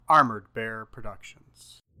Armored Bear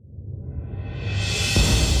Productions.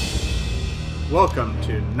 Welcome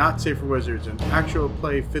to Not Safe for Wizards, an actual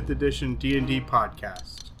play 5th edition D&D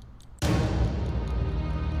podcast.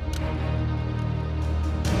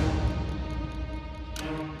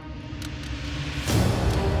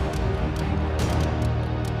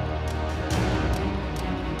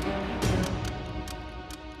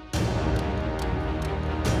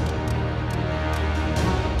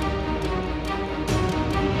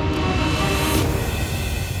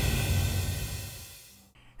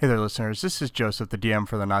 Hey there, listeners. This is Joseph, the DM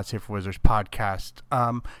for the Not Safe for Wizards podcast.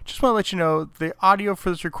 Just want to let you know the audio for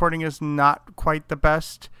this recording is not quite the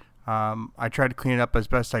best. I tried to clean it up as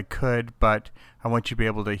best I could, but I want you to be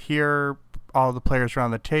able to hear all the players around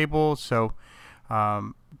the table. So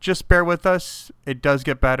just bear with us. It does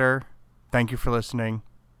get better. Thank you for listening.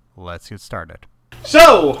 Let's get started.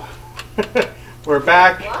 So, we're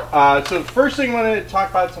back. So the first thing I wanted to talk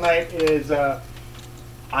about tonight is...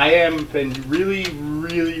 I am been really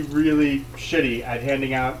shitty at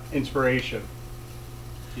handing out inspiration.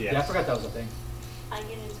 Yes. Yeah, I forgot that was a thing. I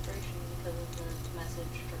get inspiration because of the message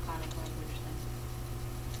draconic language thing.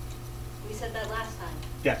 We said that last time.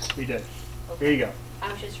 Yes, we did. Okay. Here you go.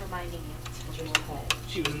 I was just reminding you.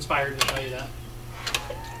 She was inspired to tell you that.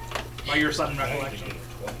 By your sudden recollection.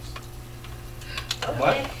 Okay.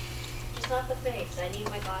 What? Just not the face. I need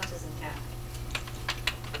my glasses intact.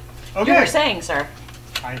 Okay. You were saying, sir.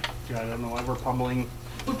 I don't know why we're pummeling.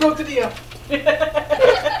 We broke the deal.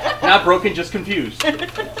 Not broken, just confused.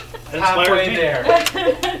 Halfway there.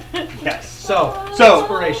 Yes. So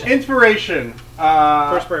Inspiration.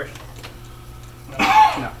 Perspiration.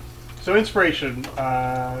 No. So inspiration.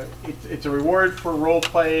 It's a reward for role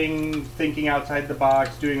playing, thinking outside the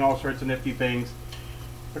box, doing all sorts of nifty things.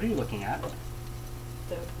 What are you looking at?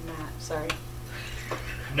 The map, sorry.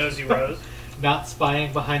 Nosy Rose. not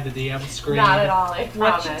spying behind the DM screen. Not at all, I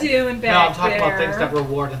What promise. you doing back No, I'm talking there? about things that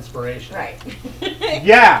reward inspiration. Right.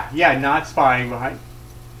 Yeah, not spying behind.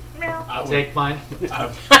 I'll take mine.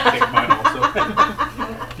 I'll take mine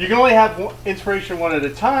also. You can only have inspiration one at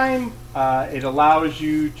a time. It allows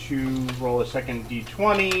you to roll a second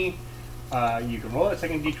d20. You can roll a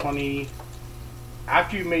second d20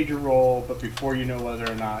 after you made your roll, but before you know whether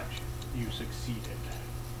or not you succeeded.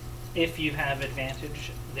 If you have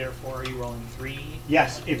advantage, therefore are you rolling 3?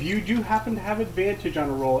 Yes, if you do happen to have advantage on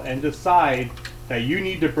a roll and decide that you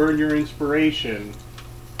need to burn your inspiration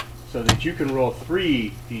so that you can roll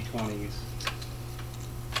 3 d20s.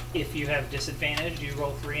 If you have disadvantage, you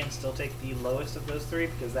roll 3 and still take the lowest of those 3,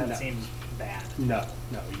 because that No. seems bad. No,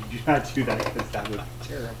 you do not do that because that would be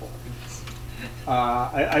terrible.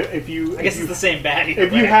 If you, I guess it's the same bad either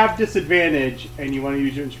If you way. have disadvantage and you want to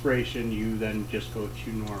use your inspiration, you then just go to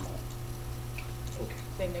normal.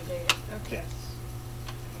 They negate it. Okay. Yes.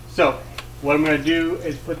 So, what I'm going to do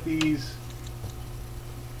is put these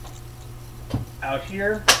out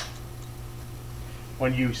here.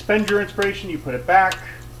 When you spend your inspiration, you put it back.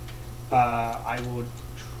 I will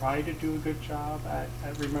try to do a good job at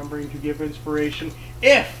remembering to give inspiration.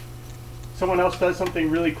 If someone else does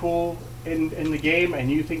something really cool in the game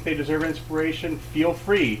and you think they deserve inspiration, feel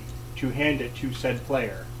free to hand it to said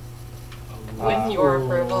player. With your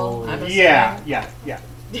approval, I'm assuming. Yeah.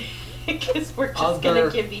 Because we're just Other-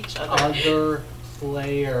 going to give each other. Other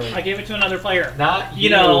player. I gave it to another player. Not You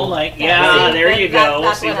know, like, yeah, See, there you go.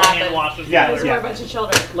 that's See what if hand happened. washes the Yeah, other. We're a bunch of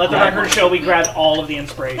children. Let the record show we grabbed all of the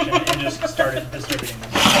inspiration and just started distributing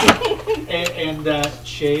them. And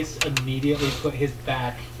Chase immediately put his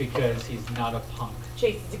back because he's not a punk.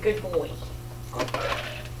 Chase is a good boy.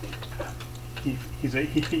 He's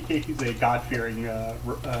a God-fearing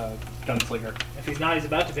gunslinger. If he's not, he's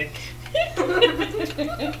about to be.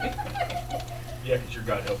 Yeah, because your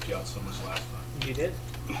God helped you out so much last time. You did.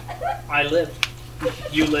 I lived.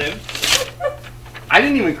 You lived. I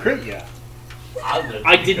didn't even crit you. I lived.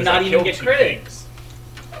 I did because not I even killed get 2 critted. things.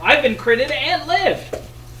 I've been critted and lived.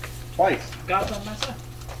 Twice. God's on my side.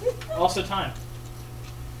 Also time.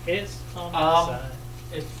 Is on my side.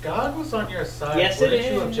 If God was on your side, Yes, it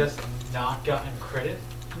wouldn't you have is. just not gotten credit?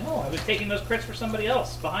 No, I was taking those crits for somebody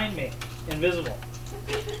else behind me, invisible,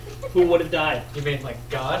 who would have died. You mean like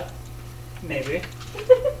God? Maybe.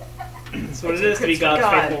 That's what it is to be Crits for God's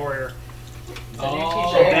God. faithful warrior. It's a new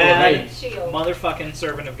Oh, t-shirt. bad. right. Shield. Motherfucking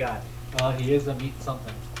servant of God. He is a meat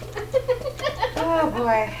something. Oh,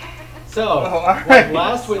 boy. So, all right.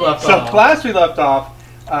 last we left So off. last we left off,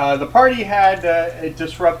 the party had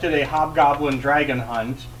disrupted a hobgoblin dragon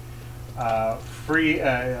hunt,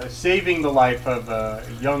 saving the life of a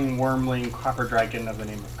young wormling copper dragon of the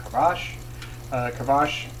name of Kavash.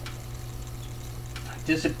 Kavash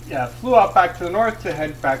flew out back to the north to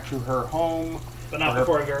head back to her home. But not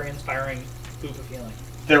before a very inspiring boop of healing.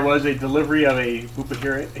 There was a delivery of a boop of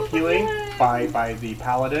healing by the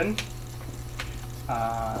paladin.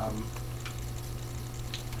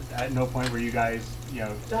 At no point were you guys,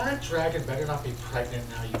 That dragon better not be pregnant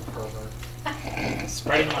now, you pervert.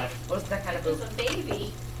 Spreading life. What's that kind of It was book? a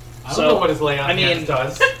baby. I don't So, know what his lay on I mean- hands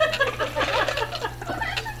does.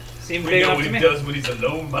 Seemed We big know enough what to he me. does when he's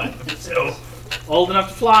alone by himself. Old enough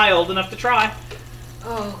to fly, old enough to try.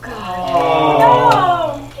 Oh God.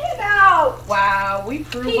 Oh. No! Get out! Wow, we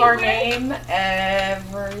prove Peter. our name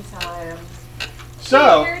every time.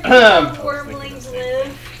 So, Where do wormlings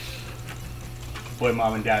live? boy,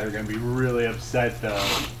 mom and dad are going to be really upset though.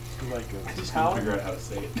 Like I just can't figure out how to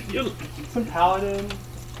say it. some paladin.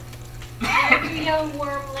 Where do young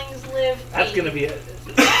wormlings live? That's Pete? gonna be it.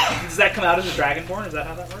 Does that come out as a dragonborn? Is that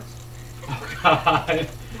how that works? Oh God.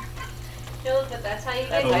 No, but that's how you get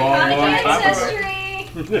That's your a long, iconic long time ancestry.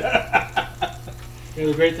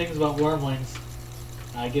 The great things about wormlings.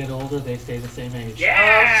 I get older, they stay the same age.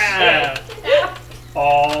 Yeah!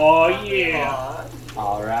 Oh, yeah!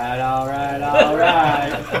 All right.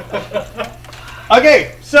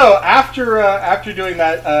 Okay, so after doing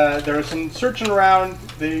that, there was some searching around.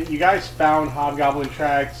 You guys found hobgoblin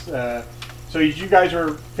tracks. So you guys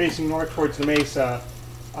are facing north towards the mesa,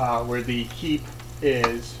 where the keep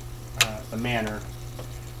is, the manor.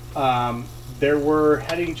 There were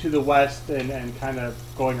heading to the west and kind of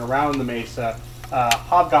going around the mesa,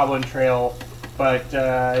 hobgoblin trail. But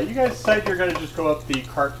you guys decided you're going to just go up the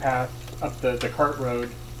cart path, up the cart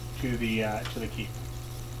road to the keep.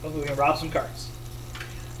 Hopefully we can rob some carts.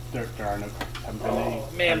 There are no carts. Haven't been any Oh,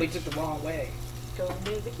 man, we carts. took the wrong way. Go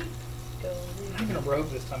near the keep. Go near I'm the gonna rogue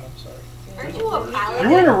this time, I'm sorry. Aren't you a paladin?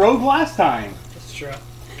 You were in a rogue last time. That's true.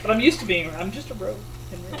 But I'm used to I'm just a rogue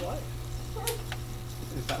in real life.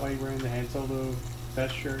 Is that why you're wearing the Han Solo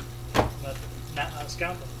vest shirt? Not a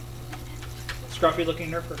scoundrel. Scruffy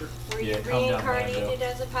looking nerf herder. Were Yeah, you calm down, reincarnated Lando.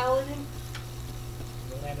 as a paladin?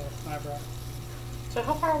 Orlando eyebrow. So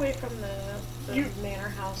how far away from the You- manor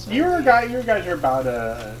house? You guys are about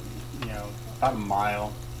about a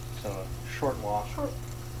mile, so a short walk.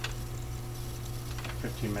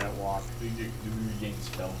 15-minute walk. Do we regain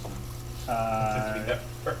spells? Uh,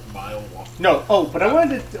 Mile walk. no. Oh, but I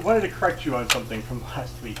wanted to correct you on something from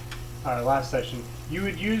last week, last session. You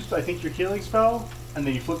had used, I think, your healing spell, and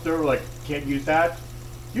then you flipped over like can't use that.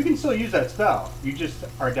 You can still use that spell. You just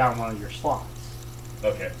are down one of your slots.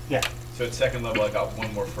 Okay. Yeah. So at second level, I got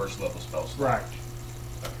one more first level spell slot.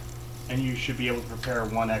 Right. And you should be able to prepare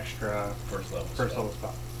one extra First level. level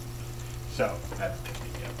spell. So. At 50,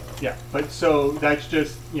 yeah. Yeah, but so that's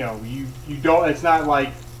just, you don't, it's not like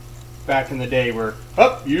back in the day where,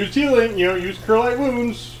 use healing, use Cure Light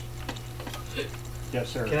Wounds. Yes,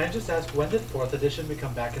 sir. Can I just ask, when did 4th edition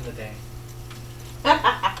become back in the day?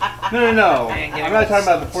 No. Man, getting I'm not talking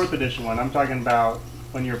about the sucks. 4th edition one. I'm talking about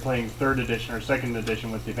when you're playing 3rd edition or 2nd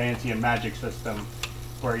edition with the Vancian magic system,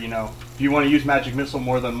 where, if you want to use Magic Missile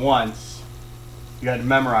more than once, you had to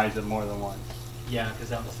memorize it more than once. Yeah, because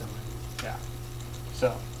that was similar. Yeah.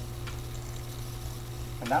 So.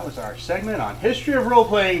 And that was our segment on history of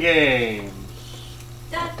role-playing games.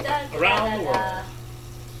 Da, da, da, Around the da, da.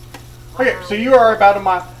 Okay, so you are about a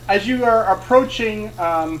mile. As you are approaching,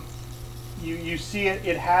 you see it.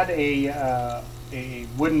 It had a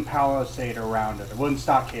wooden palisade around it, a wooden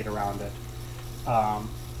stockade around it.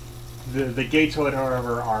 The gates,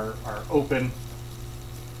 however, are open,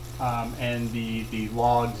 and the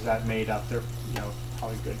logs that made up, they're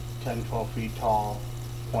probably good 10, 12 feet tall,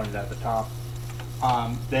 pointed at the top.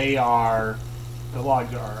 The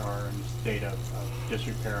logs are in a state of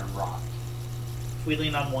disrepair and rot. If we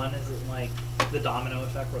lean on one, is it like the domino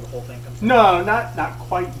effect where the whole thing comes down? No, not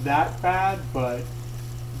quite that bad, but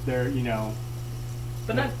they're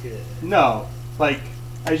But not good. no, like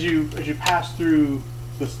as you pass through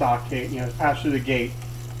the stockade, pass through the gate,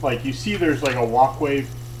 like you see there's like a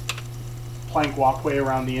plank walkway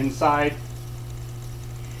around the inside.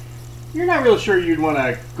 You're not real sure you'd want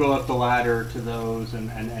to go up the ladder to those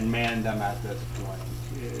and man them at this point.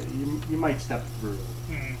 You might step through,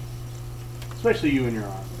 Hmm. especially you and your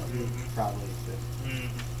arm. Probably.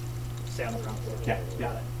 Stay on the ground floor. Yeah,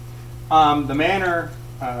 Got yeah. it. The manor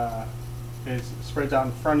spreads out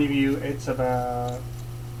in front of you. It's about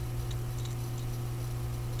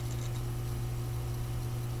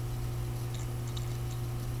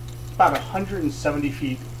about 170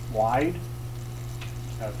 feet wide,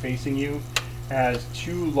 facing you. It has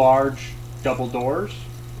two large double doors.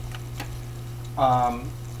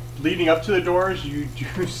 Leading up to the doors, you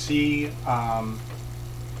do see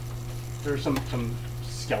there's some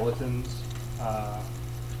skeletons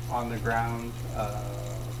on the ground.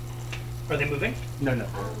 Are they moving? No,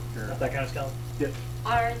 they're Not that kind of skeleton. Yep.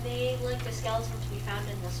 Are they like the skeletons we found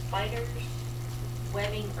in the spider's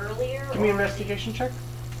webbing earlier? Give me an or are they- investigation check.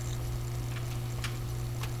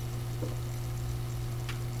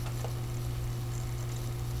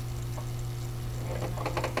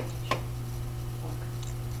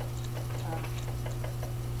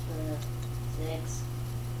 Six.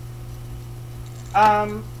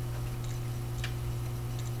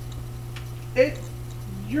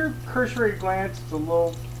 Your cursory glance, it's a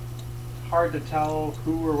little hard to tell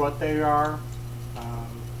who or what they are.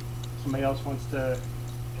 Somebody else wants to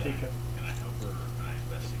take a Can I help her or can I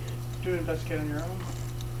investigate? do an investigate on your own?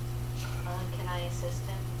 Can I assist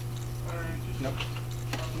him? Or Nope.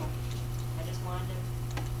 I just wanted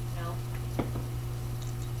to know.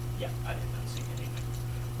 Yeah, I did not see anything.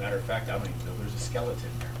 Matter of fact, I don't even know there's a skeleton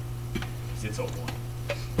there. Because it's a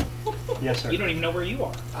one. Yes, sir. You don't even know where you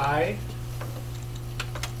are. I,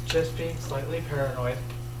 just being slightly paranoid,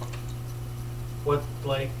 would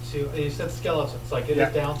like to. You said skeletons, like it Yeah.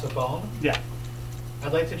 is down to bone. Yeah.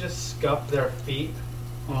 I'd like to just scuff their feet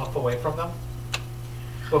off away from them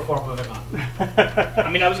before moving on. I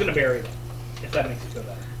mean, I was going to bury them, if that makes you feel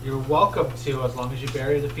better. You're welcome to, as long as you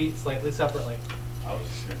bury the feet slightly separately. I was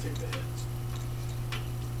just going to take the heads.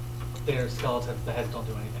 They're skeletons. The heads don't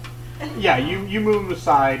do anything. Yeah, you move them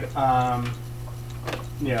aside.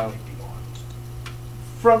 You know, Take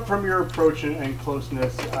the arms. from your approach and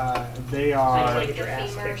closeness, they I are. just get your The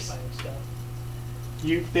ass kicked femurs. by a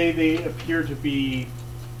skeleton. They appear to be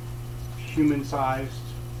human-sized,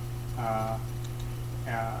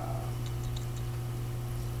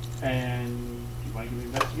 and you want to give me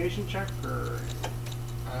an investigation check, or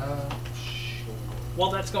Sure.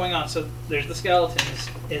 While that's going on, so there's the skeletons.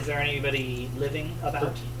 Is there anybody living about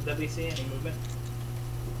 13. that we see? Any movement?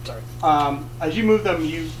 Sorry. as you move them,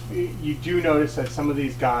 you do notice that some of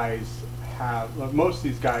these guys have, well, most of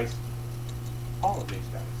these guys, all of these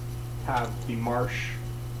guys, have the marsh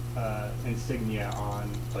insignia on,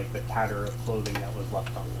 like the tatter of clothing that was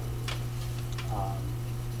left on them.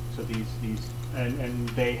 So these and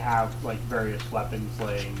they have like various weapons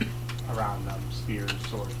laying around them, spears,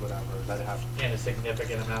 swords, whatever, that have. And a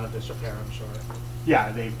significant amount of disrepair, I'm sure.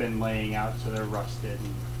 Yeah, they've been laying out, so they're rusted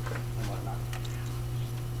and whatnot.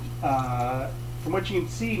 From what you can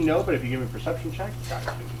see, no, but if you give me a perception check, got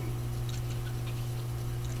it.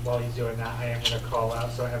 While he's doing that, I am going to call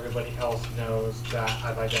out so everybody else knows that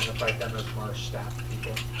I've identified them as marsh staff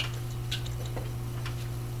people.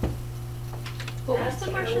 What was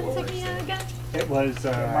the Martian insignia again? It was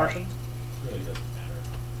Martian? Really doesn't matter.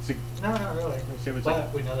 It's a No, not really. It was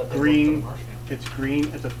But we know that they green. work for the marsh family. It's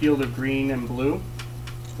green. It's a field of green and blue.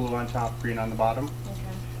 Blue on top, green on the bottom, Okay.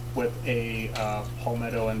 with a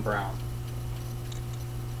palmetto and brown.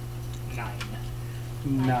 9.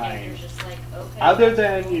 And 9. you're just like, okay. Other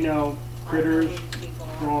than critters Other people.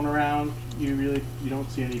 rolling around, you don't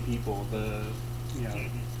see any people.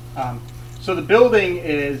 So the building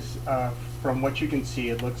is, from what you can see,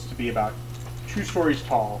 it looks to be about 2 stories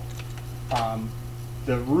tall.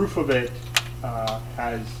 The roof of it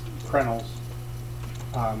has crenels.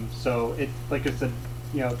 So it, like I said,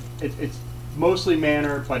 it's mostly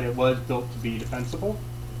manor, but it was built to be defensible.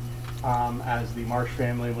 As the Marsh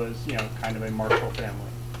family was, kind of a martial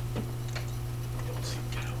family. Don't see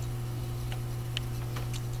now.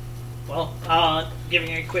 Well, giving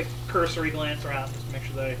a quick cursory glance around just to make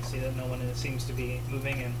sure that I can see that no one seems to be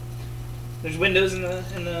moving, and there's windows in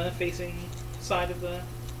the facing side of the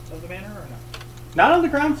manor, or no? Not on the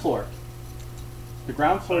ground floor. The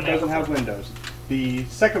ground floor On the doesn't upper have floor? windows. The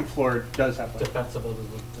second floor does have windows. Defensible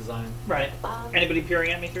design. Right. Um, Anybody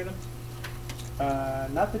peering at me through them?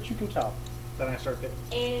 Not that you can tell. Then I start And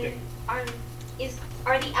digging. are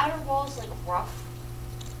the outer walls like rough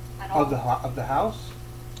at all? Of the house?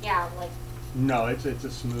 Yeah, like No, it's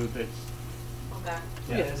a smooth. okay.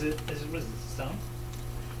 Yeah. Is it was it stone?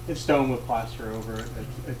 It's stone with plaster over it.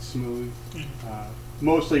 It's smooth. Mhm.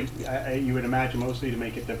 Mostly, you would imagine, mostly to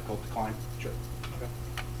make it difficult to climb. Sure.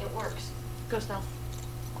 Okay. It works. Go stealth.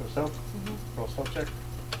 Go stealth. Roll stealth check.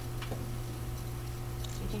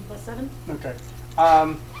 18 plus 7. Okay.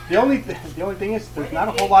 The only thing is, there's not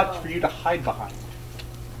a whole lot for you to hide behind.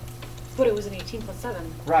 But it was an 18 plus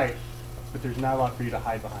 7. Right. But there's not a lot for you to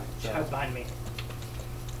hide behind. So How's behind me?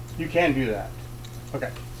 you can do that. Okay.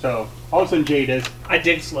 So all of a sudden, Jade is. I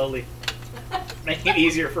dig slowly, making it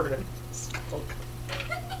easier for her to skulk.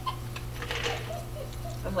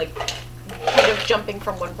 I'm like kind of jumping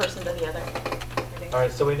from one person to the other.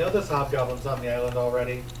 Alright, so we know this hobgoblin's on the island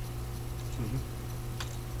already.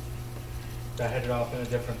 that headed off in a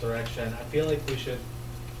different direction. I feel like we should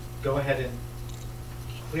go ahead and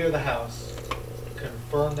clear the house,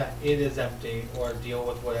 confirm that it is empty, or deal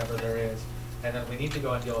with whatever there is, and then we need to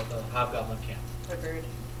go and deal with the hobgoblin camp. Agreed.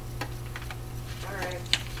 Alright.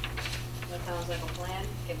 That sounds like a plan.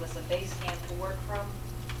 Give us a base camp to work from.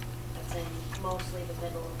 That's in mostly the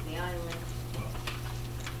middle of the island. Well,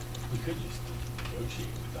 we could just negotiate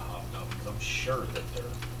with the hobgoblins. I'm sure that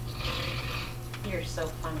they're. You're so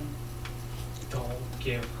funny. Don't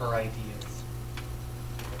give her ideas.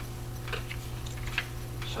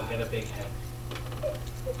 She'll get a big head.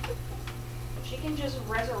 She can just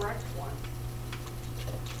resurrect one.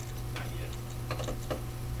 Not yet.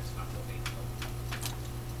 It's not till April.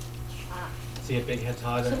 Ah. See a big head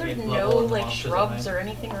Todd So at there's 8th no level and like Monsters shrubs at or night?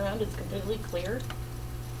 anything around. It's completely clear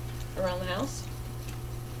around the house.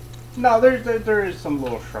 No, there is some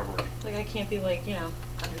little shrubbery. Like I can't be like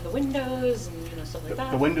under the windows and stuff like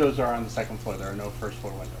that. The windows are on the second floor. There are no first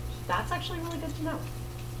floor windows. That's actually really good to know.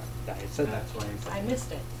 I said that. That's why I said I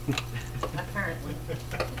missed it. Apparently.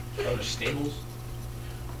 Are there stables?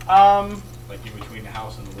 Like in between the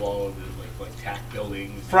house and the wall, like tack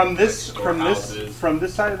buildings. From like this storehouses? from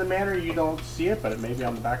this side of the manor, you don't see it, but it may be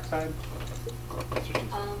on the back side.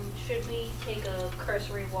 Should we take a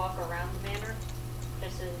cursory walk around the manor?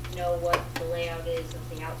 Just to know what the layout is of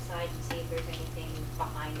the outside and see if there's anything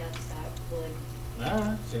behind us that would...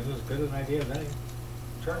 Ah, seems as good an idea as any.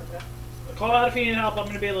 Sure. Call out if you need help. I'm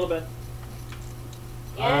going to be a little bit.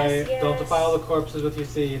 Yes, yes. Don't defile the corpses with your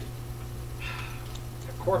seed.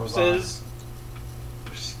 Corpses.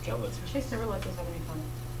 They're skeletons. Chase never lets us have any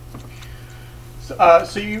fun.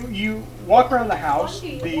 So you walk around the house.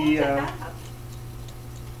 Why do you The want to have?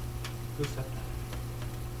 Who said that?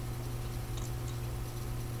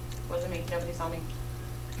 Wasn't me. Nobody saw me.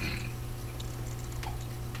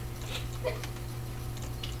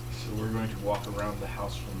 So we're going to walk around the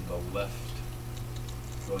house from the left,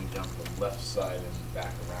 going down the left side and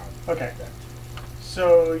back around. Okay. Back to-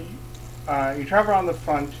 So you travel around the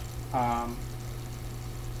front.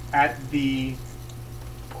 At the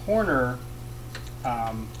corner,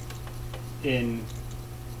 on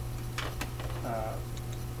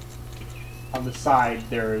the side,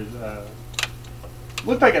 there is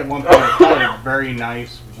looked like at one point it had a very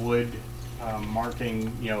nice wood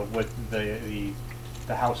marking, with the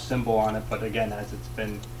house symbol on it. But again, as it's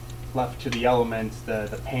been left to the elements,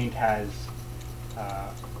 the paint has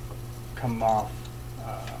come off.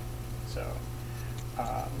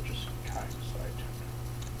 We're just kind of side.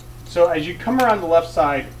 So as you come around the left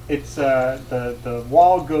side, it's the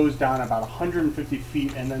wall goes down about 150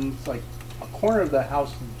 feet, and then it's like a corner of the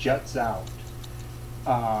house juts out.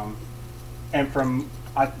 And from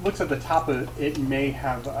looks at the top of it, it may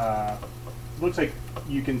have looks like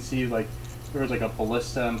you can see like there was like a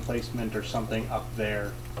ballista emplacement or something up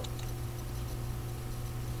there.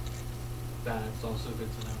 That's also good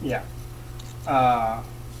to know. Yeah.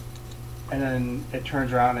 And then it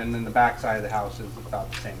turns around, and then the back side of the house is about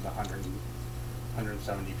the same,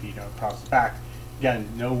 170 feet across the back. Again,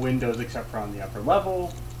 no windows except for on the upper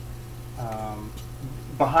level.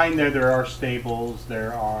 Behind there are stables.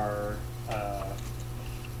 There are,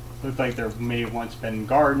 looks like there may have once been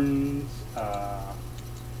gardens,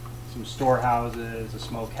 some storehouses, a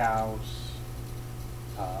smokehouse,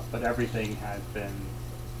 but everything has been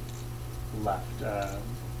left.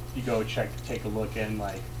 You go take a look in,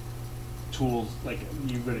 like, tools, like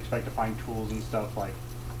you would expect to find tools and stuff, like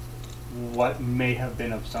what may have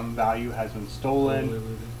been of some value has been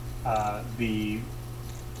stolen.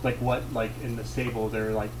 Like in the stable there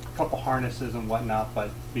are like a couple harnesses and whatnot, but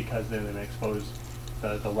because they've been exposed,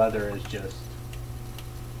 the leather is just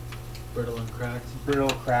Brittle and cracked. brittle,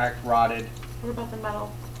 cracked, rotted. What about the metal?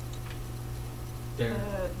 There.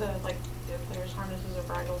 The like, if there's harnesses or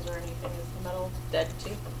bridles or anything, is the metal dead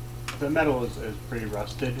too? The metal is pretty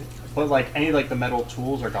rusted, but like any like the metal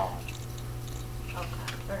tools are gone. Okay.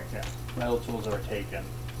 Alright. Yeah, metal tools are taken.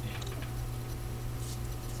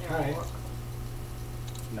 Alright.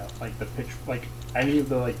 No, like the like any of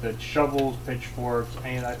the shovels, pitchforks,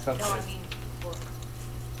 any of that stuff. No, I mean, look.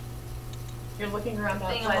 You're looking around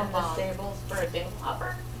outside the Thingamabob. stables for a dingle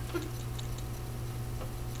hopper?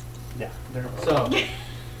 Yeah, they're So,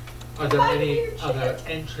 are there Why any weird other shit?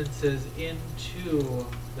 entrances into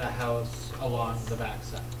the house along the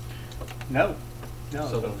backside? no.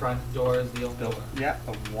 So the front door is the only door. Yeah,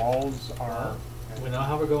 the walls are. We know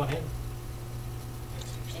how we're going in.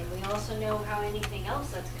 And we also know how anything else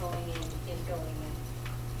that's going in is going in.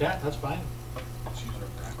 Yeah, that's fine. Let's use our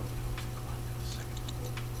grappling hooks and climb to the second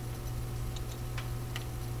floor.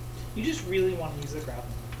 You just really want to use the grappling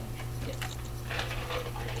hook, don't you? Yes.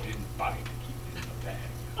 I didn't buy it to keep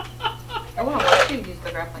I want to watch you use the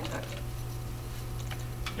grappling hook.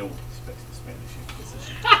 No one expects the Spanish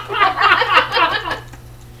Inquisition.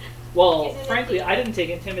 Well, Isn't it frankly, the- I didn't take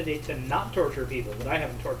Intimidate to not torture people, but I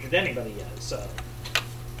haven't tortured anybody yet, so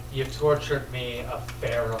You've tortured me a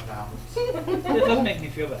fair amount. it doesn't make me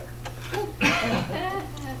feel better.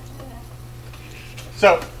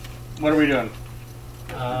 So, what are we doing?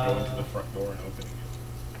 Going to the front door and opening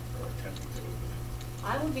it, or attempting to open it.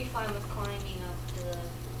 I would be fine with climbing up to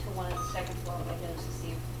one of the second floor windows to see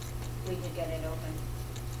if we could get it open.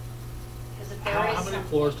 Because if there is How many something-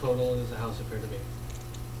 floors total does the house appear to be?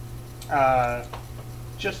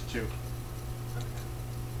 Just 2.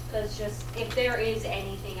 Because just, if there is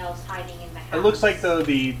anything else hiding in the house. It looks like though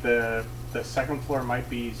the second floor might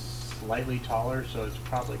be slightly taller, so it's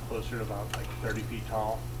probably closer to about like 30 feet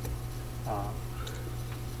tall.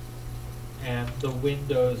 And the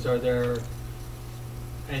windows, are there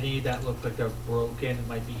any that look like they're broken and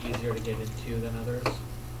might be easier to get into than others?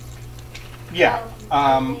 Yeah.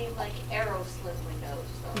 Are they like arrow slit windows?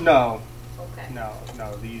 Though? No, Okay. no.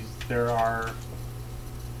 There are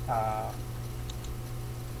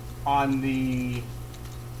on the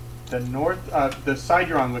north, the side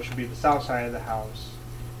you're on, which would be the south side of the house,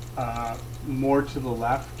 more to the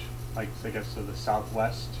left, like I guess to the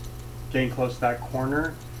southwest, getting close to that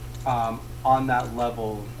corner. On that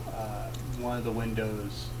level, one of the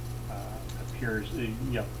windows appears.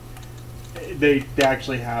 They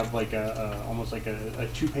actually have like a almost like a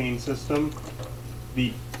 2-pane system.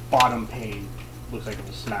 The bottom pane looks like it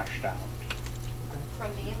was smashed out.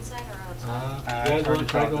 From the inside or outside? You it's guys hard want to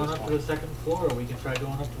to try tell at going this up to point. the second floor, or we can try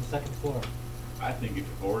going up to the second floor? I think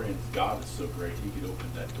if Orian's God is so great, he could open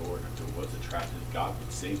that door, and if there was a trap, his God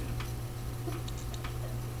would save him.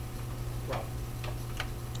 Rob.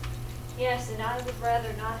 Yes, and I would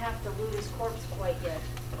rather not have to loot his corpse quite yet.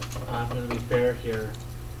 I'm going to be fair here.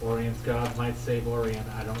 Orian's God might save Orion.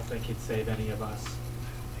 I don't think he'd save any of us. I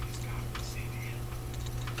don't think his God would save him.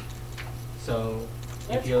 So,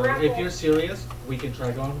 Let's if you're grapple. serious, we can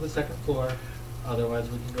try going to the second floor. Otherwise,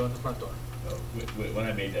 we can go in the front door. Oh, when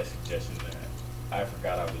I made that suggestion, I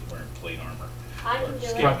forgot I was wearing plate armor. I Or can do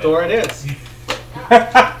skin it. Front door it is.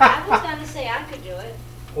 I was gonna say I could do it.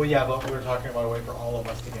 Well, yeah, but we were talking about a way for all of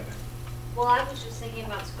us to get in. Well, I was just thinking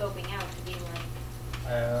about scoping out to be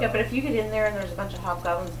like, Yeah, but if you get in there and there's a bunch of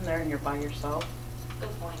hobgoblins in there and you're by yourself, good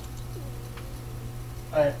point.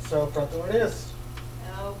 Alright, so front door it is.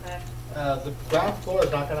 Okay. The ground floor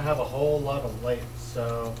is not going to have a whole lot of light,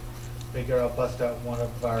 so figure I'll bust out one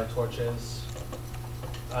of our torches.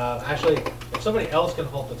 Actually, if somebody else can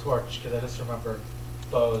hold the torch, because I just remember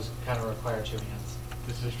bows kind of require 2 hands.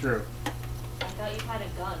 This is true. I thought you had a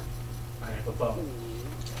gun. I have a bow.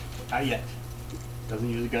 Not yet. Doesn't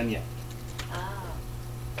use a gun yet. Ah,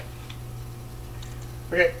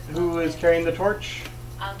 Okay, who is carrying the torch?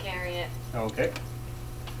 I'll carry it. Okay.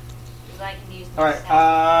 Because I can use All my right.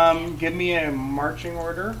 staff. Give me a marching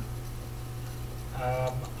order.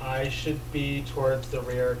 I should be towards the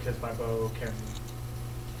rear because my bow can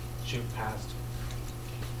shoot past.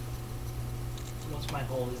 Once my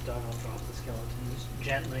hole is dug, I'll drop the skeletons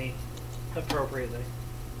gently, appropriately,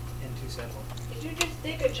 into said hole. Did you just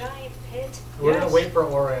dig a giant pit? We're Yes. going to wait for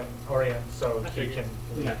Orion so I he figured.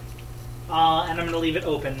 can leave. Yeah. And I'm going to leave it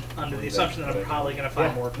open under the assumption that I'm probably going to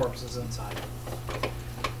find Yeah. more corpses inside.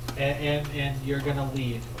 And you're going to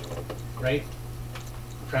lead, right?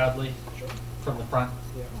 Proudly Sure. from the front.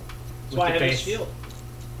 Yeah. With That's why I the have this face. shield.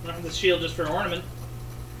 I don't have this shield just for an ornament.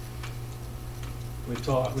 We've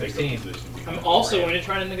I'll we've take a seen. position I'm behind also Orion. going to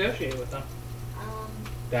try to negotiate with them.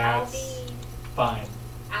 That's fine.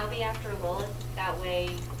 I'll be after Lilith. That way,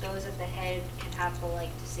 those at the head can have the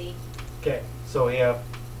light to see. Okay, so we have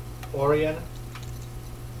Orion,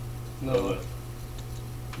 Lilith.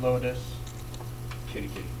 Lotus. Kitty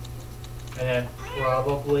kitty. and then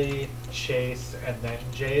probably Chase, and then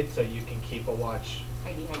Jade, so you can keep a watch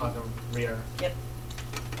Heidi, Heidi. on the rear. Yep.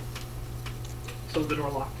 So the door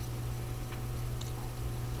locked.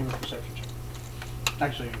 Give me a perception check.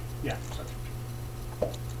 Actually, yeah, perception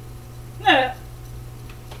check.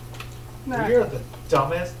 Nah. You're the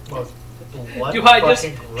dumbest, most blunt Do I just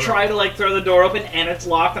fucking group. try to like throw the door open and it's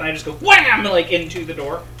locked and I just go wham like into the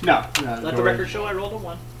door? No, Let the door record is- show I rolled a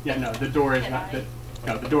 1. Yeah, no, the door is Can not. I?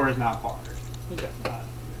 No, the door is not barred. Okay.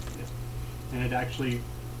 And it actually,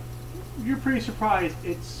 you're pretty surprised.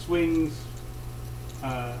 It swings.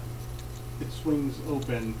 It swings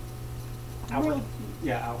open. Outward.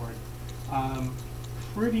 Yeah, outward.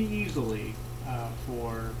 Pretty easily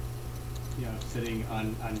for sitting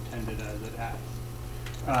untended as it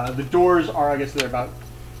has. The doors are, I guess, they're about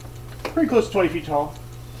pretty close to 20 feet tall,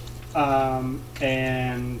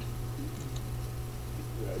 and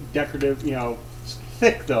decorative, it's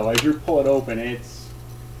thick though. As you pull it open,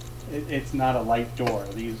 it's not a light door.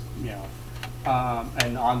 These,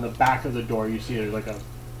 and on the back of the door, you see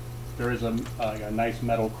there is a nice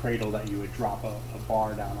metal cradle that you would drop a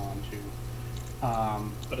bar down onto.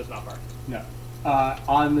 But it's not barred. No.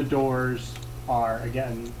 On the doors are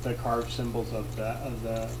again the carved symbols of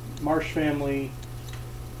the Marsh family,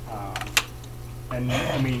 and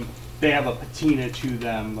I mean they have a patina to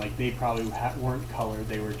them. Like they probably weren't colored;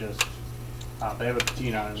 they were just. They have a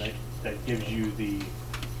patina on it that gives you the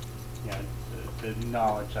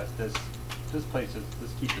knowledge that this place is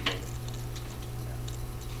this keeps it open.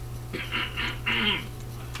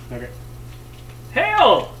 Yeah. Okay.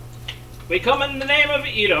 Hail! We come in the name of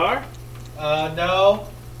Edar. No.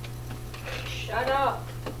 Shut up.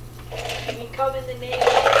 We come in the name of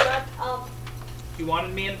shut up. You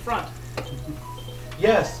wanted me in front.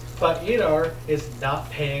 Yes, but Edar is not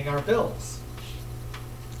paying our bills.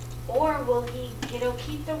 Or will he,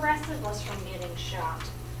 keep the rest of us from getting shot?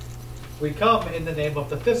 We come in the name of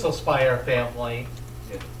the Thistlespire family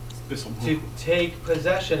Yeah. This will to take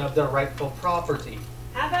possession of their rightful property.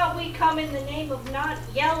 How about we come in the name of not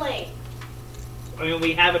yelling? I mean,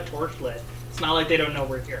 we have a torch lit. It's not like they don't know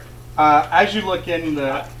we're here. As you look in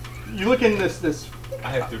this. I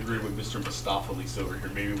have to agree with Mr. Mistopheles over here.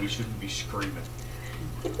 Maybe we shouldn't be screaming.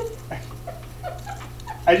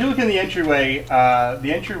 As you look in the entryway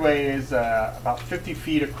is about 50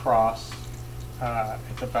 feet across.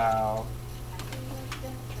 It's about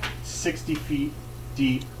 60 feet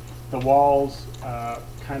deep. The walls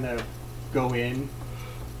kind of go in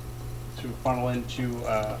to funnel into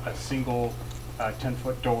a single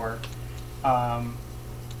 10-foot door.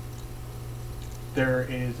 There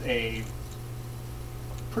is a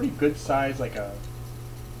pretty good size, like a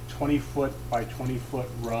 20-foot by 20-foot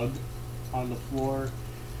rug on the floor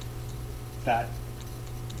that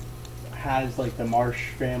has like the Marsh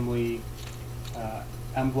family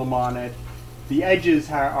emblem on it. The edges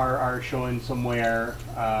are showing some wear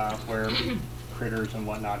where critters and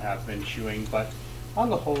whatnot have been chewing, but on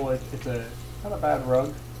the whole, it's a not a bad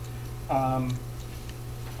rug.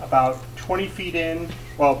 About 20 feet in,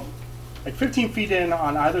 like 15 feet in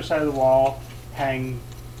on either side of the wall hang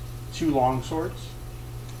 2 long swords.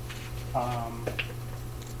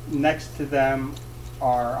 Next to them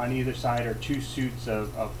on either side are 2 suits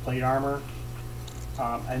of plate armor.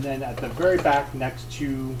 And then at the very back next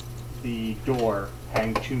to the door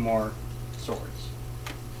hang 2 more swords.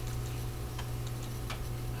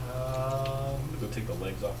 I'm gonna go take the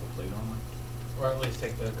legs off the plate armor. Or at least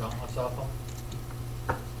take the gauntlets off them.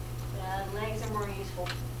 Legs are more useful.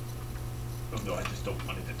 Oh, no, I just don't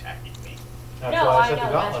want it attacking me. That's No, why I I said know,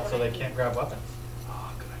 the that's gauntlets what so I they mean. can't grab weapons.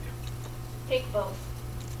 Ah, good idea. Take both.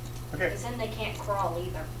 Okay. Because then they can't crawl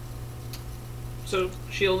either. So,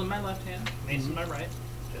 shield in my left hand, mace in my right,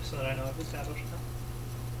 just so that I know I've established that.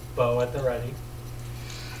 Bow at the ready.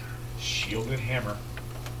 Shield and hammer.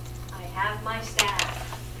 I have my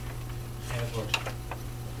staff And a torch.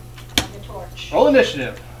 and the torch. Roll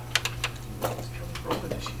initiative. Roll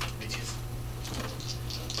initiative, bitches.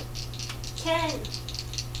 10.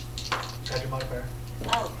 Add your modifier.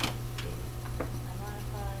 Oh. My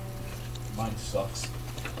modifier. Mine sucks.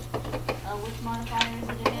 Which modifier is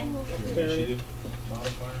it again? Your initiative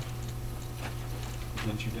modifier.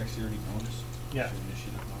 Isn't your dexterity bonus? Yeah. Your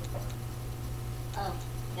initiative modifier. Oh,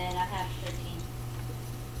 then I have 13.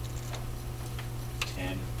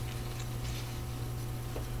 10.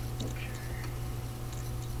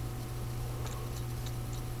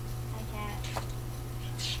 Hi, Cat.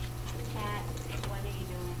 Cat, what are you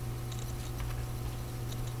doing?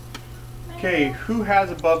 Okay, who has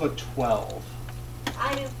above a 12?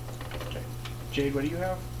 I do. Okay. Jade, what do you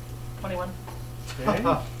have? 21. Okay.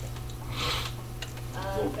 Roll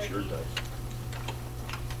with your 13. dice.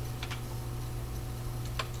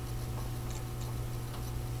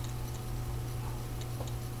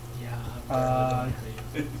 Yeah.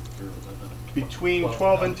 You're 11. Between Well,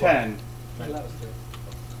 12 and 10. That was 3.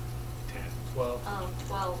 10. 12. Oh,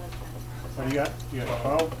 12 and 10. What do you got? You got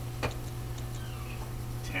 12?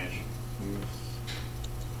 10.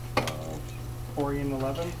 12. Ori and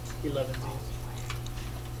 11. 11 seems.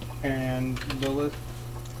 And Lilith,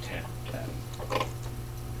 10. 10. You're on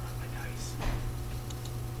my dice.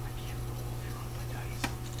 I can't roll if you're on my dice.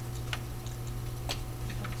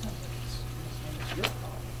 It's your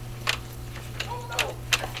problem. Oh no!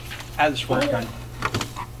 As short gun.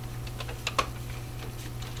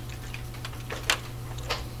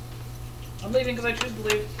 I'm leaving because I choose to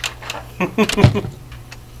leave.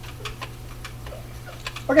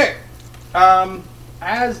 Okay.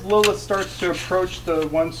 As Lilith starts to approach the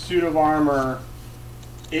one suit of armor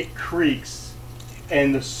it creaks,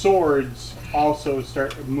 and the swords also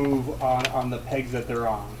start to move on the pegs that they're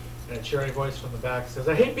on. And a cheery voice from the back says,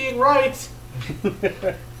 "I hate being right."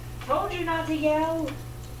 Told you not to yell.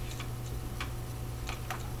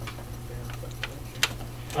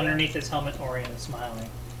 Underneath his helmet, Orion is smiling.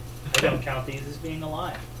 I don't count these as being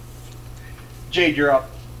alive. Jade, you're up.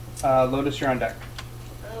 Lotus, you're on deck.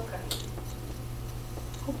 Okay.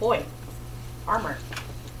 Oh boy. Armor.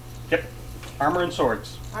 Yep. Armor and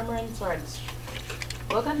swords. Armor and swords.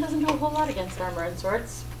 Logan doesn't do a whole lot against armor and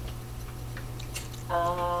swords.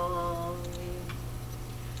 I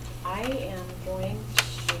am going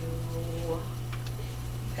to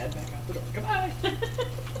Head back out the door. Goodbye.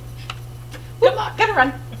 Good luck, gotta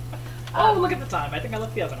run. Oh, look at the time. I think I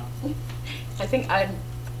left the oven on. I think I'm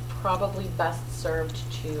probably best served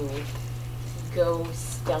to go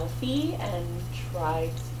stealthy and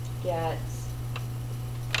try to get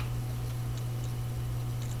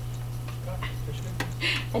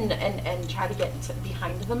and try to get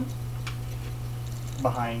behind them,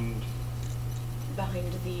 Behind.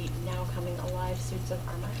 behind the now coming alive suits of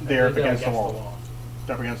armor. They're up They're against the wall.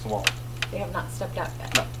 They're up against the wall. They have not stepped out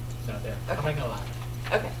yet. No. No, they're Okay. coming alive.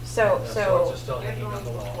 Okay, so And the swords so are still You're hanging on going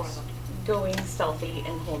the before walls. them. going stealthy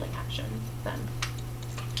and holding action. Then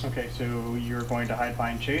Okay, so you're going to hide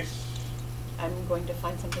behind Chase. I'm going to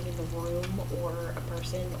find something in the room or a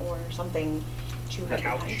person or something to hide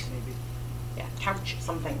Couch, behind. maybe. Yeah, couch,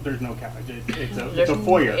 something. There's no couch. It's a There's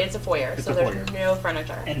foyer. It's a foyer, It's so a there's foyer. no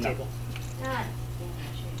furniture. End No. table. God damn,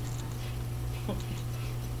 I should've done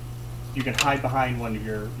You can hide behind one of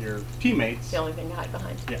your teammates. It's the only thing to hide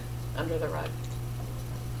behind. Yeah. Under the rug.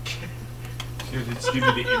 It's give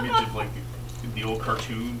you the image of like the old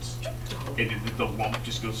cartoons, and the lump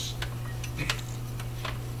just goes.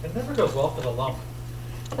 It never goes well for the lump.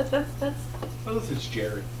 That's Unless it's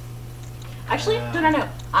Jared. actually no.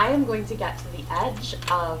 I am going to get to the edge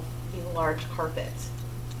of the large carpet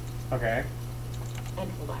Okay.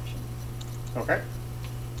 and hold action. Okay.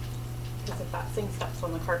 Because if that thing steps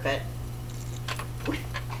on the carpet,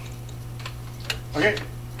 Okay.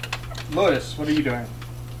 Lotus, what are you doing?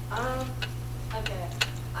 Okay.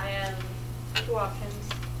 I have two options.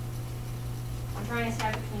 I'm trying to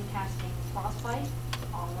decide between casting Frostbite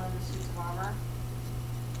on one of the suits of armor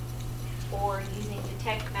or using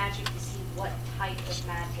Detect Magic to see what type of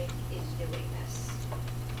magic is doing this.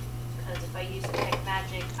 Because if I use Detect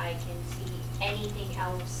Magic, I can see anything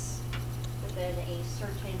else within a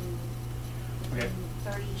certain Okay.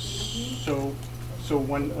 30 feet. So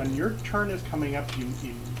when your turn is coming up, you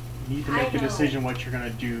need to I make a know. decision what you're gonna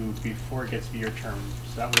do before it gets to your turn,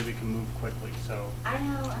 so that way we can move quickly. So I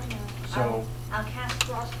know. So- I'll cast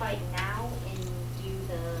Frostbite now and do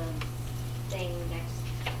the thing next.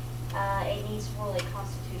 It needs to roll a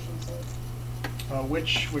Constitution save.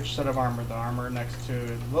 which set of armor? The armor next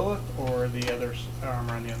to Lilith, or the other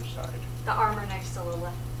armor on the other side? The armor next to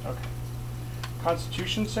Lilith. Okay.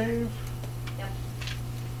 Constitution save. Yep.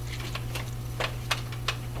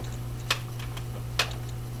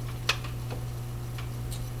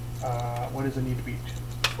 What does it need to beat?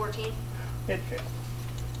 14. It failed.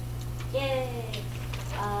 Yay!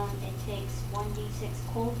 It takes 1d6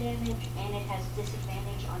 cold damage and it has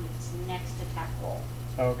disadvantage on its next attack roll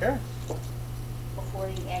Okay. before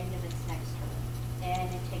the end of its next turn.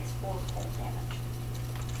 And it takes 4 cold damage.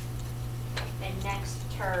 And next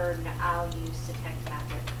turn, I'll use Detect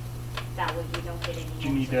Magic. That way you don't get any Do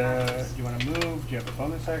you need surprises. do you want to move? Do you have a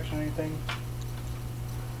bonus action or anything?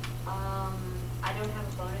 I don't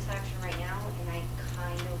have a bonus action right now, and I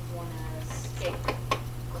kind of want to stick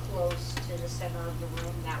close to the center of the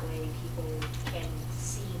room. That way people can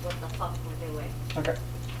see what the fuck we're doing. Okay.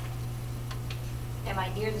 Am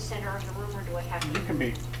I near the center of the room, or do I have to? You can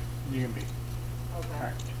be. You can be. Okay.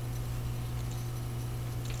 Alright.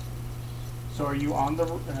 So are you on the,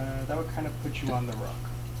 that would kind of put you on the rug.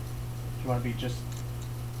 Do you want to be just,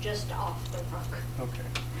 Just off the rug. okay.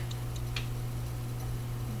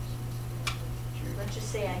 Let's just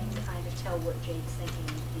say I can kind of tell what Jade's thinking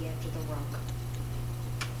at the edge of the rug.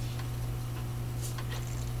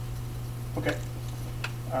 Okay.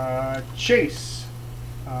 Chase.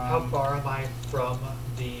 How far am I from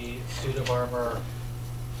the suit of armor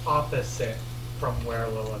opposite from where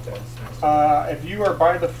Lilith is next to me? If you are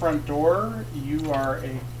by the front door, you are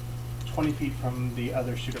 20 feet from the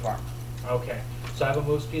other suit of armor. Okay, so I have a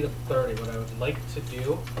move speed of 30. What I would like to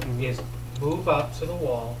do Mhm. is move up to the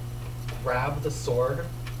wall, grab the sword,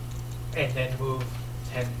 and then move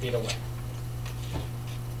 10 feet away.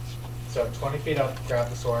 So 20 feet up, grab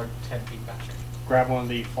the sword, 10 feet back. Grab one of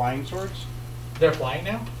the flying swords. They're flying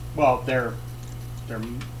now? Well, they're They're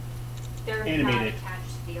Animated. not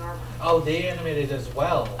attached the armor. Oh, they animated as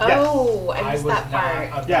well. Oh, I missed was that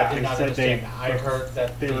part. I Yeah, did they not said understand they- that. I heard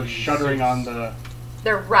that They were the shuddering suits- on the.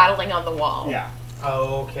 They're rattling on the wall. Yeah.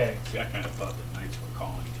 Oh, okay. See, I kind of thought the knights were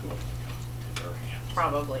calling to them to their hands.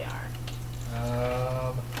 Probably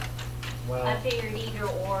are. Well, I figured either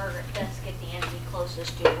or, let's get the enemy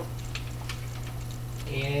closest to you.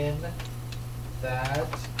 in that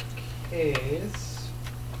case,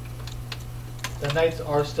 the knights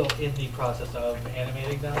are still in the process of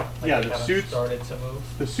animating them. Like Yeah, they the haven't suits- started to move.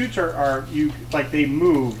 The suits are you like they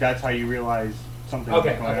move. That's how you realize something's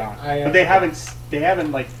Okay, going okay. on. I, But they okay.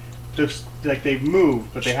 haven't like just like they've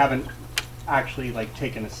moved, but they haven't actually like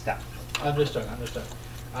taken a step. Understood.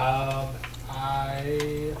 I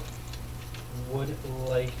would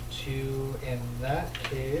like to, in that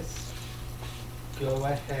case, go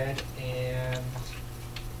ahead and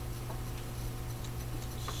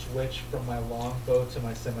switch from my longbow to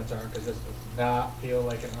my scimitar because this does not feel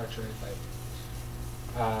like an archery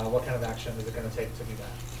fight. What kind of action is it going to take to do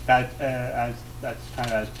that? That's kind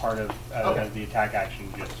of as part of Okay. as the attack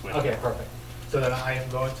action. You just switch. Okay, perfect. So then I am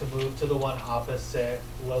going to move to the one opposite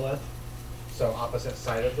Lilith, so opposite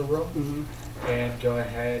side of the room, Mm-hmm. and go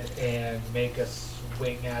ahead and make a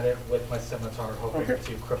swing at it with my scimitar, hoping Okay.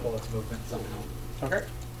 to cripple its movement somehow. Okay.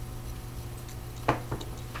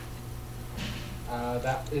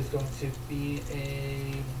 That is going to be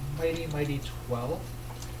a mighty 12.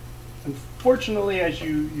 Unfortunately, as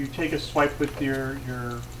you take a swipe with your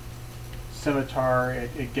scimitar,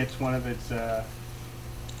 it gets one of its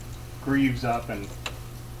greaves up and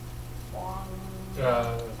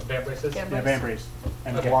Band braces? Yeah, yeah, band brace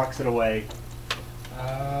and Okay. blocks it away.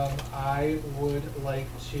 I would like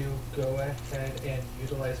to go ahead and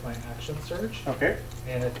utilize my action surge Okay.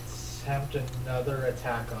 and attempt another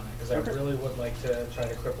attack on it because Okay. I really would like to try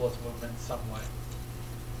to cripple its movement somewhat.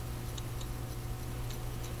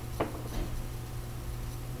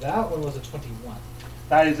 That one was a 21.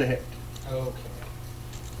 That is a hit. Okay.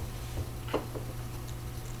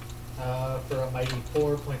 For a mighty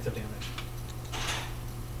 4 points of damage.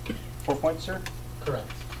 4 points, sir. Correct.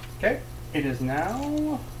 Okay. It is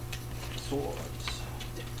now swords.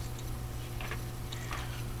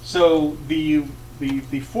 So the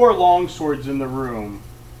four long swords in the room,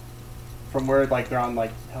 from where like they're on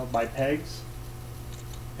like held by pegs,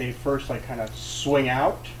 they first like kind of swing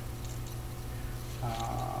out.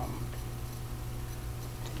 I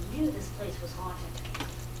knew this place was haunted.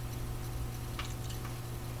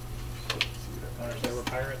 I wish they were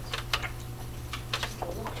pirates. Just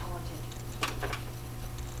looked haunted.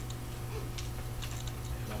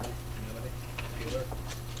 Bueller?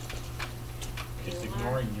 Just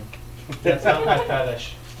ignoring you. That's not my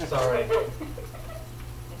fetish. Sorry. They're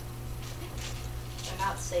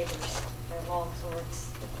not sabers. They're long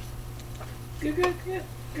swords. Good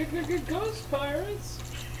ghost pirates.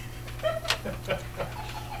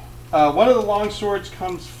 One of the long swords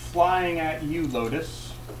comes flying at you,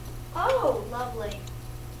 Lotus. Oh, lovely.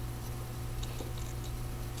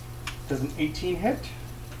 Does an 18 hit?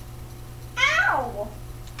 Ow!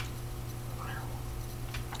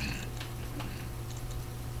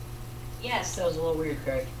 Yes. That was a little weird,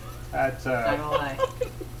 Craig. That's Not gonna lie.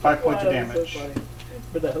 5 points of Wow, that was damage. so funny.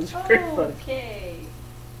 But that was very funny. Okay.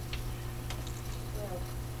 Well,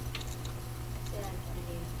 yeah,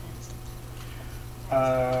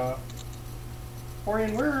 I'm gonna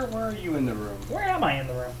Orion, where are you in the room? Where am I in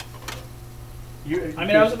the room? You, I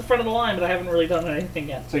mean, I was at the front of the line, but I haven't really done anything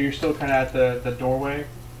yet. So you're still kind of at the doorway?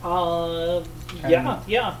 Yeah,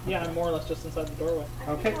 I'm more or less just inside the doorway.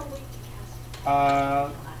 Okay.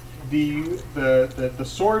 The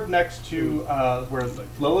sword next to where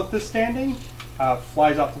Lilith is standing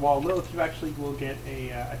flies off the wall. Lilith, you actually will get a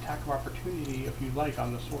attack of opportunity if you'd like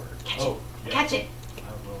on the sword. Oh, yeah. Catch it.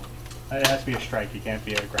 I will. It has to be a strike. It can't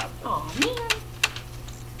be a grapple. Aw, man.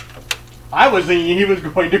 I was thinking he was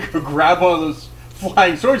going to go grab one of those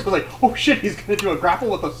flying swords. I was like, oh shit, he's going to do a grapple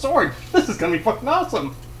with a sword. This is going to be fucking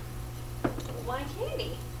awesome. Why can't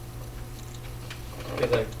he?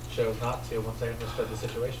 Because I chose not to once I understood the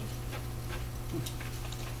situation.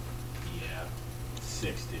 Yeah.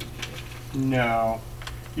 6 didn't hit. No.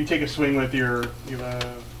 You take a swing with your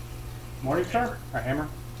Morning Star? Or hammer?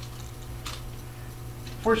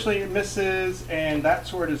 Fortunately, it misses, and that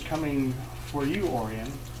sword is coming for you, Orion.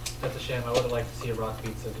 That's a shame. I would have liked to see a rock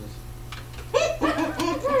beat scissors.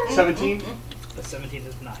 17. The 17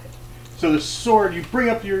 does not hit. So the sword, you bring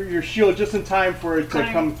up your shield just in time for it to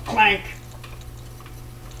Clank. come clank.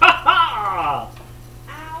 Ha ha!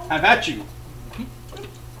 Ow. Have at you.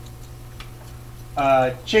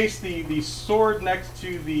 Chase, the sword next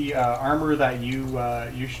to the armor that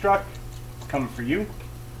you struck, coming for you.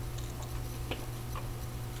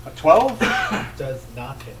 A 12? Does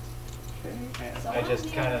not hit. Okay, and I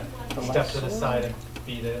just kind of The step left to the sword? side and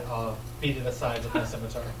beat it aside with my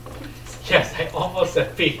scimitar. Yes, I almost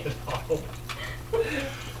said beat it off.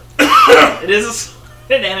 It is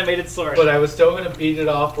an animated sword. But I was still going to beat it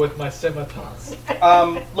off with my scimitar.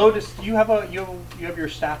 Lotus, you have your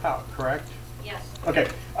staff out, correct? Yes. Okay.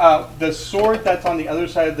 The sword that's on the other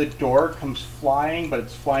side of the door comes flying, but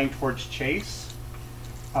it's flying towards Chase.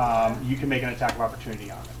 You can make an attack of opportunity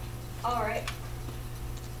on it. All right.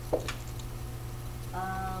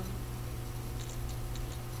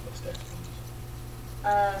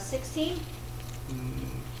 16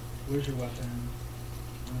 Where's your weapon?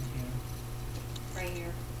 On here. right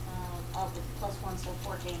here. All the +1, so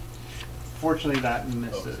 14. Fortunately, that Oh, 'cause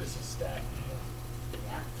misses. it's a stack. Yeah.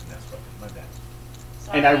 And that's fucking my bad.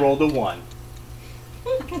 So And I rolled a 1.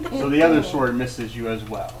 So the other sword misses you as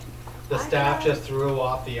well. The staff just threw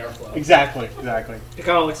off the airflow. Exactly. I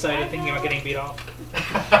got all excited thinking about getting beat off.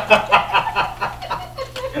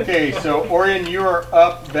 Okay, so Orion, you are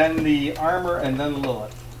up, then the armor, and then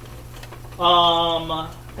Lilith.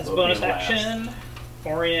 As a Will bonus be last. action,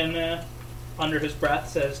 Orion, under his breath,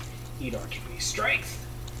 says, "Eat archery strength,"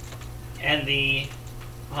 and the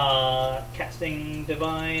casting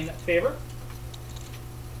divine favor.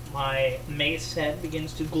 My mace head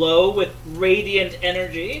begins to glow with radiant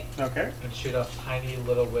energy. Okay. And shoot up tiny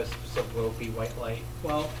little wisps of ropey white light.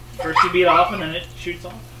 Well, first you beat off, and then it shoots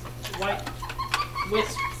off white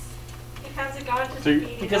wisps It hasn't gone to So the you-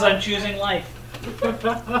 beating because up. I'm choosing life.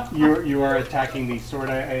 You are attacking the sword,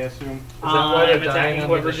 I assume. Is that why they're I'm dying attacking under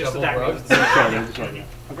whoever the just shovel attacked me. rug? with The the sword, sword. the sword, yeah.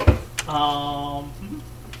 Okay. Mhm.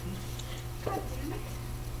 God damn it.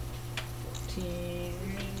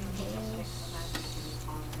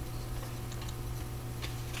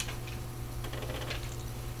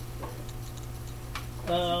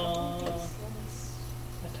 14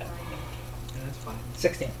 attack. Yeah, that's fine.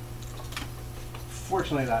 16.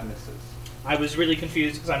 Fortunately, that misses. I was really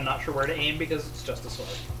confused because I'm not sure where to aim because it's just a sword.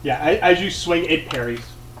 Yeah, as you swing, it parries.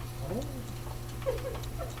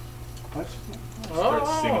 What? Start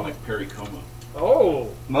singing like Perry Como. Oh!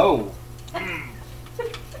 Mo.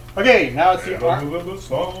 Okay, now it's the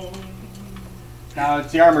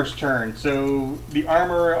armor's turn. So the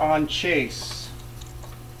armor on Chase.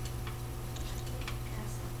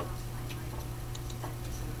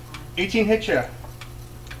 18 hits you.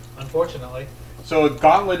 Unfortunately. So a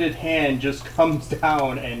gauntleted hand just comes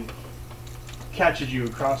down and catches you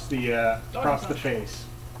across the face.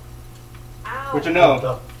 Ow. Which I know.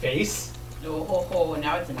 The face? Oh,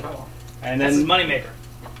 now it's in trouble. And That's his then, moneymaker.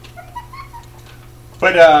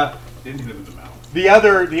 but Didn't hit him in the mouth. the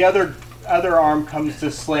other arm comes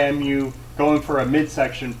to slam you, going for a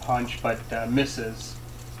midsection punch, but misses.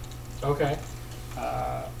 Okay.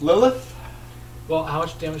 Lilith. Well, how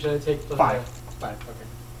much damage did I take? For 5. 5,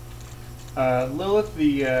 okay. Lilith,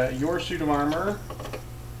 your suit of armor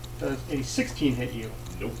does a 16 hit you.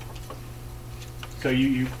 Nope. So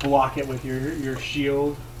you block it with your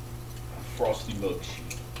shield. Frosty milk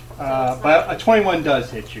sheet. But a 21 does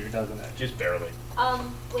hit you, doesn't it? Just barely.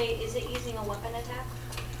 Wait, is it using a weapon attack?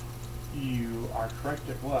 You are correct,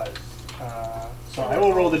 it was. So I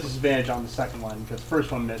will roll the disadvantage on the second one, because the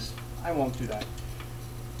first one missed. I won't do that.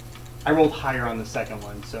 I rolled higher on the second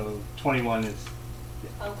one, so 21 is...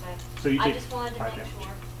 Okay. So you I take just wanted to 5 make damage.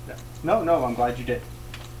 sure. Yeah. No, I'm glad you did.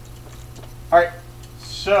 Alright,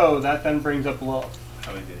 so that then brings up Lilith.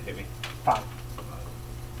 How many did it hit me? 5.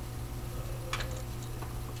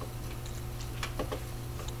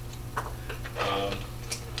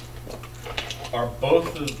 Are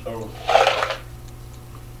both of...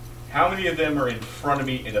 how many of them are in front of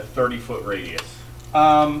me in a 30-foot radius?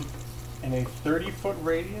 In a 30-foot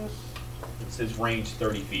radius? It says range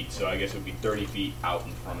 30 feet, so I guess it would be 30 feet out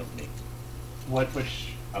in front of me.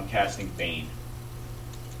 Which... I'm casting Bane.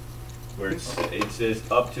 Where it says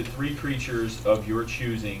up to 3 creatures of your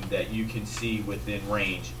choosing that you can see within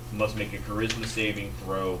range must make a charisma saving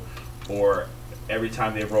throw, or every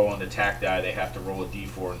time they roll an attack die, they have to roll a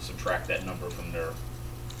d4 and subtract that number from their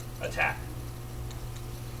attack.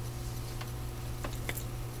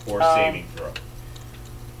 Or saving throw.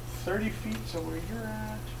 30 feet, so where you're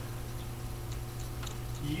at...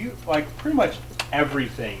 You, like, pretty much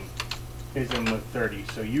everything is in the 30,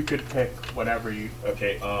 so you could pick whatever you...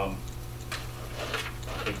 Okay,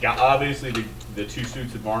 it got, obviously the 2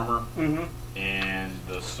 suits of armor Mm-hmm. and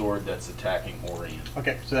the sword that's attacking Orion.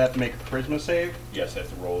 Okay, so they have to make a charisma save. Yes, I have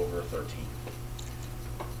to roll over a 13.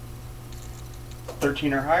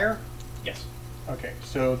 13 or higher? Yes. Okay,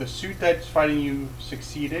 so the suit that's fighting you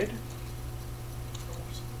succeeded.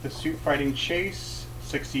 The suit fighting Chase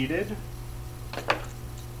succeeded.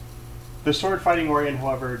 The sword fighting Orion,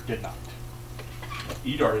 however, did not.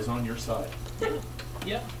 Edar is on your side.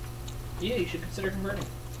 Yeah. Yeah, you should consider converting.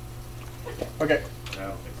 Okay, I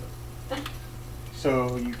don't think so.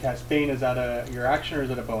 so you cast Bane. Is that your action or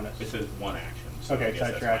is it a bonus? It says one action. So Okay, I so guess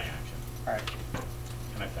that's that's your my action. action. Alright.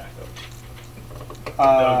 Can I back up?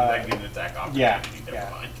 Uh, no, that gives an attack opportunity. yeah, Never yeah.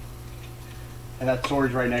 mind. And that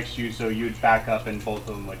sword's right next to you, so you'd back up and both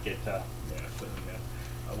of them would get to... Yeah, so, yeah,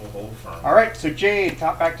 I will hold firm. Alright, so Jade,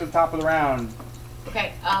 back to the top of the round.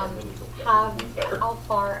 Okay, how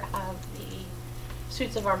far have the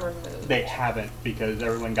suits of armor moved? They haven't, because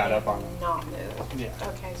everyone got up on them. Not moved. Yeah.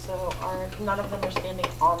 Okay, so none of them are standing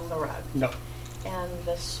on the rug. No, And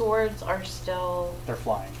the swords are still they're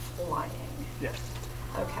flying. flying. Yes.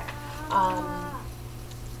 Okay.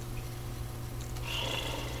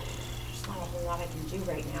 There's not a whole lot I can do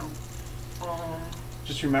right now.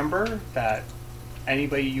 Just remember that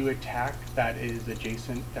anybody you attack that is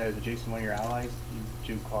adjacent to one of your allies,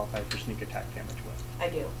 you do qualify for sneak attack damage with. I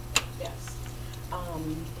do. Yes.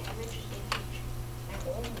 Damage. I'm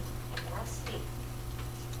old. I'm rusty.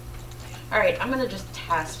 All right, I'm gonna just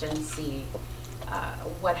test and see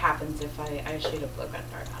what happens if I shoot a blowgun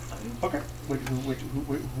dart at them. Okay.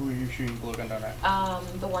 Who are you shooting blowgun dart at?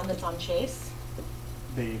 The one that's on Chase.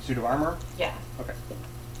 The suit of armor? Yeah. Okay.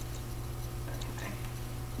 Okay.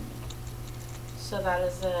 So that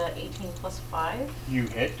is a 18 plus 5. You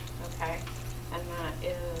hit. Okay. And that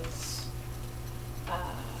is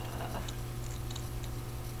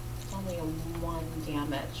it's only a 1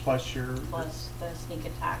 damage Plus your plus the sneak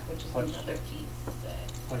attack, which is Plus- another d6.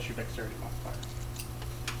 plus your dexterity modifier.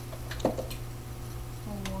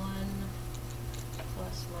 1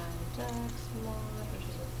 plus my dex mod, which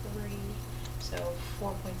is a 3. So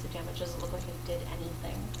 4 points of damage. Doesn't look like it did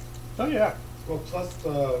anything. Oh yeah. Well, plus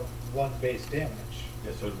the 1 base damage.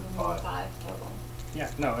 Yeah, so 5 5. total. Yeah.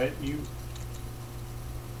 No, you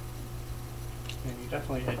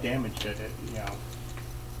definitely had damaged it. You know.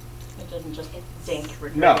 It didn't just It's-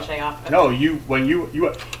 dink No. ricochet off. No, when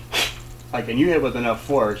you like, and you hit with enough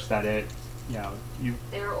force that it, you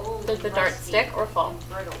They're old. Did the and dart rusty stick or fall? and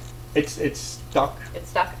brittle. it's stuck. It's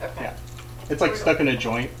stuck? Okay. Yeah. It's like stuck in a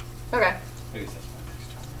joint. Okay. I guess that's my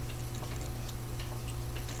next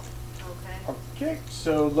turn. Okay. Okay,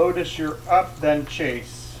 so Lotus, you're up, then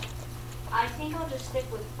Chase. I think I'll just stick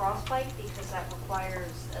with frostbite because that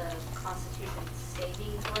requires a Constitution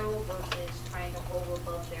saving throw versus trying to hold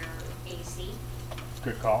above their AC.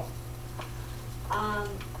 Good call.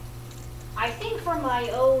 I think for my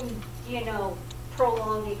own,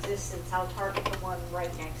 prolonged existence, I'll target the one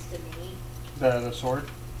right next to me. The sword.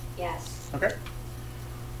 Yes. Okay.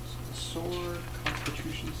 So the sword,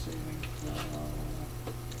 Constitution saving throw.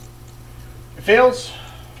 It fails.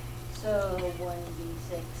 So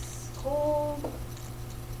 1d6 cold,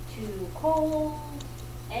 2 cold,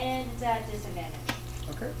 and it's at disadvantage.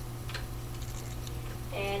 Okay.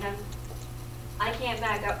 And I can't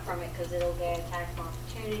back up from it because it'll get attack of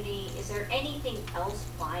opportunity. Is there anything else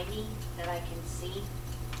by me that I can see?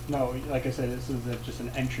 No, like I said, this is just an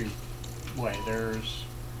entry way. There's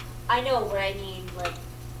I know, but I mean,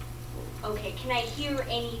 okay, can I hear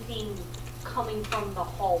anything coming from the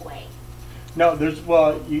hallway? no.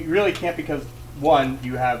 You really can't because one,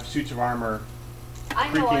 you have suits of armor I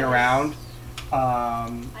know. creaking around,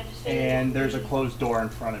 just figured it and would there's a be- closed door in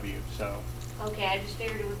front of you. So. Okay, I just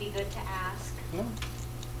figured it would be good to ask. Yeah.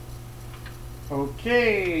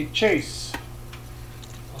 Okay, Chase.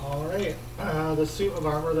 All right. The suit of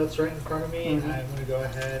armor that's right in front of me, Mhm. I'm going to go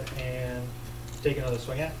ahead and take another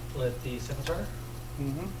swing at with the scimitar.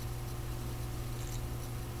 Mm-hmm.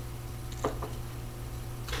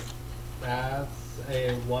 That's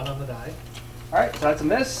a 1 on the die. All right, so that's a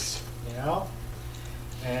miss.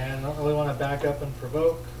 And I don't really want to back up and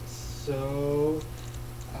provoke, so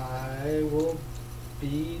I will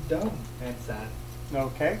be done. And sad.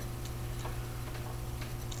 Okay.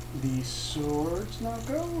 The swords now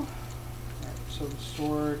go. All right, so the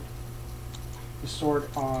sword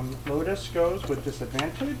on Lotus goes with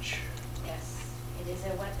disadvantage. Yes, it is a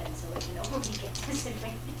weapon, so it can only get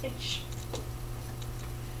disadvantage.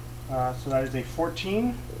 So that is a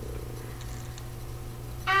 14,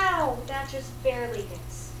 Ow! That just barely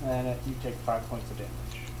hits. and you take 5 points of damage.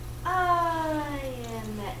 I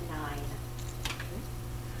am at 9.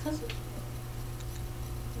 Doesn't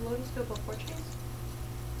Lotus go before Chase?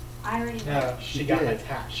 I already No, went. she got did.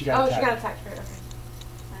 attacked. She got Oh, she got attacked. attacked. Right,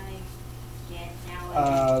 okay. I get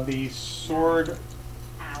now. The sword,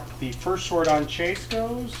 Ow. the first sword on Chase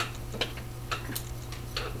goes.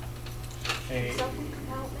 A Something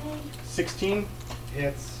about me? 16.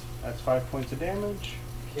 Hits. That's 5 points of damage.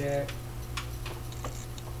 Kick.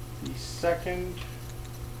 The second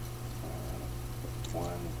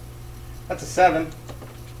one. That's a 7.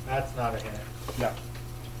 That's not a hit. No.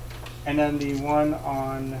 And then the one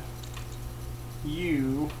on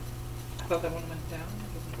you. I thought that one went down.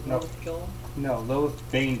 No. Kill him. No,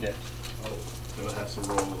 Lilith baned it. Oh, so it has to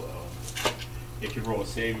roll. It can roll a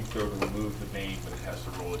saving throw to remove the bane, but it has to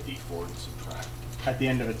roll a d4 and subtract. At the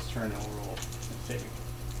end of its turn, it'll roll a saving.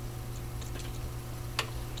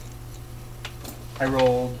 I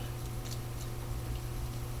rolled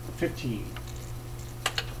 15.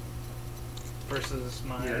 Versus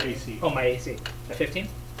my Your AC. Oh, my AC. Yeah. 15.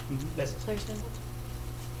 Mhm. This is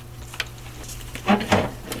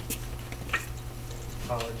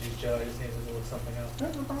Apologies, Joe. I just needed to look something up. Yeah,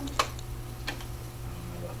 no problem.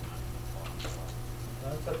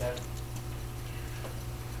 No, it's okay.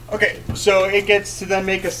 Okay, so it gets to then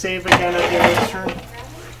make a save again at the end of its turn.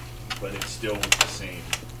 But it's still the same.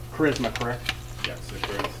 Charisma, correct? Yeah, so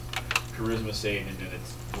charisma save, and then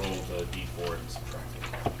it's roll the d4 and subtract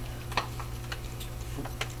it.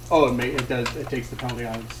 Oh, it does. It takes the penalty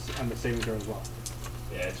on the saving throw as well.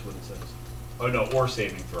 Yeah, that's what it says. Oh no, or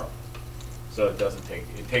saving throw. So it doesn't take.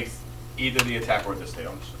 It takes either the attack or the save.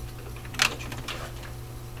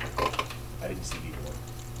 I didn't see either one.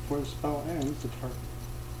 Before the spell ends, the target.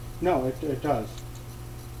 No, it does.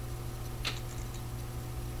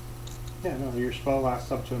 Yeah, no, your spell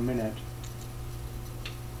lasts up to a minute.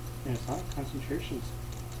 And it's not concentrations.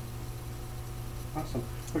 Awesome.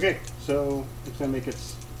 Okay, so it's gonna make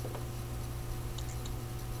its.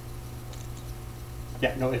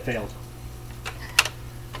 Yeah, no, it failed.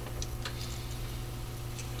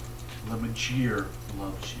 Lemagir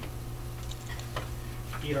loves you.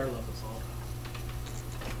 Eat our love us all.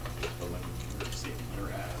 The Lemagir is saving your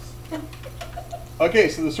ass. Okay,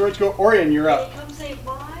 so the swords go. Orion, you're up. They come say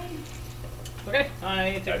why? Okay, I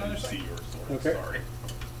I take didn't another see swing. your sword. Okay. Sorry.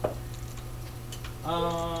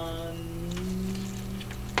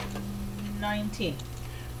 19.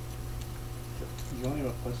 You only have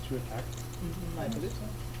a +2 attack. I believe so.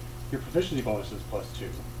 Your proficiency bonus is +2,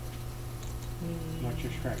 not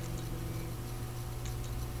your strength.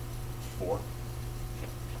 4.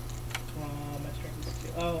 My strength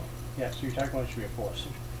is 2. Oh. Yeah, so your attack bonus should be a 4.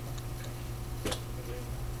 Okay.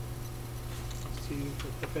 2 for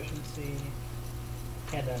proficiency,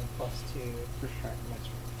 and then +2 For strength. for my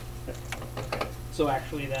strength. Yeah. Okay. So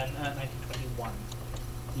actually then, 1921.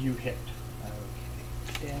 You hit.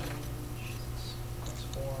 Okay. Damage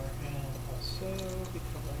 +4, and also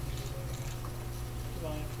because I'm using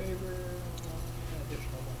Divine Favor, an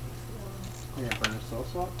additional 1d4. You're gonna burn a spell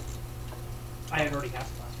slot? I had already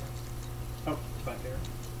cast it last round. Oh, Divine Favor.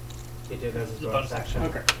 He did as his The bonus bonus action.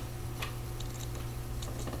 okay.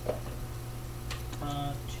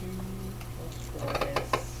 2 plus 4 is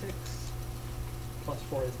 6, plus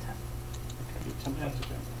 4 is 10. Okay, do 10 points of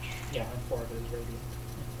damage. Yeah, and 4 of it is radiant.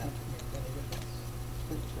 If that makes any difference.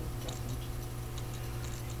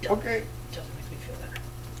 Okay. Doesn't make me feel better.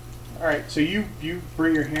 Alright, so you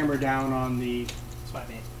bring your hammer down on the That's what I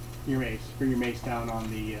made. your mace. Bring your mace down on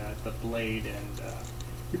the blade, and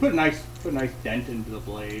you put a nice dent into the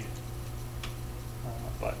blade.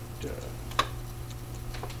 But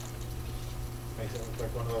Makes it look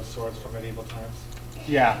like one of those swords from medieval times.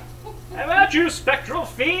 yeah. I'm at you, spectral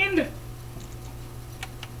fiend!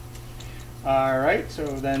 Alright, so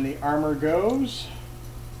then the armor goes.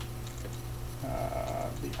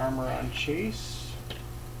 The armor on Chase.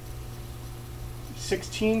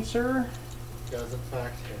 16, sir. Does in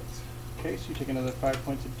fact hit. Okay, so you take another 5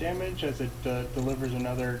 points of damage as it delivers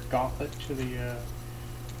another gauntlet to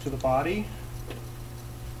the body.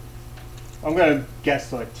 I'm gonna guess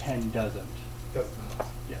though a 10 doesn't. Does not.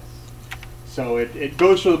 Yes. So it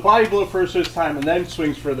goes for the body blow first this time and then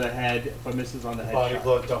swings for the head, but misses on the head. Body shot.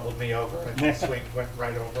 blow doubled me over and the swing went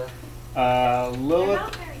right over. They're Lilith,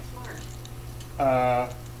 not very smart.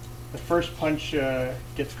 the first punch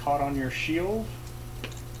gets caught on your shield.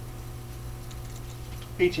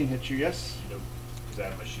 18 hits you, yes? Nope. Because I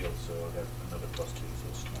have my shield, so I got another +2, so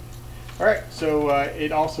it's 20. Alright, so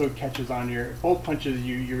it also catches on your both punches.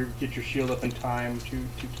 You get your shield up in time to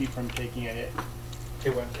keep from taking a hit.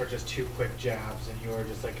 It went for just 2 quick jabs and you were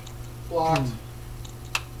just like, blocked.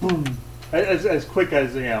 Boom. As quick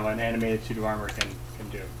as an animated suit of armor can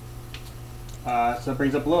do. So that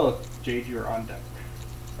brings up Lilith. Jade, you're on deck.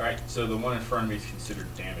 Alright, so the one in front of me is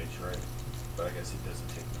considered damage, right? But I guess it doesn't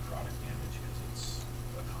take necrotic damage because it's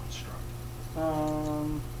a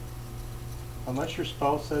construct. Unless your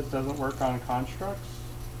spell says doesn't work on constructs.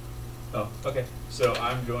 Oh, okay. So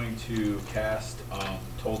I'm going to cast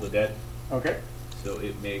Toll the Dead. Okay. So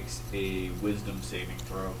it makes a wisdom saving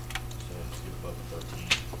throw. So get above a 13.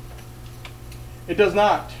 It does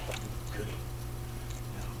not. Good.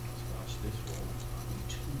 Now, let's watch this roll.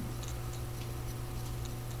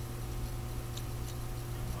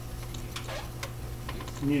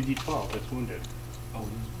 You need a D12. It's wounded. Oh,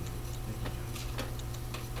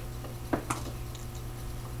 it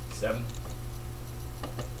is. 7.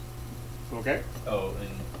 Okay. Oh, and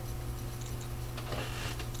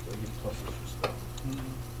do I get pluses for spell?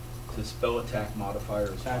 The spell attack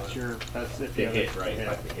modifier is That's 5. your. That's if you They have hit, it. right? Yeah. I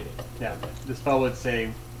have to hit it. Yeah. The spell would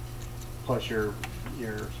say plus your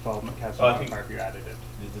spell casting Oh, I think- modifier if you added it.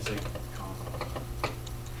 Did this say con?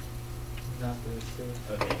 Not this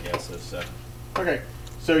too. Okay, yeah, so 7. Okay.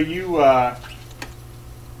 So you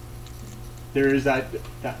there is that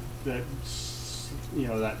you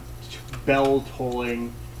know that bell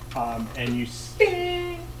tolling, and you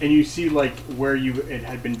see like where it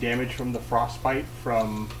had been damaged from the frostbite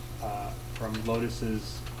from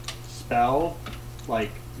Lotus's spell,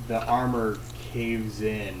 like the armor caves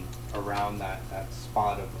in around that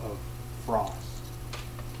spot of frost,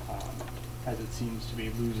 as it seems to be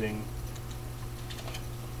losing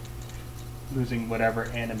whatever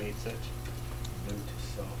animates it. Note to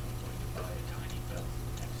self, I'm going to buy a tiny bell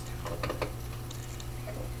for the next town.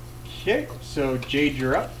 Okay, so Jade,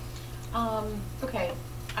 you're up. Okay.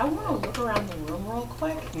 I want to look around the room real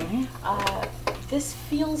quick. Mm-hmm. This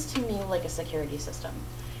feels to me like a security system.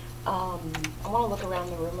 I want to look around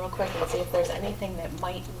the room real quick and see if there's anything that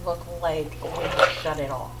might look like a way to shut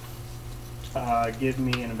it off. Give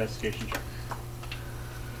me an investigation check.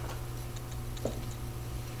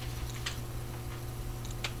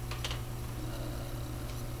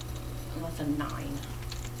 That's a 9.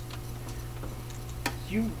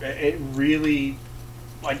 It really,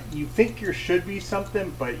 like, you think there should be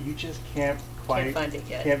something, but you just can't quite find it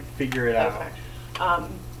yet. Can't figure it out. Okay.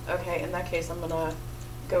 Okay. In that case, I'm gonna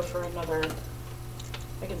go for another.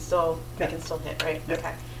 I can still hit, right? Yep.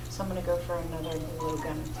 Okay. So I'm gonna go for another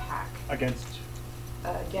blowgun attack Against.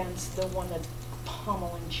 against the one that's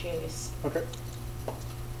pummeling Chase. Okay.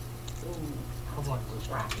 Ooh, How long was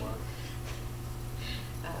that crappy. one?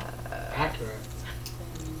 Uh, Accurate.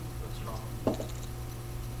 um, What's wrong?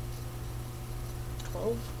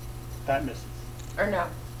 12? That misses. Or no.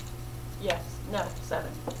 Yes. No.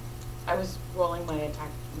 7. I was rolling my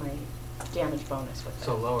damage bonus with it.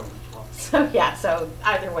 So lower than 12. So yeah. So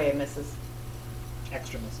either way, it misses.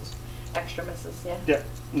 Extra misses. Extra misses. Yeah. Yeah.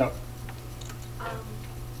 No. I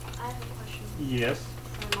have a question Yes.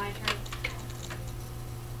 for my turn.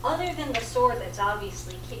 Other than the sword that's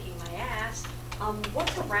obviously kicking my ass,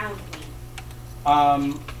 what's around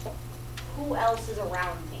me? Who else is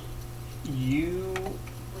around me? You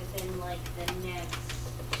Within like the next.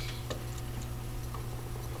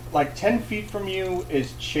 like 10 feet from you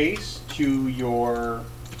is Chase. To your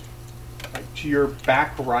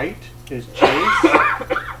back right is Chase.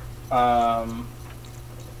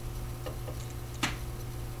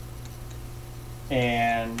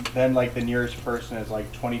 And then like the nearest person is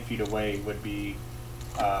like 20 feet away would be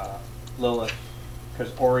Lilith,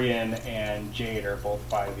 because Orion and Jade are both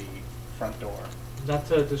by the front door. Not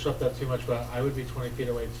to disrupt that too much, but I would be 20 feet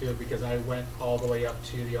away too because I went all the way up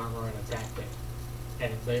to the armor and attacked it.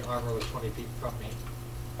 And the armor was 20 feet from me.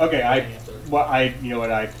 Okay, Right. you know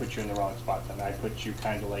what, I put you in the wrong spot then. I put you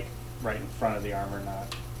kind of like right in front of the armor,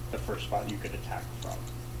 not the first spot you could attack from.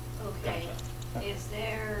 Okay. Gotcha. Is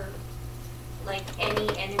there like any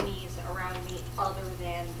enemies around me other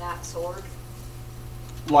than that sword?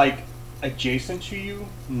 Like adjacent to you?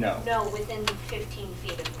 No. No, within 15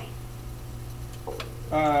 feet of me.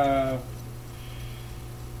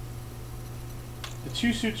 The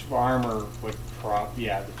two suits of armor would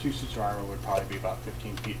the two suits of armor would probably be about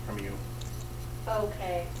 15 feet from you.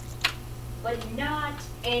 Okay. But not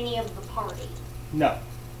any of the party. No.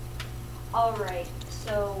 Alright,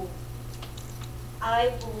 so I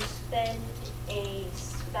will spend a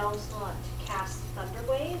spell slot to cast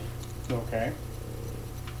Thunderwave, Okay.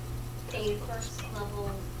 a first level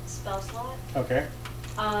spell slot. Okay.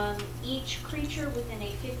 Each creature within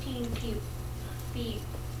a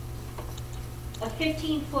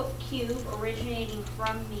 15-foot cube originating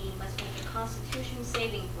from me must make a Constitution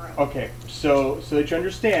saving throw. Okay. So that you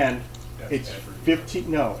understand, That's it's every-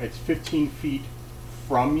 15 feet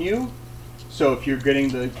from you. So if you're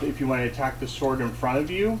if you want to attack the sword in front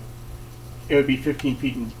of you, it would be 15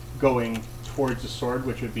 feet going towards the sword,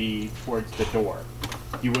 which would be towards the door.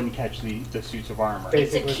 You wouldn't catch the suits of armor.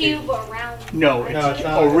 It's a basically- cube around. No, No, it's it's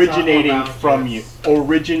not originating around from you. you.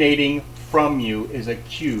 Originating from you is a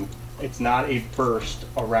cube. It's not a burst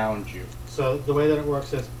around you. So the way that it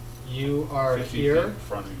works is you are 15 feet here, in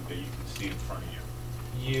front of you that you can see in front of you.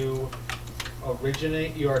 you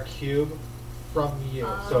originate your cube from you.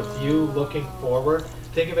 So it's you looking forward.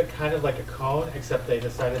 Think of it kind of like a cone, except they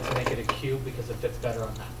decided to make it a cube because it fits better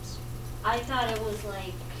on maps. I thought it was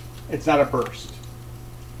like, It's not a burst.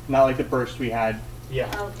 Not like the burst we had. Yeah.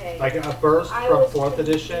 okay. Like a burst I from was 4th confused.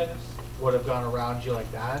 edition would have gone around you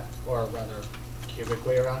like that, or rather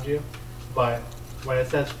cubically around you. But when it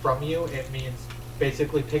says from you, it means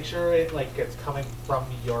basically picture it like it's coming from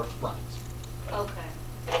your front. Okay.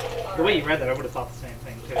 The way you read that, I would have thought the same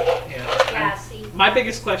thing too. Yeah. Yeah, And see. my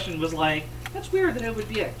biggest question was like, that's weird that it would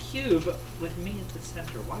be a cube with me at the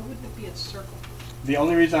center. Why wouldn't it be a circle? The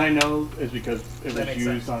only reason I know is because it That was makes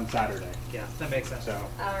used sense. on Saturday. Yeah, that makes sense. So,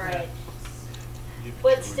 Alright.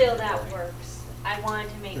 But still, that works. I wanted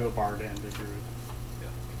to make, Ilbard and the Druid. Yeah,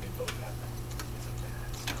 they both have that. It's a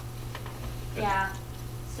bad stuff. yeah.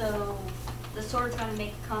 So, the sword's gonna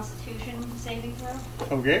make a constitution saving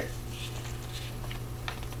throw? Okay.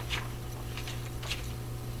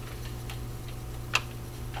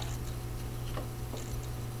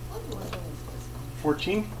 What level is this one?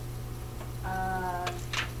 14.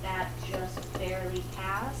 That just barely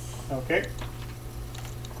passed. Okay.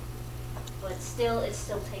 But still, it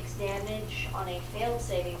still takes damage on a failed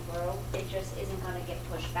saving throw. It just isn't gonna get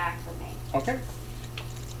pushed back for me. Okay.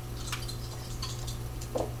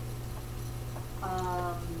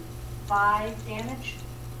 5 damage.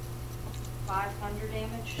 500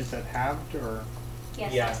 damage. Is that halved or?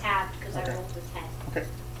 Yes, Yeah. it's halved because Okay. I rolled a 10. Okay.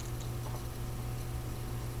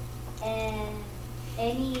 And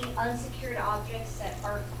any unsecured objects that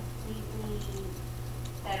are completely,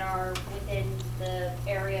 that are within the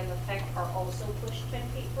area of effect are also pushed 10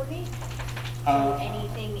 feet for me. So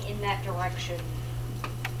anything in that direction.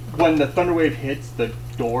 When the thunder wave hits, the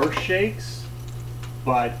door shakes,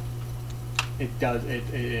 but it does. It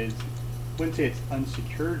is. Wouldn't say it's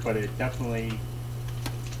unsecured, but it definitely.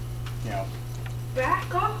 You know.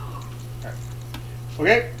 Back off! Alright.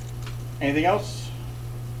 Okay. Anything else?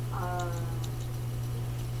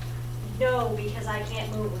 No, because I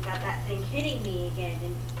can't move without that thing hitting me again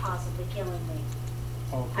and possibly killing me.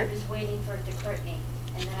 Okay. I'm just waiting for it to crit me,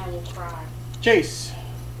 and then I will cry. Chase.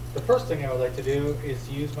 The first thing I would like to do is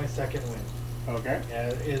use my second wind. Okay.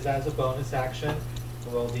 Is as a bonus action,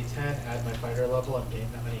 roll d10, add my fighter level, and gain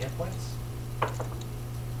that many hit points.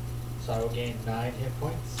 So I will gain 9 hit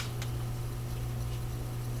points.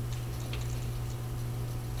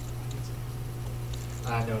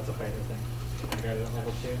 No, it's a fighter thing. I got it at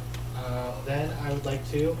level 2. Then I would like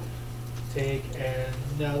to take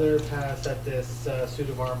another pass at this suit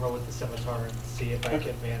of armor with the scimitar and see if I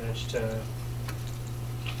Okay. can manage to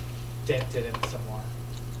dent it in some more.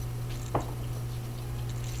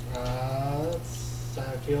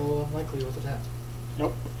 I feel unlikely with a 10.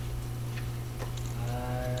 Nope. I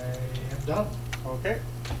am done. Okay.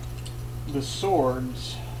 The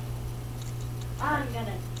swords. I'm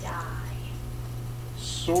gonna die.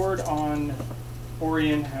 Sword on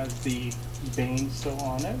Orion has the Bane still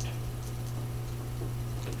on it.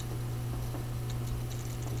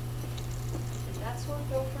 Did that sword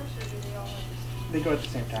go first, or did they all They go at the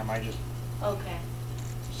same time. I just. Okay,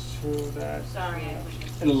 So that's. sorry, I pushed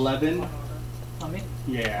it. An 11. On me?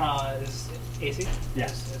 Yeah. Is AC?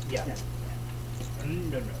 Yes. Yeah. Yeah.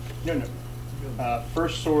 No. No.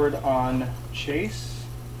 First sword on Chase.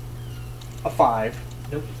 A 5.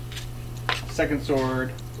 Nope. Second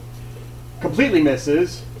sword completely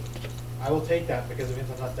misses. I will take that because it means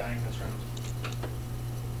I'm not dying this round.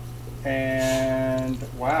 And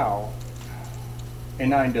wow. A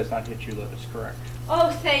 9 does not hit you, Lotus, correct? Oh,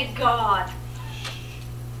 thank God.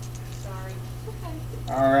 Sorry.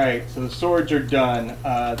 Okay. Alright, so the swords are done.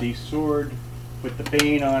 The sword with the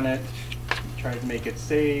Bane on it, tried to make it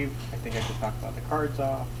save. I think I just knocked one of the cards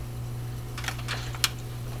off.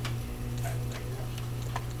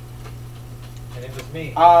 And it was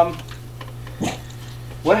me.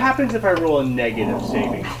 What happens if I roll a negative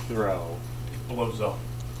saving throw? Blows up.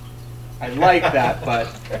 I like that, but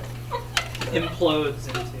Implodes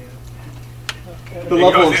into. the It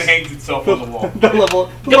level goes of and hangs itself on the wall.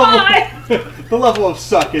 the level of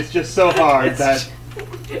suck is just so hard that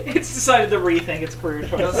It's decided to rethink its career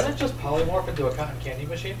choice. Doesn't it just polymorph into a cotton candy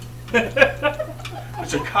machine?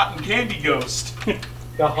 It's a cotton candy ghost.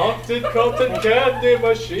 The haunted cotton candy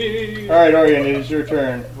machine. Alright, Orion, it is your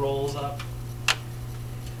turn. Rolls up.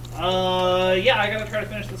 Yeah, I gotta try to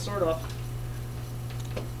finish the sword off.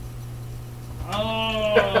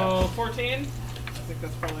 Oh, 14? I think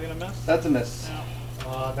that's probably gonna miss. That's a miss.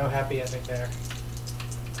 No, No happy ending there.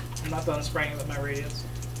 I'm not done spraying it with my radiance.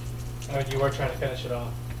 Oh, you were trying to finish it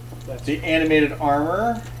off. That's The animated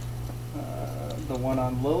armor, the one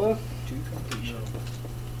on Lilith.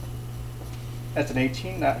 That's an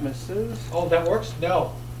 18. That misses. Oh, that works?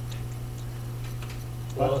 No.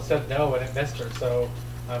 Well, What? it said no and it missed her, so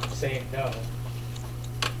I'm saying no.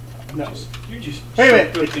 No. You just. Wait a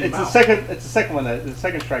minute. so It's good in the mouth. second. It's the second one. The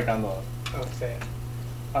second strike on the. Oh, say it.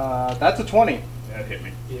 That's a 20. That hit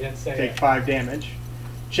me. You didn't say Take it. 5 damage.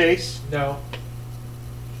 Chase. No.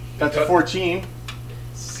 That's a 14.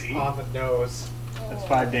 See? On the nose. That's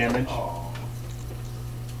 5 damage. Oh.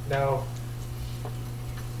 No.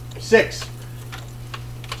 6.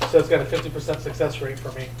 So it's got a 50% success rate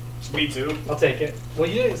for me. Me too. I'll take it. Well,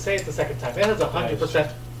 you didn't say it the second time. It has a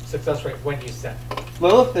 100% success rate when you said it.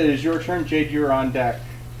 Lilith, it is your turn. Jade, you're on deck.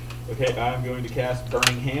 Okay, I'm going to cast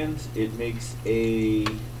Burning Hands. It makes a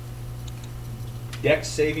Dex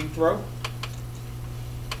saving throw.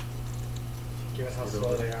 Given how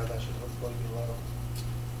slow they are, that should hopefully be low.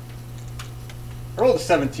 I rolled a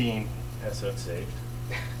 17. That's saved.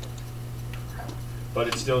 But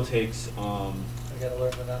it still takes I gotta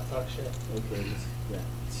learn to not talk shit. okay, yeah.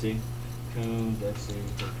 See? Dex saving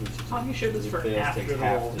throw. How you show this If for it fails, after takes the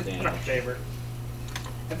half roll? the It's in our damage. favor.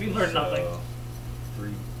 Have you learned nothing?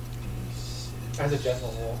 3d6. As a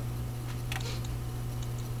general rule.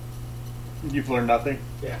 You've learned nothing.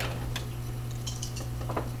 Yeah.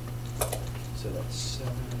 So that's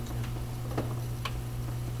 7,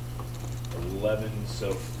 11,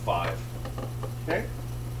 so 5. Okay.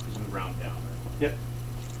 Because we round down. Right? Yep.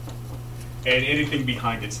 And anything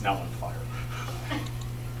behind it's now on fire.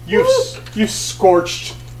 You've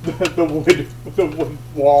scorched the wood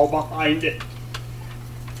wall behind it.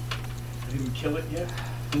 Didn't we kill it yet?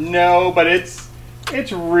 No, but it's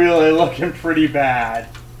really looking pretty bad.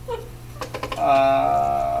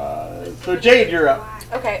 So Jade, you're up.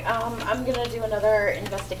 Okay, I'm gonna do another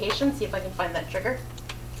investigation, see if I can find that trigger.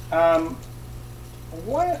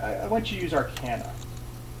 What? I want you to use Arcana.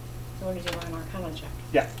 I want to do an Arcana check.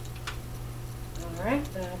 Yeah. Alright,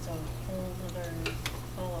 that's a whole other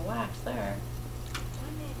ball of wax there.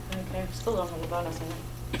 Okay, still don't have a bonus on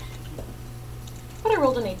it. But I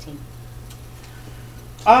rolled an 18.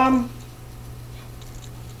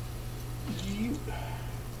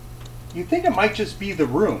 You think it might just be the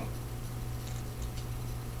room?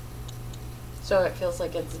 So it feels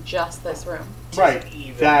like it's just this room. Right. an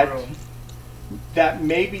even That room. that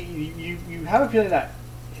maybe you have a feeling that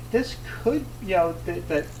this could,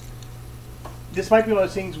 that this might be one of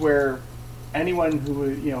those things where anyone who,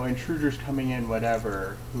 intruders coming in,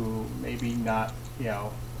 whatever, who maybe not,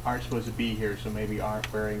 aren't supposed to be here, so maybe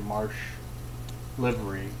aren't wearing marsh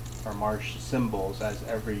livery or marsh symbols, as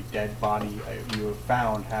every dead body you have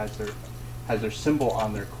found has their symbol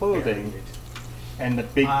on their clothing, and the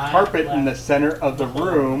big carpet in the center of the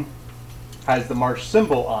room has the marsh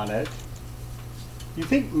symbol on it. You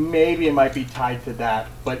think maybe it might be tied to that,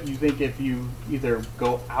 but you think if you either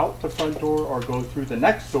go out the front door or go through the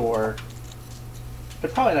next door, they're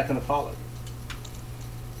probably not going to follow you.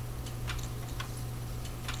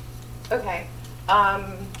 Okay.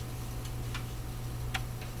 I'm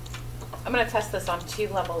gonna test this on 2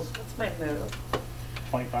 levels. What's my move?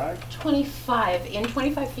 25? 25. In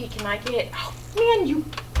 25 feet, can I get... Oh, man, you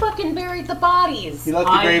fucking buried the bodies. You left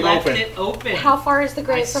the I grave left open. it open. How far is the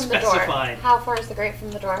grave I from the door? specified. How far is the grave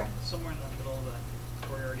from the door? Somewhere in the middle of the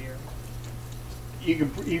courtyard here.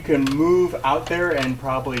 You can move out there and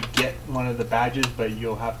probably get one of the badges, but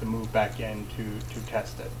you'll have to move back in to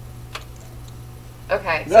test it.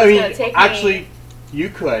 Okay, so I it's mean, gonna take actually, me... you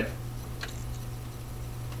could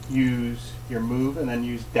use your move and then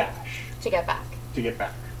use dash to get back. to get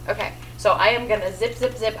back. Okay, so I am gonna zip,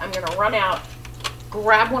 zip, zip. I'm gonna run out,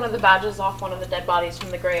 grab one of the badges off one of the dead bodies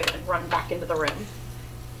from the grave, and run back into the room.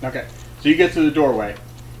 Okay, so you get to the doorway.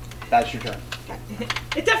 That's your turn.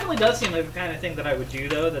 It definitely does seem like the kind of thing that I would do,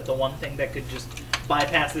 though. That the one thing that could just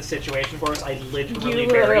bypass this situation for us, I literally You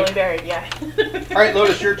buried. literally buried, yeah. All right,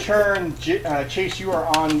 Lotus, your turn. Chase, you are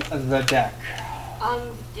on the deck.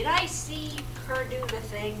 Did I see her do the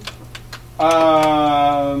thing?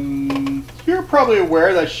 You're probably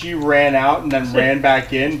aware that she ran out and then ran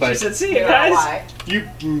back in, She but said, "See You you know guys." why. you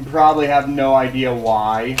probably have no idea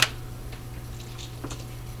why.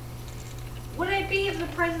 Would I be in the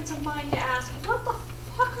presence of mind to ask, what the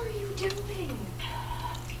fuck are you doing?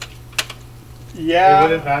 It Yeah.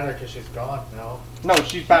 wouldn't matter because she's gone now. No,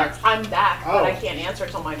 she's back. I'm back, but Oh. I can't answer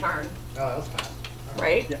till my turn, Oh, that was fast.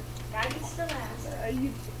 right? Yeah. I can still ask.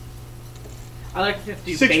 I like to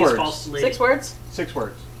do 6 baseball words. sleeve. 6 words? 6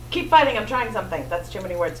 words. Keep fighting, I'm trying something. That's too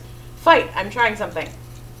many words. Fight, I'm trying something.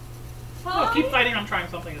 No, keep fighting. I'm trying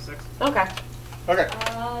something to 6. Okay. Okay.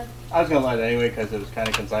 Uh, I was gonna let it anyway because it was kind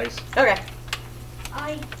of concise. Okay.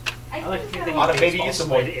 I I like to think that Oughta he maybe baseball use some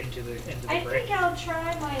slid more- into the I break. think I'll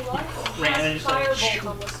try my luck and Ran and cast just like, firebolt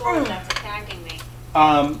on the sword that's attacking me.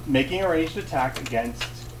 Making a ranged attack against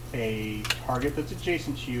a target that's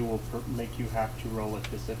adjacent to you will make you have to roll at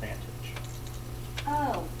disadvantage.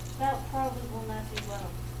 Oh, that probably will not do well.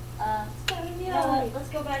 You know what? Let's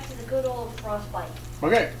go back to the good old frostbite.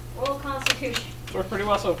 Okay. Roll Constitution. It's worked pretty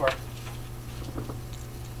well so far.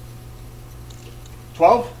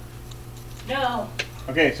 12? No,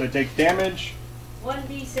 Okay, so take damage.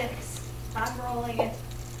 1d6. I'm rolling it.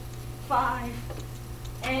 5.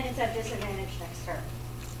 And it's at disadvantage next turn.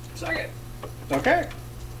 Second. Okay.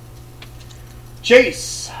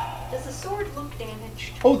 Chase. Does the sword look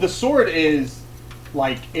damaged? Oh, the sword is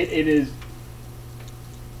like it is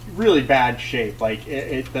really bad shape. Like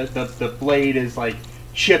the blade is like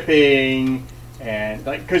chipping and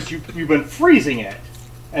like because you've been freezing it,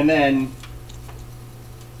 and then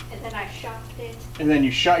I shocked it.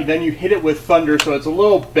 then you hit it with thunder, so it's a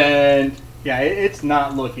little bent. Yeah, it's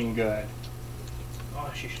not looking good. Oh,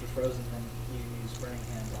 she should have frozen and you used burning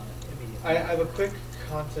hands on it immediately. I have a quick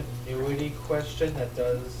continuity question that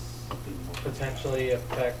does potentially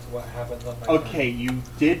affect what happens on my Okay, you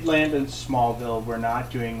did land in Smallville. We're not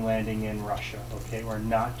doing landing in Russia. Okay, we're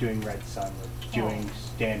not doing Red Sun. We're doing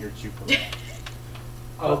standard Superman.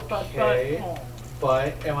 Okay, Oh.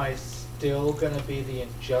 but am I still gonna be the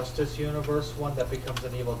Injustice Universe one that becomes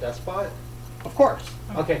an evil despot? Of course.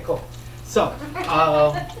 Okay, cool. So,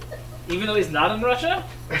 Even though he's not in Russia?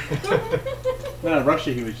 No, in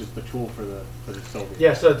Russia he was just the tool for the Soviets.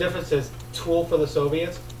 yeah, so the difference is tool for the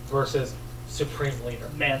Soviets versus supreme leader.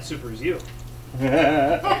 Man supers you.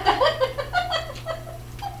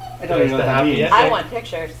 I don't even know what that Happy means. ending. I want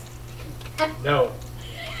pictures. No.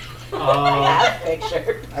 I have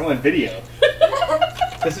pictures. I want video.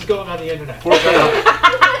 This is going on the internet. For sure.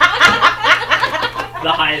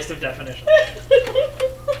 The highest of definition.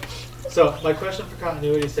 So, my question for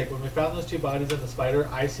continuity's sake, when we found those two bodies in the spider,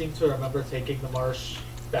 I seem to remember taking the marsh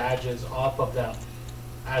badges off of them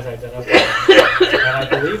as identified. And I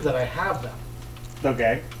believe that I have them.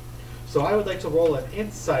 Okay. So I would like to roll an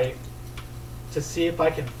insight to see if I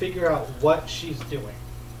can figure out what she's doing.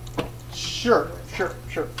 Sure.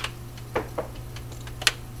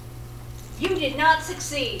 You did not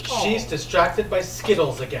succeed. She's distracted by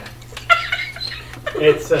Skittles again.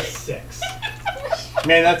 It's a 6.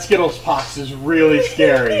 Man, that Skittles box is really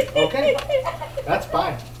scary. Okay. That's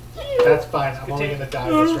fine. That's fine. I'm only going to die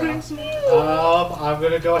this round. I'm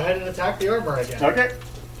going to go ahead and attack the armor again. Okay.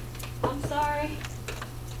 I'm sorry.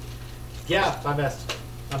 Yeah, I missed.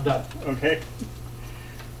 I'm done. Okay.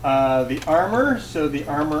 The armor. So the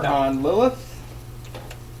armor No. on Lilith.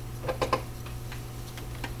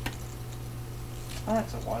 Oh,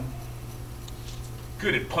 that's a 1.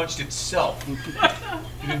 Good, it punched itself. You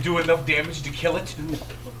didn't do enough damage to kill it?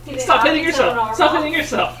 Did it Stop knock hitting its own yourself. armor Stop off? hitting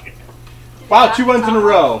yourself. Wow, 2 ones in a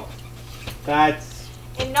row. That's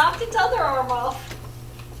It knocked its other arm off.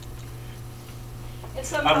 And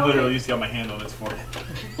somehow I'm literally just got my hand on its forehead.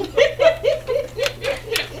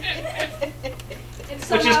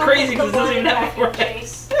 Which is crazy because it doesn't even have a forehead.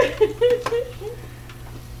 forehead.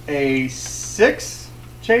 a 6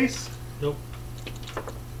 chase, Nope.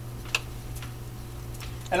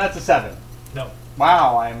 and that's a 7. No.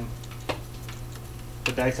 Wow,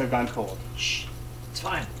 the dice have gone cold. Shh. It's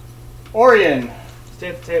fine. Orion. Stay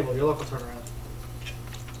at the table. Your luck will turn around.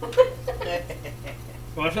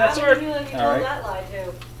 Going for that How sword? many of you have you All told right. that lie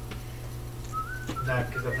to? Not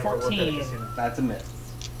because I've never worked at a 14. casino. That's a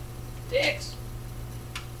miss. Dicks.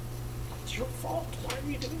 It's your fault. Why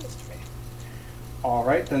are you doing this to me? All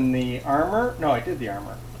right, then the armor. No, I did the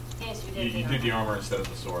armor. Yes, you You did. did the armor instead of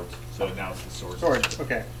the swords, so now it's the swords. Sword.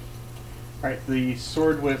 Okay. All right, the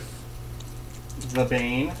sword with the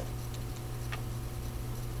bane.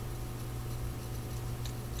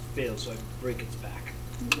 Fails, so I break its back.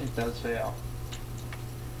 It does fail.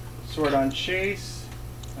 Sword on chase.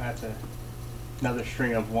 That's another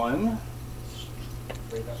string of 1,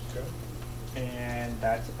 Wait, that's good. and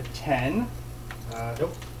that's a 10.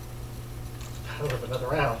 Nope. I don't have another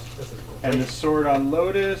round. This is great. And the sword on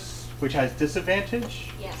Lotus, which has disadvantage,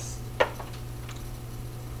 Yes.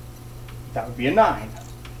 that would be a 9.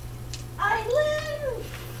 I live!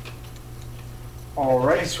 All The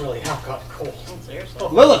right, dice really have got cold. Seriously. Oh,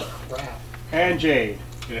 Lilith crap. and Jade.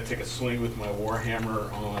 I'm gonna take a swing with my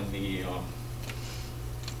warhammer on the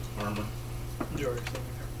armor. George.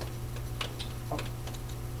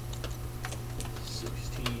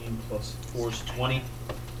 16 plus 4 is 20.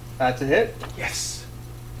 That's a hit. Yes!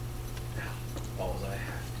 Now, all I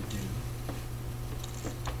have to do.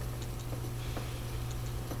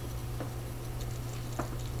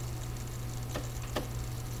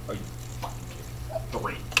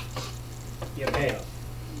 Yeah, hey,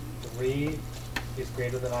 3 is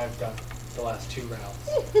greater than I've done the last 2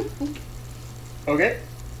 rounds. Okay.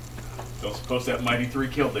 Don't suppose that mighty 3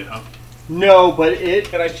 killed it, huh? No, but it.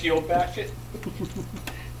 Can I shield bash it?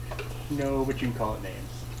 No, but you can call it names.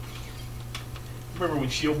 Remember when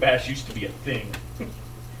shield bash used to be a thing?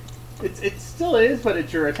 It still is, but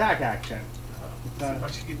it's your attack action. If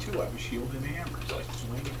I should get 2, I have a shield and a hammer. So I just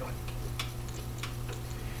swing it going.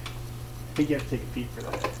 I think you have to take a peek for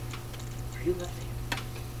that. Are you lefty?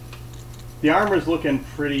 The armor's looking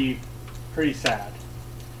pretty sad.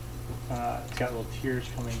 It's got little tears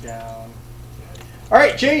coming down. All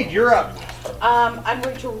right, Jade, you're up. I'm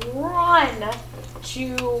going to run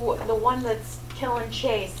to the one that's killing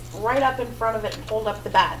Chase, right up in front of it and hold up the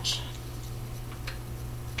badge.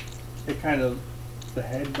 It kind of, the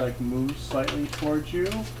head like moves slightly towards you,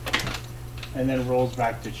 and then rolls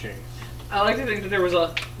back to Chase. I like to think that there was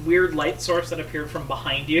a weird light source that appeared from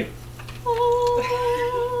behind you.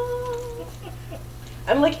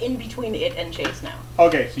 I'm like in between it and Chase now.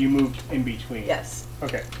 Okay, so you moved in between. Yes.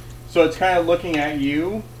 Okay, so it's kind of looking at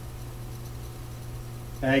you,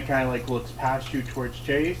 and it kind of like looks past you towards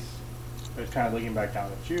Chase. But it's kind of looking back down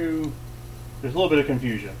at you. There's a little bit of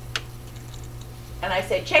confusion. And I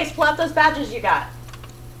say, Chase, pull out those badges you got.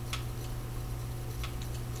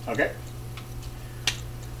 Okay.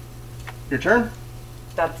 Your turn.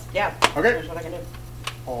 That's, yeah. Okay. Here's what I can do.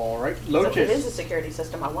 All right, So if it is a Lotus. security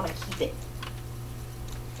system, I want to keep it.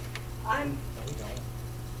 I'm No, we don't.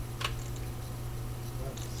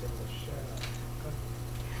 Let's see the shadow.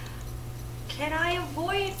 Can I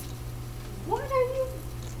avoid? What are you?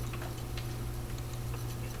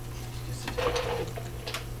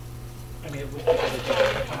 I mean, it would be better if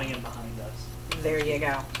they're coming in behind us. There you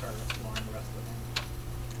go. Start exploring the rest of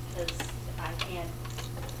the game. Because I can't,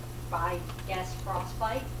 I guess,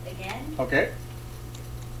 frostbite again. Okay.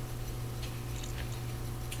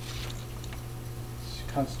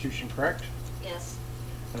 Constitution correct, Yes.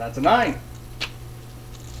 and that's a 9.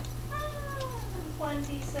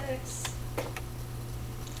 1d6.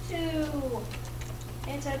 2.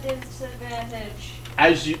 Anti-disadvantage.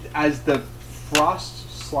 As the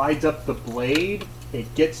frost slides up the blade,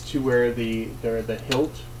 it gets to where the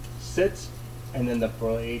hilt sits, and then the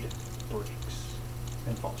blade breaks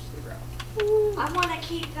and falls to the ground. I want to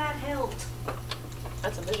keep that hilt.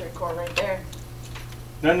 That's a misery core right there.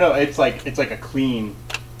 No, it's like a clean.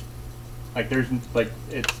 Like there's like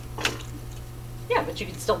it's Yeah, but you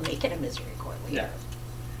can still make it a misery core later.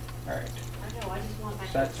 yeah. All right. I know, I just want my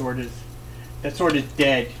That sword is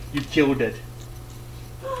dead. You killed it.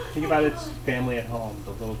 Think about its family at home,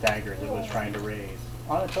 the little dagger that it was trying to raise.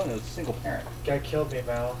 On its own, it was a single parent. Guy killed me,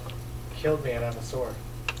 Mal. Killed me and I'm a sword.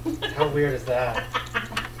 How weird is that?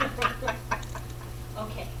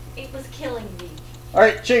 Okay, it was killing me. All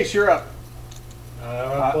right, Chase, you're up.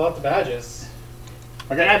 I'll pull out the badges.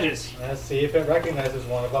 Okay. Badges. Let's see if it recognizes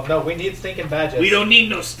one of them. No, we need stinking badges. We don't need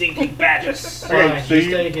no stinking badges. Okay, Fine, so you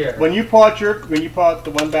stay here. when you pull out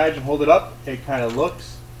the one badge and hold it up, it kind of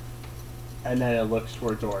looks, and then it looks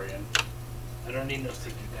towards Orion. I don't need no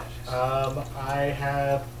stinking badges. I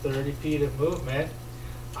have 30 feet of movement.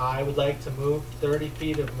 I would like to move 30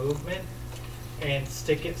 feet of movement and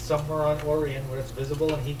stick it somewhere on Orion where it's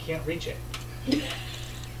visible and he can't reach it.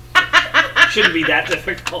 Shouldn't be that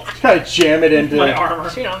difficult. Kind of jam it into My armor.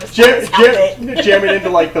 Shoot on his jam, helmet. jam it into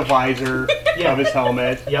like the visor Yeah. of his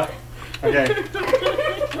helmet. Yep. Okay.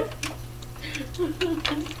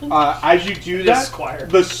 As you do that, Squire.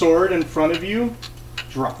 the sword in front of you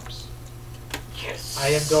drops. Yes. I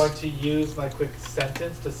am going to use my quick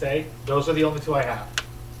sentence to say, those are the only 2 I have.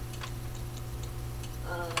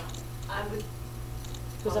 I would.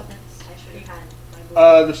 Who's up I should have had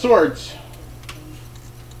my The swords.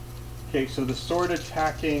 Okay, so the sword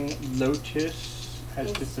attacking Lotus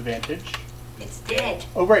has disadvantage. It's dead.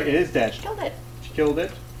 Oh, right, it is dead. Killed it. She killed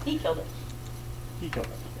it. He killed it. He killed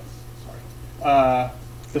it. Yes, sorry.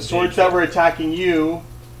 The swords that were attacking you,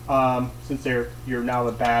 since you're now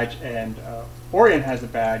a badge, and Orion has a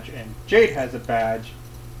badge, and Jade has a badge.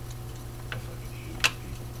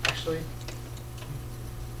 Actually,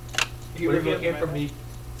 You would it be removed okay my for badge? me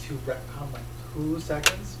to retcon like 2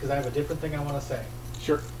 seconds? Because I have a different thing I want to say.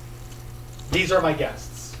 Sure. These are my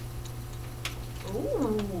guests.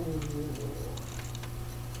 Ooh.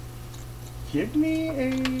 Give me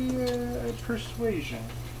a persuasion.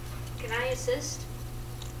 Can I assist?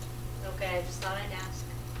 Okay, I just thought I'd ask.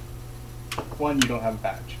 1, you don't have a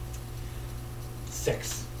badge.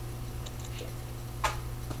 6.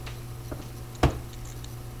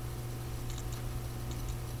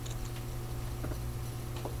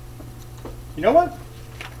 You know what?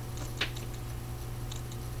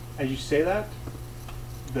 as you say that,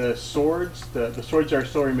 the swords, the swords that are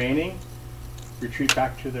still remaining, retreat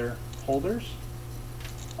back to their holders.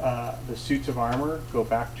 The suits of armor go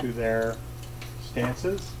back to their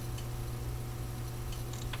stances.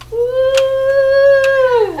 Woo!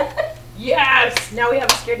 Yes! Now we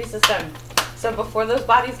have a security system. So before those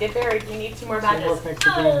bodies get buried, we need 2 more badges. Teamwork makes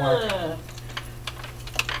the dream work.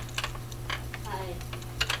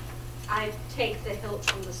 I take the hilt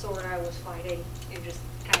from the sword I was fighting and just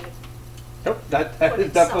kind of. Nope, that Put is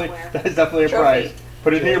it definitely somewhere. that is definitely a Trophy. prize.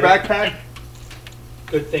 Put it in your backpack.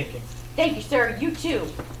 Good thinking. Thank you, sir. You too.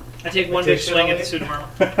 I take one big swing at the suit of armor.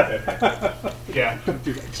 Yeah. Don't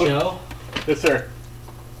do that. Joe? Yes, sir.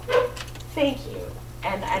 Thank you.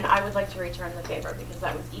 And I would like to return the favor because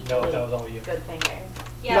that was equally No, that was all you. good thinking.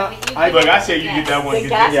 Yeah, No, but you I- did Look, I it say you did that one. The good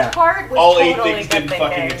gas Yeah. part was All 8 totally things good didn't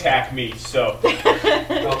fucking thinking. attack me, so.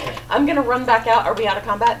 Okay. I'm gonna run back out. Are we out of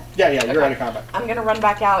combat? Yeah, you're Okay. out of combat. I'm gonna run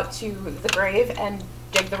back out to the grave and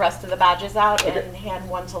dig the rest of the badges out Okay. and hand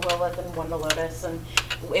one to Lilith and one to Lotus. And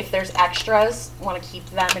if there's extras, want to keep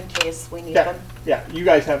them in case we need Yeah, them. yeah. You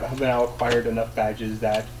guys have now acquired enough badges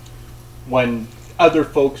that when other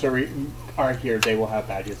folks are here, they will have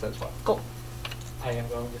badges as well. Cool. I am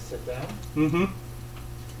going to sit down. Mm-hmm.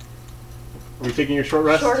 Are we taking a short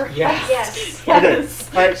rest? Shorter. Yes. Yes. Yes.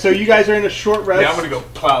 Okay. All right. So you guys are in a short rest. Yeah, I'm gonna go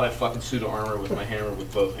plow that fucking suit of armor with my hammer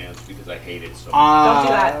with both hands because I hate it so much. Don't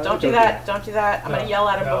do that. Don't do that. that. Don't do that. I'm No, gonna yell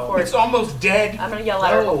at her no. before. It's almost dead. I'm gonna yell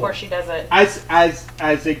at her No. before she does it.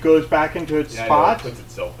 As it goes back into its Yeah, I know, spot, it puts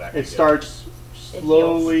itself back. it together. starts It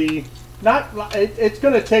slowly. It's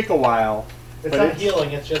going to take a while. It's but not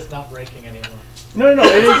healing, it's just not breaking anymore. No, it is.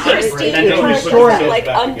 It's It's Christine and then trying we to put do restoring that, it like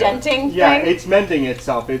back together. undenting Yeah, thing. it's mending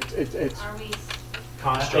itself. It's Are we? I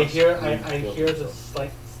Constructs hear need the filters.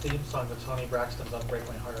 slight theme song of Tony Braxton's "Unbreak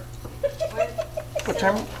My Heart." What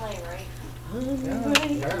time- play, right?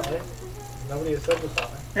 Yeah, apparently. Nobody has said this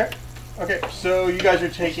on me. Yeah. Okay, so you guys are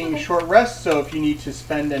taking short rest. So if you need to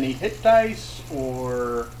spend any hit dice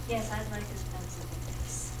or Yes, I'd like to spend some of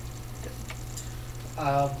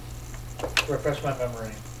this. Refresh my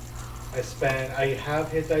memory. I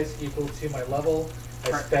have hit dice equal to my level. I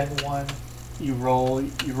Right. spend one. you roll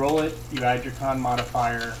it, you add your con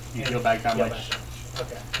modifier, you deal back that Yeah, much.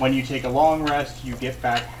 Okay. When you take a long rest, you get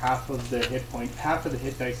back half of the hit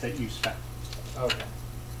dice that you spent. Okay.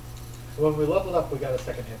 So when we leveled up, we got a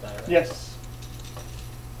second hit die, right? Yes.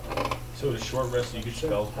 So a short rest, you get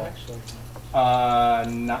spells back. Actually,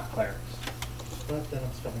 Not clerics. but then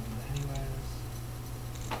I'm spending them anyways.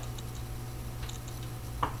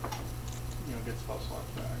 You don't get spell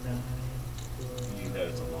slots back. 9, You know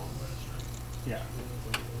it's a long rest, Yeah.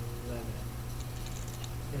 11.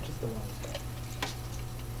 Yeah, just the one.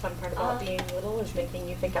 Fun part about being little is making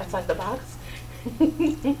you think outside the box.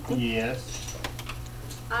 Yes.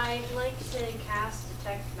 I'd like to cast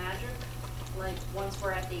Detect Magic, like once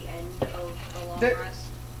we're at the end of a long There- rest.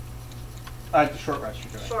 The short rest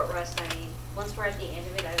you're doing. Short rest, I mean. Once we're at the end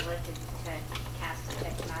of it, I'd like to cast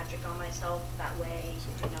Detect Magic on myself. That way,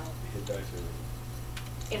 you know, Hit dice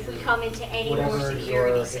are. if we come into any more Whatever security your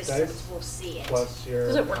hit systems, dice we'll see it. Plus your.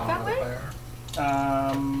 Does it work con that way?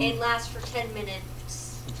 modifier. It lasts for 10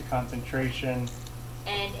 minutes, It's a concentration.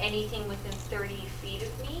 and anything within 30 feet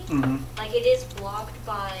of me, Mm-hmm. like it is blocked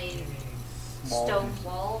by Walls. stone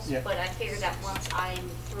walls, Yeah. but I figure that once I'm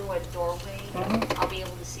through a doorway, Mhm. I'll be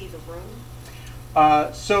able to see the room.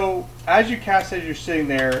 So as you cast, as you're sitting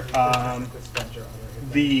there, Could spend your other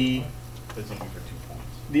hit the dice. That's only for 2 points.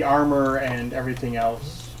 the armor and everything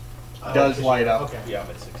else Oh, does okay, light sure. up. Okay. Yeah, I'm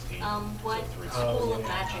at 16. What So 3 school of yeah.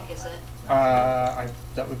 magic is it?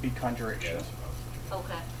 That would be Yeah, conjuration. that's what I was thinking.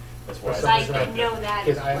 Okay. That's For why Because some I reason didn't know that as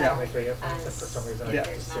Because I well. make big difference, and as for some reason I Yeah.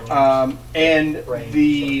 just assumed. And Range,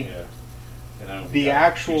 the Yeah. And I only the got 2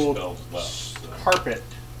 actual spells left, so carpet,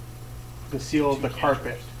 the seal of the Two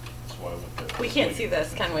carpet. That's why I went there. We can't see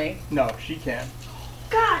this, can we? No, she can.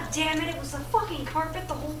 God damn it, it was the fucking carpet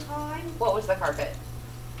the whole time. What was the carpet?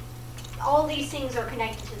 All these things are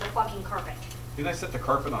connected to the fucking carpet. Didn't I set the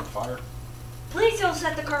carpet on fire? Please don't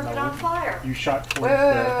set the carpet No. on fire. You shot towards Wait,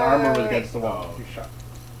 wait, the wait, armor wait, was wait. against the wall. Oh. You shot.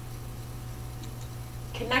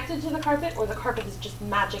 Connected to the carpet, or the carpet is just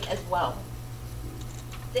magic as well?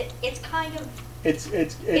 It's kind of, It's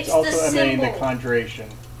It's also the emanating the symbol. conjuration.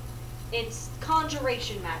 it's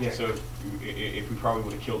conjuration magic. Yeah, so if we probably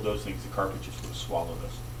would have killed those things, the carpet just would have swallowed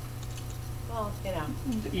us. Well, you know.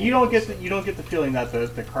 You don't get the feeling that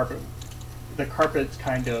the carpet's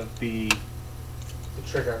kind of the The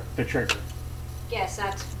trigger. trigger. Yes,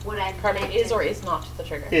 that's what I Carpet meant. is or is not the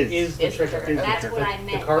trigger? Is the Is trigger. trigger. That's Okay. what I The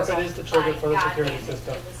meant. carpet Okay. is the trigger for the God security damn it.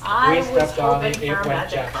 system. I We was stepped on hoping it, for it a went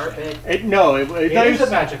magic jack carpet. It, no, it, It not is even-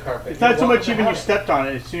 a magic carpet. It's not You're so much welcome to even you have it. stepped on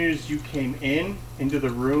it. As soon as you came into the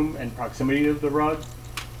room and proximity of the rug,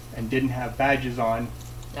 and didn't have badges on,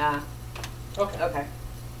 Yeah. Okay, Okay.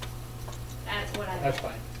 That's what I meant. that's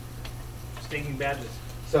fine. Stinking badges.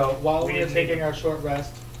 So while We we're didn't need taking them. our short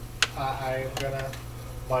rest, I'm gonna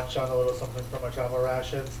munch on a little something from my travel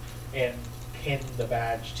rations and pin the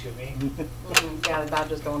badge to me. Yeah, the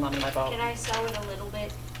badge is going on in my belt. Can I sew it a little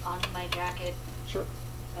bit onto my jacket? sure,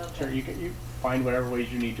 Okay. sure, you find whatever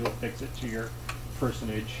ways you need to affix it to your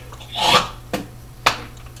personage.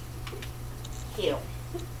 Ew.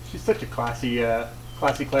 She's such a classy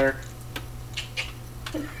cleric.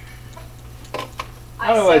 I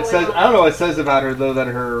don't know what it says. I don't know what it says about her though. That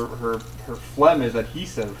her phlegm is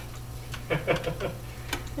adhesive.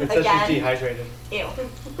 It says Again? she's dehydrated. Ew.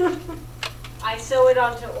 I sew it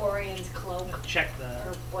onto Orion's cloak Check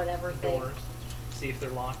or the whatever thing. doors. See if they're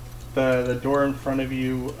locked. The door in front of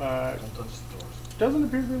you Don't touch the doors. doesn't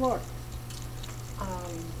appear to be locked.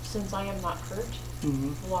 Since I am not hurt,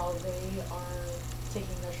 Mm-hmm. while they are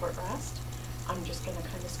taking their short rest, I'm just gonna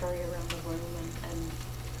kind of scurry around the room and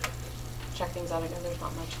check things out. I know there's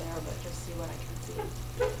not much there, but just see what I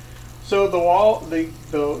can see. So the wall, the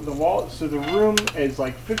wall. So the room is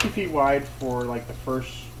like 50 feet wide for like the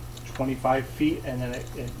first 25 feet, and then it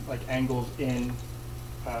like angles in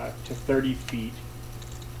to 30 feet,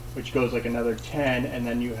 which goes like another 10, and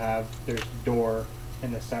then there's a door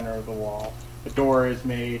in the center of the wall. The door is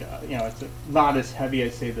made, it's not as heavy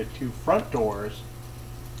as say the two front doors,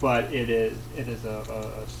 but it is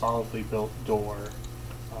a solidly built door.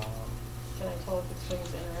 Can I tell if it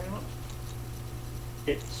swings in or out?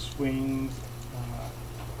 It swings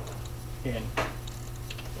in.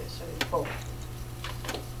 Okay, so you pull.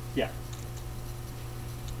 Yeah.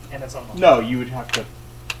 And it's unlocked. No, you would have to.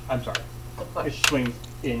 I'm sorry. The It push. swings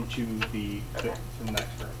into the Okay.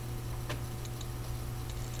 next room.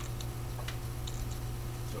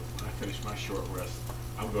 So when I finish my short rest,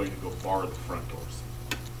 I'm going to go bar the front doors.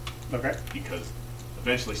 Okay. Because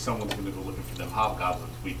eventually someone's going to go looking for them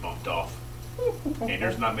hobgoblins we bumped off. And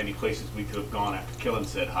there's not many places we could have gone after killing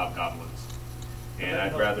said hobgoblins. And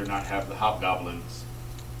I'd rather not have the hobgoblins.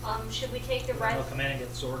 Should we take the They'll right? come in and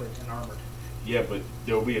get sorted and armored. Yeah, but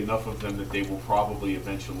there'll be enough of them that they will probably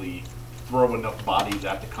eventually throw enough bodies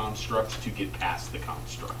at the constructs to get past the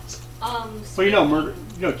constructs. Well, murder.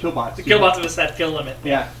 Killbots. The killbots have a set kill limit.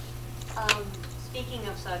 Yeah. Speaking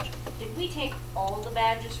of such, did we take all the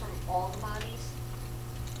badges from all the bodies?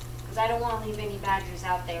 Because I don't want to leave any badges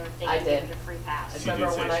out there if they I get did. given a free pass. She did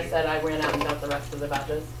Remember say when I she- said I ran out and got the rest of the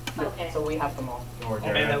badges? Okay. So we have them all. Or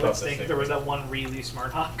Oh man, that would stink. There was that one really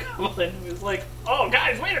smart hobgoblin who was like, "Oh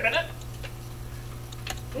guys, wait a minute."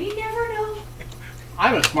 We never know.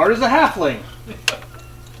 I'm as smart as a halfling.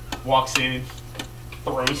 Walks in,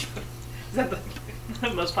 throws. Is that the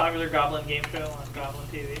most popular Goblin game show on Goblin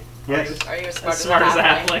TV? Yes. Are you as As smart as a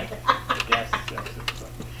halfling. Yes.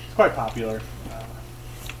 It's quite popular.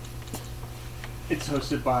 It's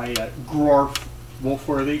hosted by Grorf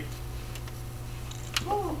Wolfworthy.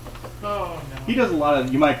 Oh no. He does a lot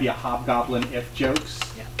of "you might be a hobgoblin if" jokes.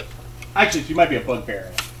 Yeah. Actually, you might be a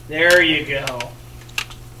bugbear. There you go.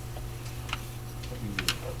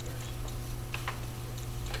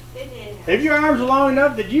 It is. If your arms are long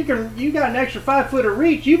enough that you got an extra 5 foot of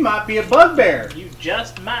reach, you might be a bugbear. You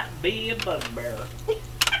just might be a bugbear.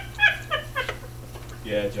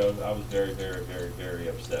 Yeah, Joe, I was very, very, very, very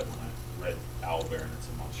upset when I read Owlbear and it's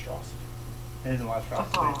a monstrosity. It isn't a lot of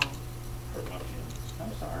Aw. Hurt my feelings.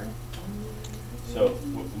 I'm sorry. So,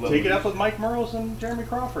 what level Take it do- up with Mike Merles and Jeremy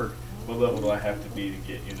Crawford. What level do I have to be to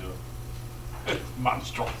get,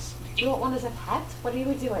 monstrosity? You want one as a pet? What are you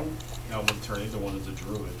doing? I want to turn into one as a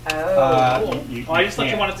druid. Oh, cool. Oh, I just thought you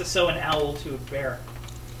can't. wanted to sew an owl to a bear.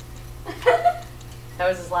 That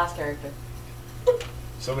was his last character.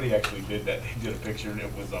 Somebody actually did that. They did a picture and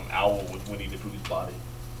it was Owl with Winnie the Pooh's body.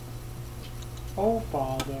 Oh,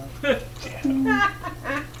 father. It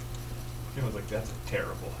was like, that's a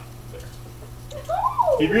terrible bear.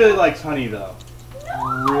 He really likes honey, though.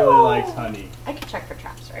 Really likes honey. I can check for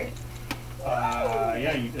traps, right?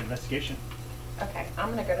 Yeah, investigation. Okay, I'm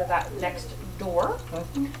gonna go to that next door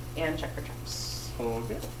and check for traps.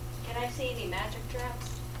 Okay. Can I see any magic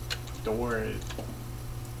traps? Door is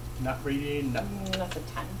not radiating. No. That's a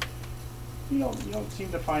 10. You don't seem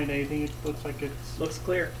to find anything. It looks like it's Looks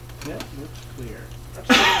clear. yeah, it looks clear.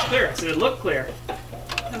 I said it was clear. I said it looked clear.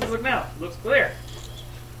 How does it look now? It looks clear.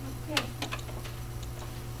 Okay.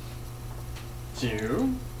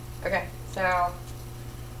 2. Okay, So,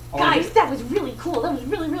 All guys, of it- that was really cool. That was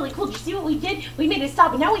really, really cool. Did you see what we did? We made it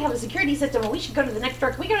stop, and now we have a security system, and we should go to the next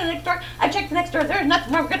door. Can we go to the next door? I checked the next door. There's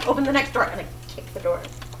nothing more. We're going to open the next door. And I kick the door.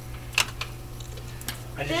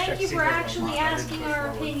 I just Thank checked you for secret actually room. I didn't asking push our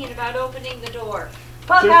forward. opinion about opening the door.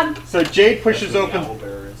 Welcome. so Jade pushes That's what open. the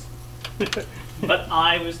owlbear is. But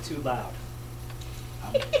I was too loud.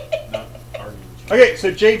 I'm not arguing with you. Okay,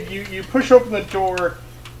 so Jade, you push open the door,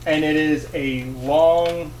 and it is a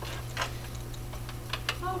long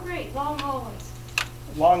Oh, great, long hallways.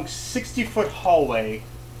 60-foot hallway,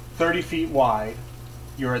 30 feet wide.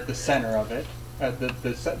 You're at the center of it.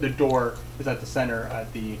 The door is at the center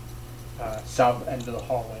at the south end of the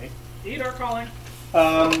hallway. Edar calling.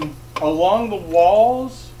 Along the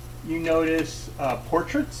walls, you notice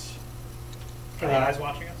portraits. Are the eyes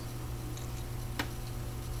watching us?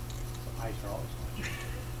 Eyes are always watching.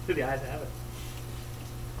 Do the eyes have it?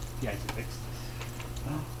 The eyes are fixed.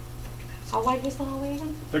 How wide was the hallway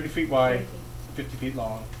again? 30 feet wide, 50 feet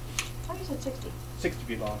long, Oh, you said 60. 60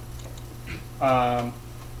 feet long.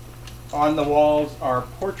 On the walls are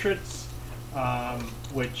portraits,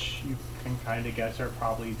 which you can kind of guess are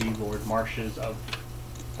probably the Lord Marshes of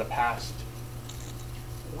the past.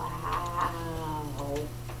 Wow.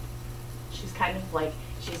 She's kind of like,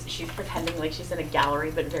 she's pretending like she's in a gallery,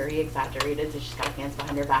 but very exaggerated. So she's got her hands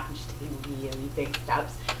behind her back and she's taking really big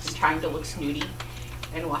steps and trying to look snooty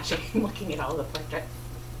and looking at all the portraits.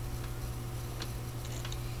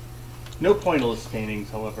 No pointillist paintings,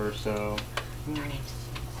 however, so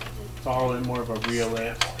it's all in more of a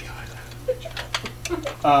realist.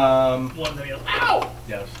 One that yells, ow!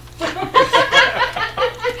 Yes.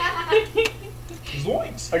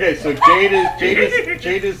 Zoinks! Okay, so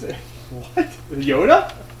Jade is what?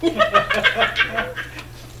 Yoda?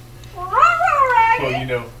 Well, you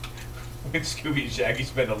know, when Scooby and Shaggy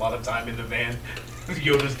spend a lot of time in the van,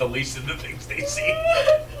 Yoda's the least of the things they see.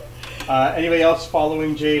 Anybody else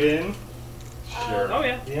following Jade in? Sure. Oh,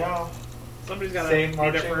 yeah. Yeah. Somebody's got Same to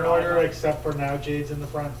marching order, except for now Jade's in the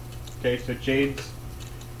front. Okay, so Jade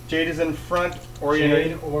is in front,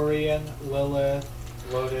 oriented. Jade, Orion, Lilith,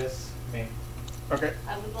 Lotus, me. Okay.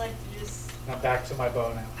 I would like to just. Now back to my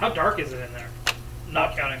bow now. How dark is it in there?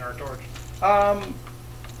 Not counting our torch.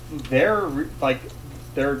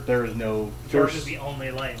 There is no Torch is the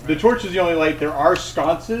only light, right? The torch is the only light. There are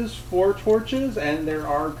sconces for torches, and there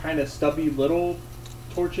are kind of stubby little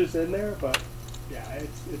torches in there, but yeah,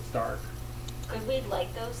 it's dark. Could we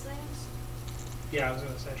light those things? Yeah, I was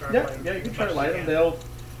going to say try to Yeah, light yeah, you as can try much to as light you them. can.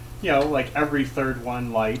 They'll, like every third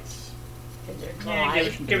one lights. Is there Yeah, dry?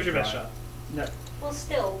 give it your best shot. Yeah. Well,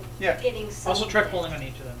 still Yeah. getting some. Also try pulling on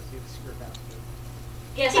each of them to see if the secret path is good.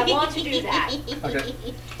 Yes, I want to do that.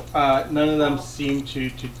 Okay. None of them seem to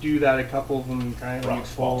do that. A couple of them kind of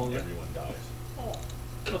Rocks fall and pull. everyone dies. Oh,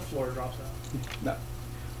 the floor drops out. No.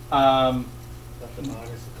 Let the bodies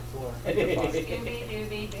hit the floor. Doobie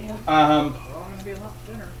doobie doo. Oh, I'm going to be a lot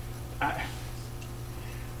thinner.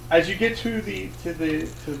 As you get to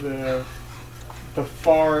the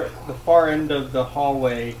far end of the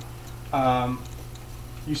hallway,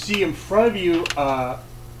 you see in front of you a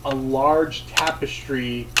large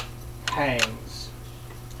tapestry hangs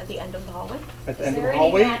At the end of the hallway? at the Is end of there the any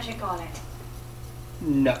hallway. magic on it?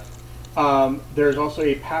 No. There's also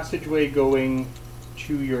a passageway going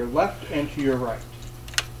to your left and to your right.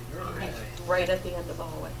 Right at the end of the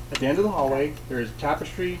hallway. At the end of the hallway, there is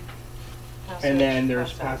tapestry, and then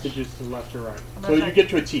there's passages to the left or right. I'm So gonna you check. get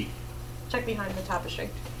to a T. Check behind the tapestry.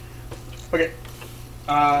 Okay.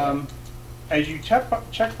 As you check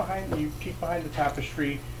behind, you peek behind the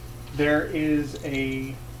tapestry. There is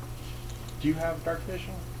a. Do you have dark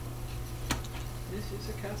vision? This is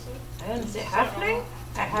a castle. I have the halfling.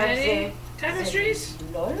 I have Many the tapestries? the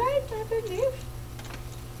low light, I believe.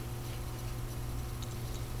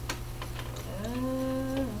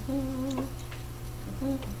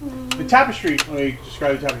 The tapestry. Let me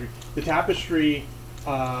describe the tapestry. The tapestry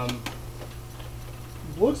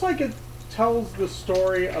looks like it tells the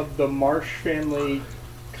story of the Marsh family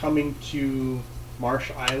coming to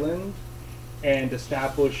Marsh Island and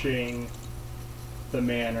establishing the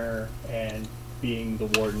manor and being the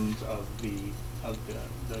wardens of the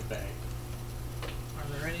bay. Are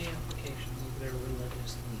there any implications of their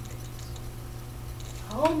religious meetings?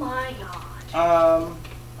 Oh my god.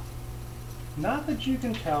 Not that you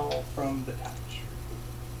can tell from the tapestry.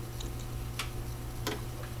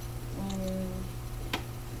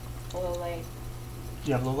 Low light.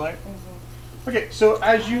 You have low light? Okay, so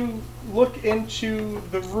as you look into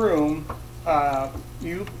the room,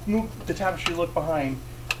 you move the tapestry, look behind.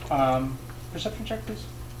 Perception check, please.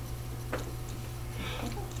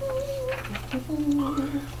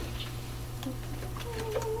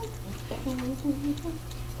 Well,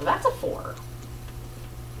 that's a 4.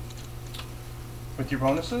 With your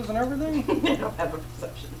bonuses and everything? I don't have a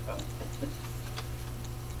perception bonus.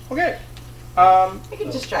 Okay. I can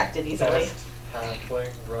distract it easily. Best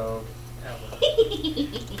halfling rogue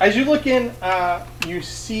ever. As you look in, you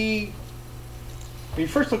see. When you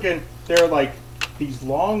first look in, there are like these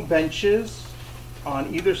long benches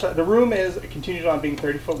on either side. The room continues on being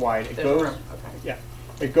 30 foot wide. It There's a goes, room, okay. yeah,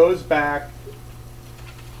 it goes back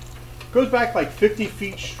like 50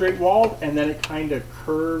 feet straight walled, and then it kind of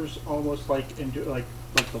curves almost like into like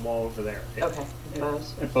the wall over there. Okay, it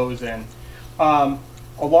bows. It bows in.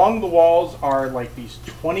 Along the walls are like these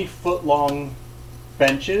 20-foot long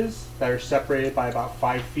benches that are separated by about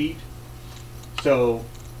 5 feet. So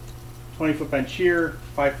 20-foot bench here,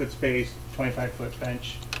 5-foot space, 25-foot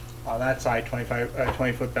bench. On that side,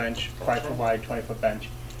 20-foot bench, 5-foot wide, 20-foot bench.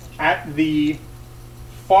 At the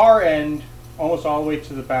far end, almost all the way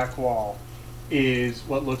to the back wall, is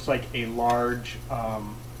what looks like a large,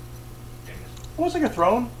 almost like a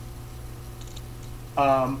throne.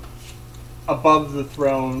 Above the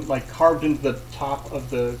throne, like carved into the top of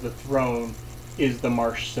the throne, is the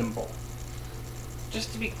marsh symbol.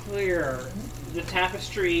 Just to be clear, the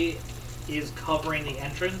tapestry is covering the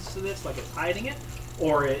entrance to this, like it's hiding it,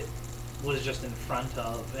 or it was just in front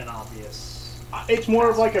of an obvious... It's more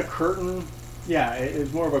of like a curtain. Yeah,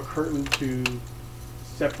 it's more of a curtain to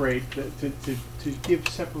separate, to give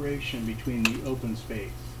separation between the open space.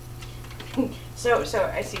 So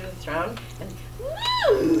I see the throne,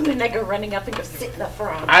 and I go running up and go sit in the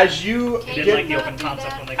throne. As you Can Did you like the not open do concept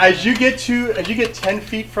that? when they as you get 10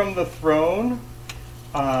 feet from the throne,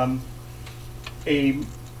 a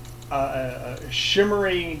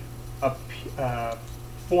shimmery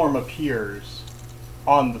form appears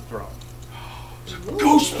on the throne.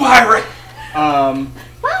 Ghost pirate!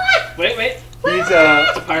 Wait. He's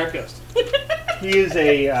It's a pirate ghost. he is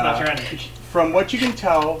a not your enemy. from what you can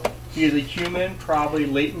tell, he is a human, probably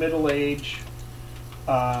late middle age,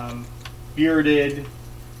 bearded.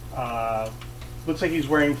 Looks like he's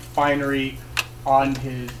wearing finery on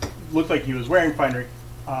his. Looks like he was wearing finery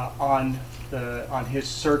on his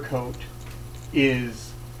surcoat.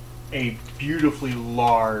 Is a beautifully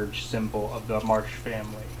large symbol of the Marsh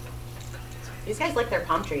family. These guys like their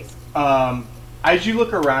palm trees. As you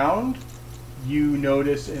look around, you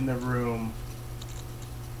notice in the room.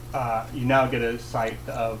 You now get a sight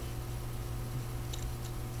of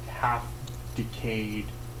half-decayed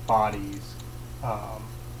bodies,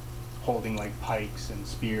 holding like pikes and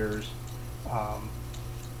spears.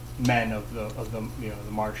 Men of the the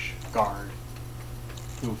Marsh Guard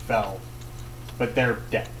who fell, but they're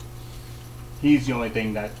dead. He's the only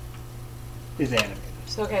thing that is animated.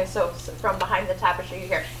 So from behind the tapestry you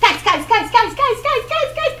hear, guys, quick.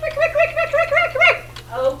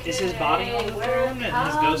 Okay. Is his body on the we're throne and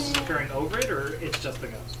his ghost is coming. appearing over it, or it's just the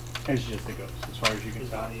ghost? It's just a ghost, as far as you can His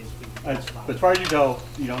tell. body is... As far as you know,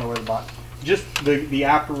 you don't know where the body. Just the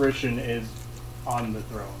apparition is on the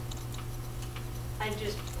throne. I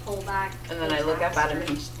just pull back. And then the I look up at him and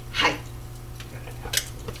tapestry. just, hi.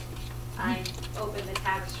 I open the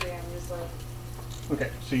tapestry. I'm just like, Okay,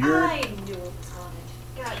 so you're I knew it was on it.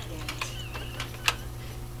 God damn it.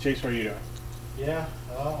 Chase. What are you doing? Yeah,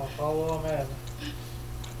 I'll follow him in.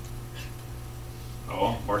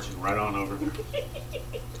 Oh, I'm marching right on over there.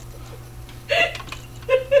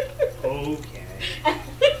 Okay.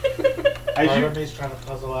 As Part you of me's trying to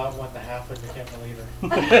puzzle out when the halfling became the leader.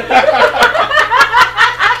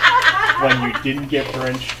 when you didn't give her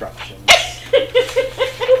instructions.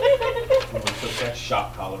 When we took that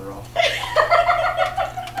shock collar off.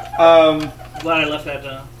 Glad I left that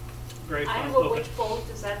grave I have a open. witch bolt.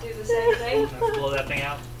 Does that do the same thing? Let's blow that thing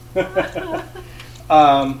out.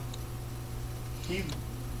 He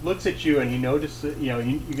looks at you and he notices,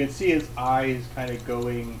 you can see his eyes kind of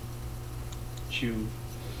going to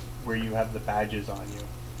where you have the badges on you.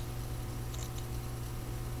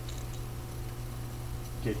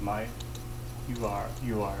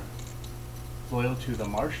 You are loyal to the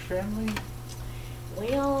Marsh family?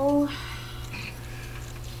 Well,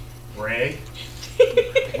 Ray,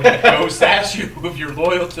 when the ghost asks you if you're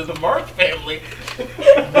loyal to the Marsh family,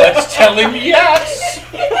 let's tell him yes.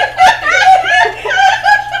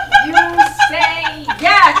 You say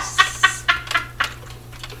yes.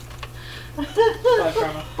 Bye,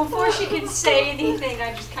 Karma. Before she can say anything,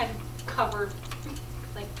 I just kind of cover,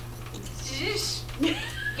 like,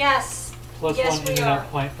 yes. Plus Yes, one we unit are.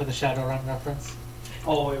 point for the Shadowrun reference.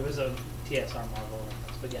 Oh, it was a TSR Marvel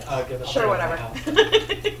reference, but yes. Give it sure, to whatever. him.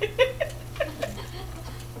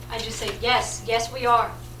 I just say yes. Yes, we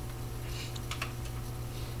are.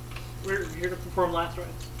 We're here to perform last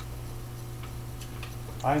rites.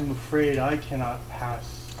 I'm afraid I cannot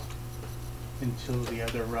pass until the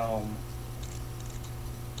other realm,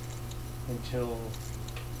 until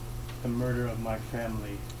the murder of my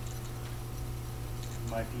family,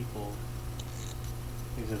 my people,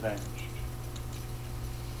 is avenged.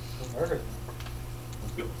 Who murdered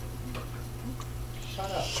them?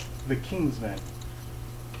 Shut up. The Kingsmen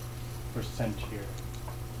were sent here.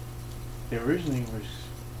 They originally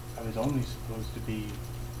I was only supposed to be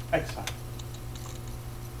exiled.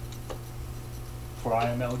 For I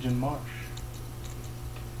am Elgin Marsh,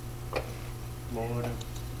 Lord of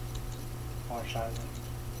Marsh Island.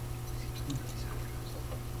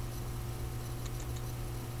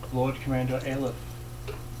 Lord Commander Aleph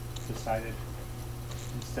decided,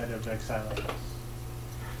 instead of exiling us,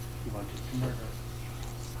 he wanted to murder us.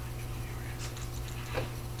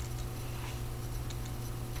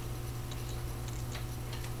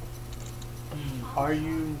 Are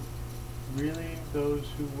you really those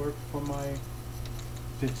who work for my...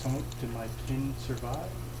 Did my kin survive?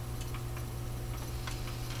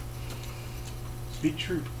 Speak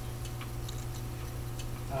truth.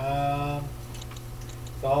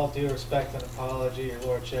 With all due respect and apology, Your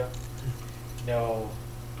Lordship, no.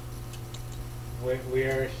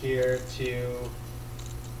 We're here to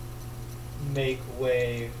make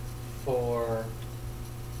way for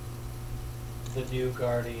the new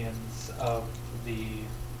guardians of the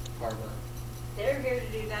harbor. They're here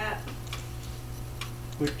to do that.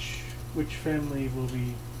 Which family will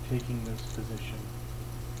be taking this position?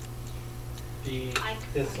 The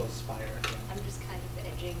Thistlespire. I'm just kind of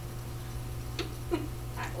edging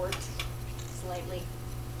backwards slightly.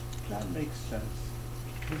 That makes sense.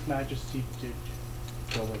 His Majesty did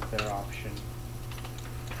go with their option.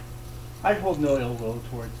 I hold no ill will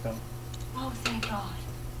towards them. Oh, thank God.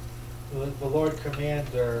 The Lord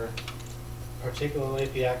Commander, particularly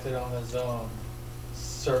if he acted on his own,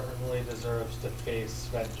 certainly deserves to face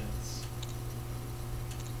vengeance.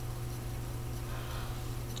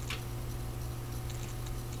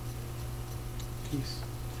 Peace.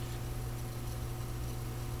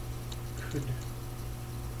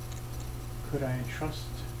 Could I entrust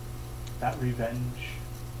that revenge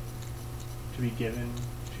to be given,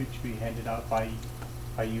 to be handed out by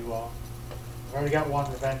you all? I've already got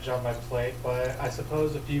one revenge on my plate, but I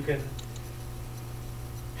suppose if you can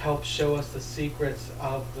help show us the secrets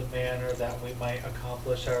of the manner that we might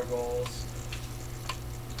accomplish our goals,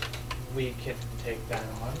 we can take that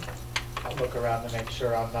on. I'll look around to make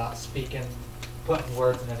sure I'm not putting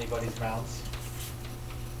words in anybody's mouths.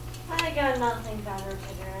 I got nothing better to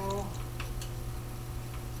do.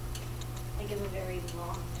 I give a very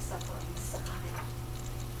long, suffering sigh.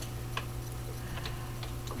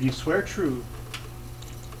 If you swear true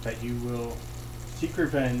that you will seek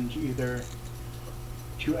revenge either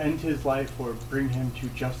to end his life or bring him to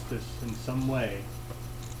justice in some way,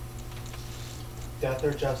 Death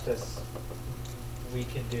or justice, we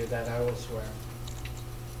can do that, I will swear.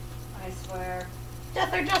 I swear.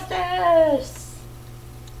 Death or justice!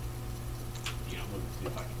 Yeah, I'm looking to see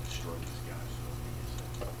if I can destroy this guy.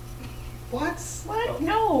 So What?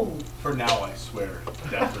 No. for now, I swear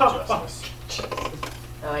death or justice.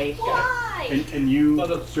 Like, Why? and you,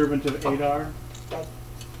 servant of Adar,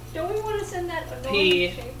 Don't we want to send that He-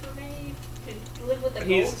 annoying chambermaid to live with the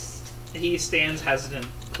He's- ghost? He stands hesitant,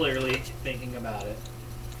 clearly thinking about it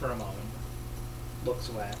for a moment. Looks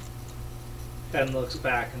away. Then looks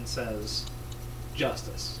back and says,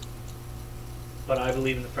 "Justice. But I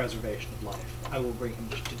believe in the preservation of life. I will bring him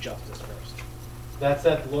to justice first." That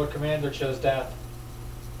said, the Lord Commander chose death.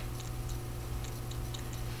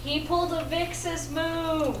 He pulled a Vixus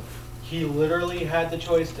move! He literally had the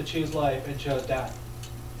choice to choose life and chose death.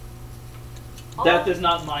 Death is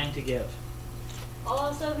not mine to give.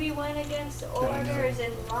 Also, he went against orders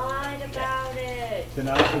and lied about it. then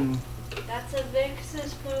I That's a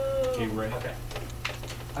Vixus move. Hey, Ray. Okay.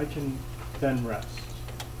 can then rest.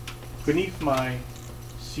 Beneath my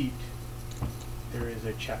seat, there is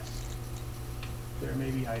a chest. There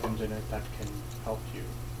may be items in it that can help you.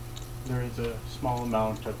 There is a small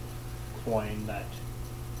amount of coin that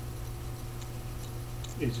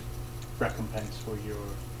is recompense for your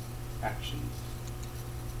actions.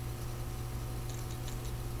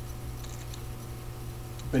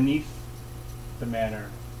 Beneath the manor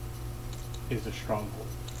is a stronghold.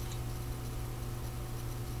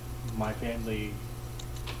 My family,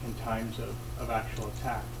 in times of actual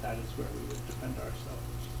attack, that is where we would defend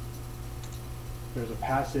ourselves. There's a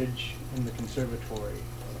passage in the conservatory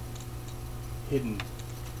hidden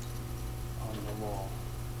on the wall.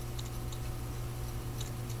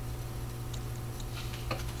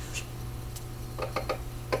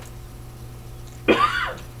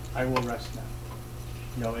 I will rest now,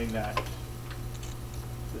 knowing that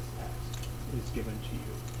this task is given to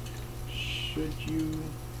you. Should you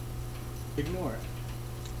ignore it,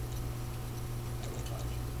 I will find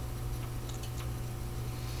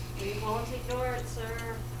you. We won't ignore it,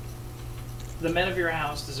 sir. The men of your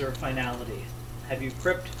house deserve finality. Have you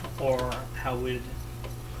crypt, or how would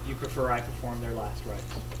you prefer I perform their last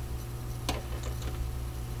rites?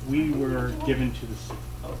 We were given to the sea.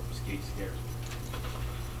 Oh, skate scares me.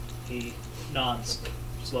 He nods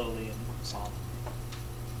slowly and solemnly.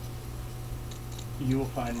 You will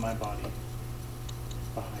find my body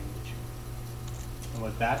behind the chamber. And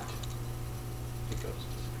with that, the ghost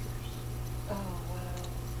disappears. Oh,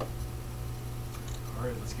 wow. All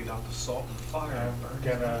right, let's get out the salt and fire. I'm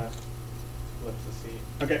gonna lift the seat.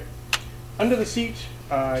 Okay. Under the seat,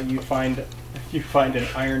 you find an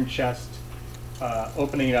iron chest.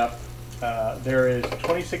 Opening it up, there is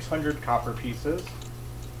 2,600 copper pieces,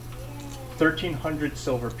 1,300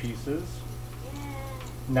 silver pieces,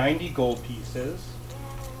 90 gold pieces,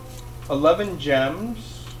 11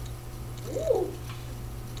 gems,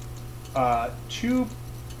 2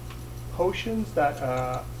 potions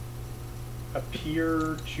that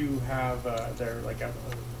appear to have they're like a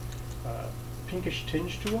pinkish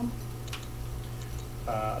tinge to them.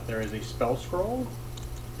 There is a spell scroll,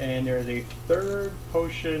 and there is a 3rd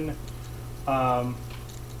potion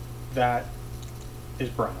that is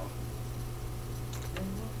brown.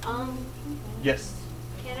 Yes.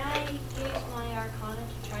 Can I use my Arcana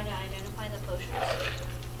to try to identify the potions?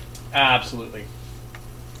 Absolutely.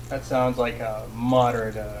 That sounds like a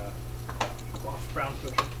moderate. Brown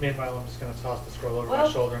potion. Meanwhile, I'm just gonna toss the scroll over my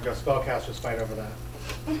Well- shoulder and go, spellcasters fight over that.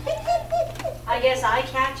 I guess I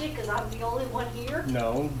catch it because I'm the only one here.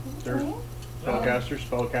 No, there's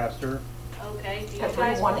spellcaster. Okay, do you guys want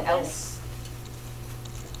Everyone this? else.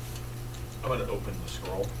 I'm gonna open the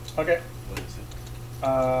scroll. Okay. What is it?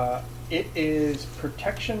 It is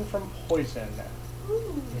protection from poison.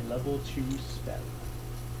 Ooh. A level 2 spell.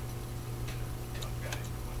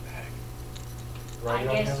 Right I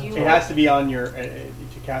on guess him? you- It has to be on your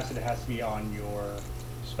to cast it. It has to be on your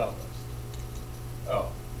spell list. Oh,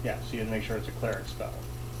 Yeah, so you have to make sure it's a cleric spell.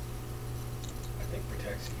 I think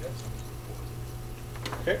protects you. That's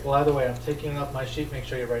something. Okay. Well, either way, I'm taking it off my sheet. Make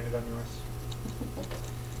sure you write it on yours.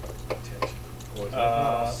 Protection from poison.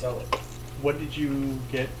 Uh, I'll sell it. What did you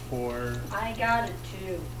get for I got a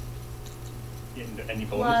 2. any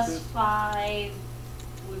Plus bonuses? 5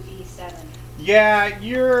 would be 7. Yeah,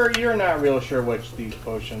 you're not real sure which these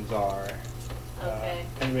potions are. Okay.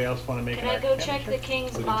 Anybody else want to make Can an I go Arcana check the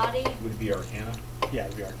king's Would it- body? Would it be Arcana? Yeah,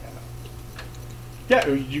 it'd be Arcana. Yeah,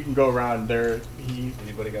 you can go around there.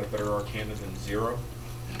 Anybody got a better Arcana than 0?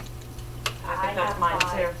 I I think that's have mine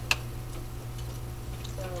 5. too.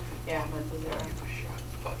 So, Yeah, mine's a 0. Give it a shot.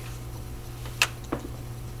 Fuck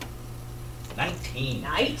it. 19.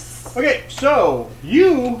 Nice. Okay, so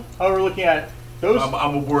you are looking at those.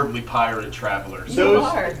 I'm a worldly pirate traveler. So You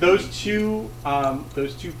are. Those two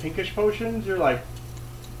pinkish potions. You're like,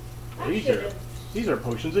 I these are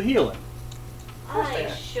potions of healing. course they I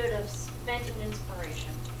are. should have spent an inspiration.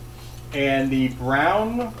 And the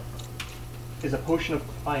brown is a potion of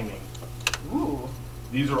climbing. Ooh.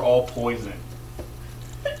 these are all poison.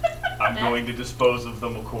 I'm going to dispose of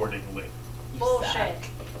them accordingly. You Bullshit. suck.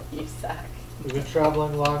 You suck. We've been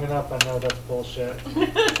traveling long enough. I know that's bullshit.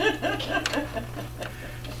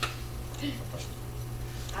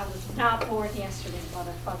 I was not born yesterday,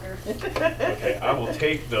 motherfucker. Okay, I will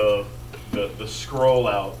take the scroll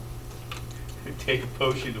out, take a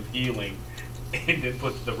potion of healing, and then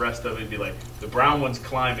put the rest of it and be like, the brown one's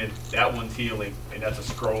climbing, that one's healing, and that's a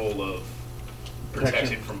scroll of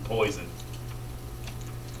protection from poison.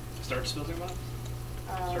 Start spilling them out.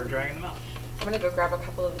 Start Um, dragging them out. I'm gonna go grab a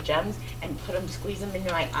couple of the gems and put them, squeeze them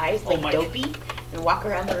into my eyes Oh like my- Dopey, and walk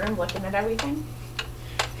around the room looking at everything.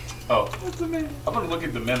 Oh, I'm gonna look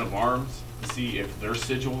at the men of arms to see if their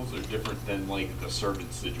sigils are different than like the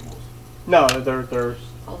servant sigils. No, they're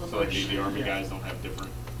All the So like bush. the army guys don't have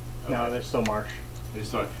different. no, Okay. they're still marsh.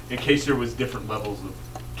 Just thought, in case there was different levels of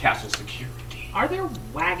castle security. Are there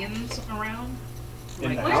wagons around?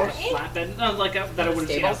 In Like the house? flatbed? No, like that I would have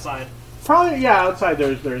seen Stables? outside. Probably, yeah. Outside,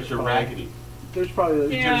 there's They're probably- raggedy. There's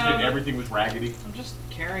probably Yeah. Everything was raggedy. I'm just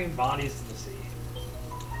carrying bodies to the sea.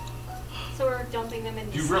 So we're dumping them in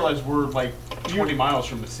the Do you sea. realize we're like 20 miles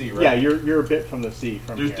from the sea, right? yeah. You're a bit from the sea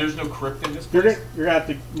from here. There's no crypt in this You're place. gonna have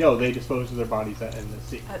to no. They dispose of their bodies in the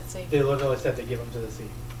sea. Let's see. They literally said they give them to the sea.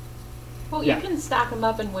 Well, Yeah. you can stack them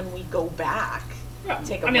up, and when we go back,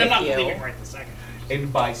 take them I mean, I'm with not you. leaving right this second.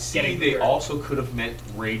 And by sea, Getting they through. also could have meant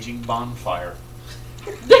raging bonfire.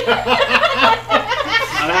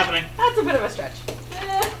 happening. That's a bit of a stretch.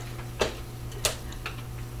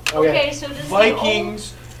 Okay, so does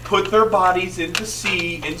Vikings put their bodies in the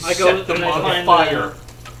sea and I go set them and I on find fire.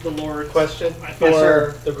 the Lord. Question I for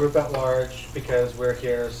sir. the group at large, because we're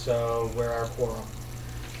here, so we're our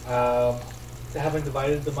quorum. Having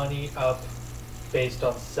divided the money up based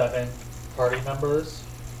on 7 party members,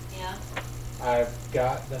 Yeah. I've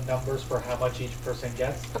got the numbers for how much each person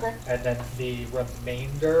gets, Okay. and then the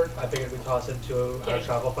remainder, I figured we toss into our Okay.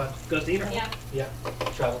 travel fund. Goes to Eber. Yeah. Yeah,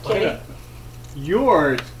 travel fund. Okay.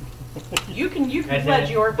 Yours. You can And pledge then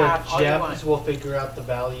your the path all you gems want. will figure out the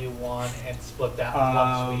value one and split that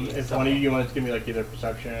once we. If one of you wants to give me like either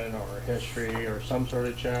perception or history or some sort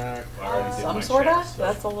of check. I already did my Some sorta? check, so-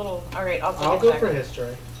 That's a little. All right, I'll take I'll a go check. for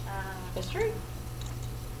history. History?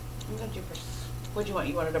 I'm gonna do what do you want?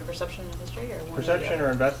 You wanted a perception and history, or one Perception the or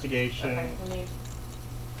other? investigation. Okay. Let me.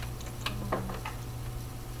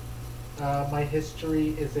 My history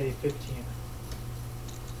is a 15.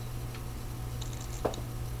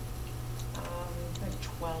 Like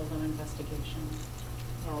 12 on investigation.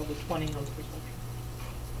 I'll do 20 on the perception.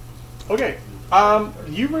 Okay.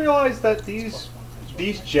 You realize that these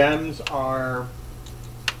gems are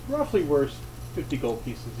roughly worth 50 gold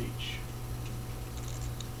pieces each.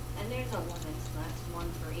 And there's a limit, so that's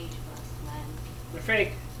 1 for each of us, and then, They're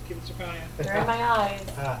fake. Keep it Zirconia. They're in my eyes.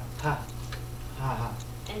 Ha ha ha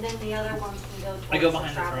and then the other ones can go towards I go the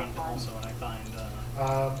behind the travel throne fund. also, and I find.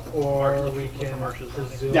 ha. Or Marshall's we looking can for Marshall's money.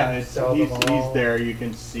 presume Yeah, sell he's them all. there. You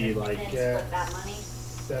can see like And Get split that money?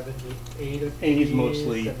 78 of And he's these,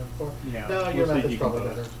 mostly- 74. yeah, No, your mostly method's probably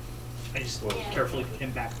decomposed. better. I just Yeah. carefully put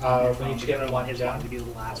him back We on your each phone get because I don't one want his gem. one to be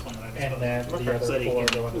the last one that I And dispose then of. the So other that he 4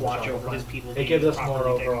 can go into the watch travel over fund. his people It being gives us more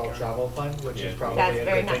properly taken overall care of. travel fund, which Yeah. is probably That's a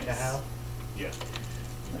very good thing to nice. have. Yeah.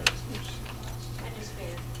 I just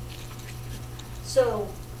figured. So,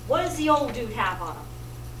 what does the old dude have on him?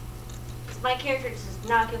 'Cause my character does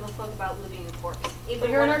not give a fuck about looting a corpse. Even But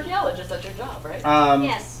you're an when- archaeologist. That's your job, right?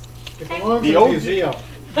 Yes. It Technically- belongs The in the old- museum.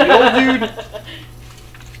 the old dude.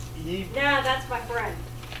 He Nah, that's my friend.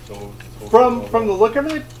 So, from the look of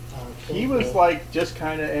it, Uh, he was like just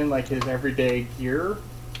kind of in like his everyday gear.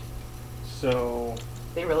 So,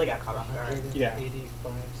 They really got caught off guard. Yeah.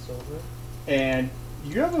 185 silver. and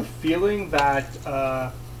you have a feeling that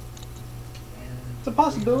And it's a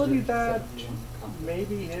possibility that 371 copper.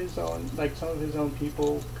 maybe his own, like some of his own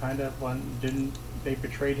people, kind of they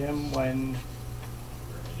betrayed him when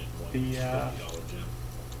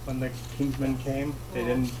when the Kingsmen came. They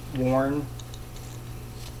didn't warn.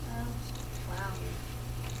 Oh, wow.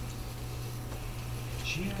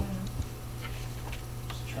 Just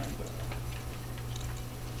trying to.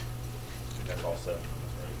 that's all 7, right?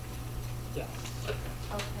 Yeah.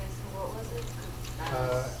 Okay, so what was it?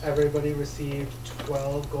 Everybody received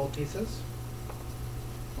 12 gold pieces.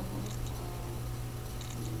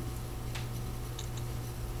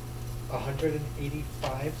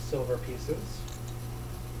 185 silver pieces.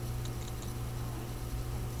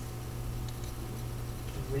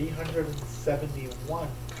 371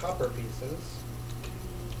 copper pieces.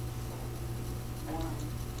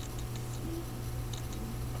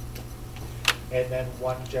 And then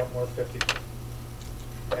 1 gem worth 50.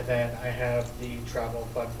 And then I have the travel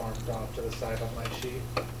fund marked off to the side on my sheet.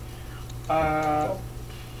 Can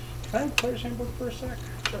I have player's handbook for a sec?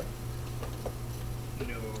 Sure.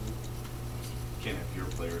 No. Can't have your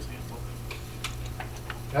player's handbook.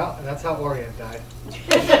 No, and that's how Orient died.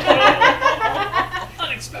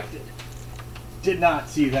 Unexpected. Did not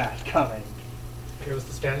see that coming. It was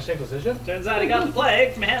the Spanish Inquisition. Turns out he got the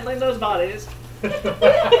plague from handling those bodies.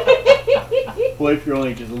 Well, if you're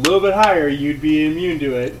only just a little bit higher, you'd be immune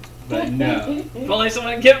to it. But no. If only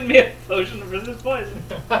someone had given me a potion to resist poison.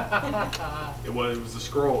 It was a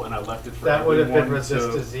scroll, and I left it for That would have been everyone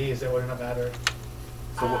resist to- disease. It wouldn't have mattered.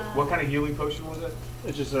 So what kind of healing potion was it?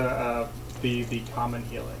 It's just the common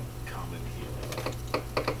healing. Common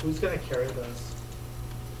healing. Who's gonna carry those?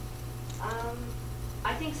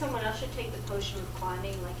 I think someone else should take the potion of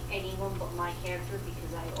climbing, like anyone but my character,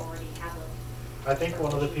 because I already have a. I think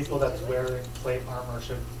one of the people that's wearing plate armor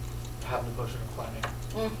should have the potion of climbing.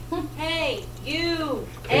 Hey, you!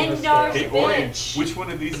 Famous Endar's Hey, Orion, bitch! which one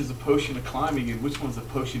of these is a potion of climbing and which one's a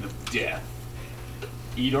potion of death?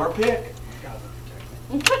 Eat our pick.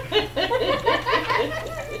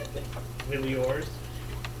 Will yours?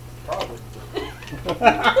 Probably.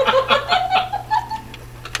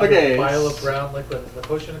 Okay. A vial of brown liquid. Is the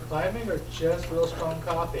potion of climbing or just real strong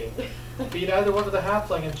coffee? Feed either one to the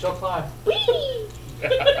halfling and she'll climb.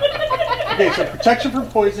 Okay, so protection from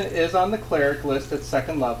poison is on the cleric list at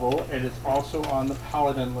 2nd level. It is also on the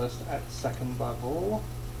paladin list at 2nd level.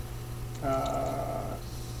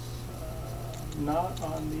 not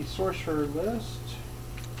on the sorcerer list.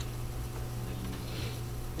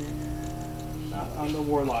 And not on the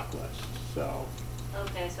warlock list. So,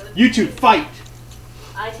 Okay, so you two fight!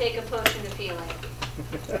 I take a potion of healing.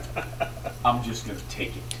 I'm just gonna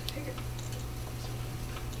take it.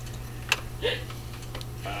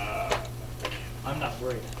 I'm not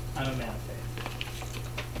worried. I'm a man of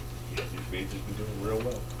faith. Yeah, your faith has been doing real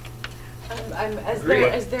well. Agree.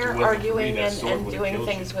 As they're It wasn't arguing me, that sword and would've doing killed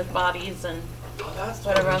things you. with bodies and Oh, that's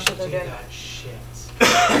Whatever why we else should they're do doing. that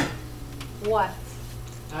shit. What?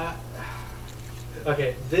 Uh,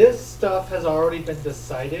 okay, this stuff has already been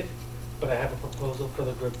decided, but I have a proposal for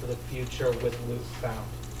the group for the future with loot found.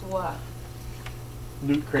 what?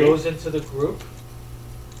 Loot crate. Goes into the group,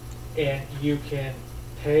 and you can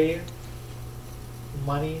pay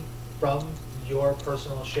money from your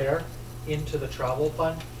personal share into the travel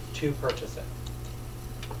fund to purchase it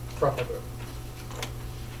from the group.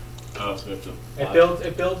 Oh, so you have to.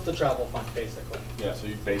 It builds the travel fund basically. Yeah, so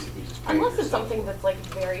you basically just. pay Unless it's yourself something for it. that's like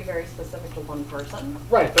very, very specific to one person.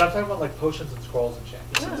 Right, but I'm talking about like potions and scrolls and shit.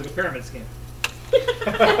 Sounds like a pyramid scheme.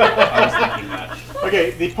 I was thinking that.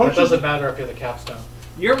 Okay, the It potions. doesn't matter if you're the capstone.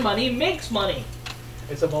 Your money makes money.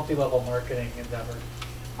 It's a multi-level marketing endeavor.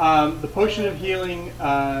 The potion of healing,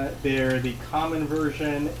 they're the common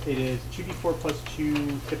version. It is 2d4 plus 2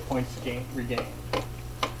 hit points regained.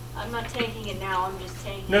 I'm not taking it now, I'm just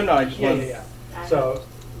taking No, it. no, I just Yeah, want. yeah, yeah. I So,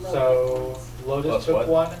 have so Lotus Plus took what?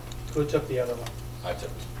 one. Who took the other one? I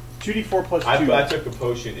took. 2d4 plus 2. I took a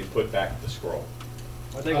potion and put back the scroll.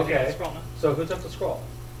 What they Okay. okay. Scroll now. So who took the scroll?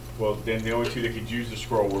 Well, then the only two that could use the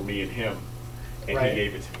scroll were me and him, and Right. he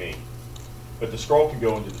gave it to me. But the scroll can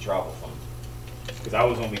go into the travel fund because I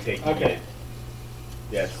was only taking Okay. it.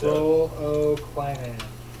 Yeah, it's the, Scroll O climbing.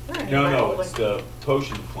 no, it's the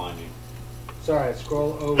potion climbing. Sorry,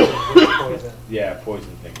 scroll O with poison. Yeah,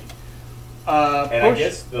 poison thingy. And I Potion,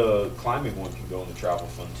 guess the climbing one can go in the travel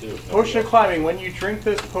fund too. if nobody potion of else- climbing. When you drink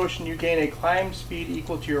this potion, you gain a climb speed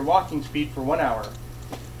equal to your walking speed for 1 hour.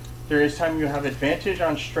 There is time you have advantage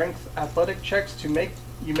on strength athletic checks to make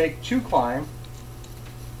 2 climb.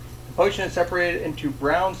 The potion is separated into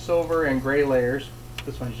brown, silver, and gray layers.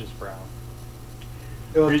 This one's just brown.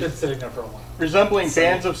 It's been sitting there for a while. Resembling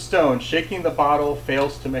bands of stone, shaking the bottle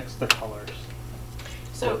fails to mix the colors.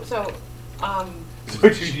 So, So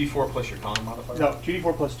 2d4 plus your con modifier. No,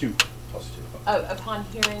 2d4 plus 2. Plus 2. upon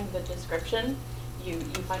hearing the description, you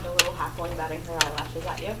find a little halfling batting her eyelashes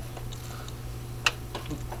at you.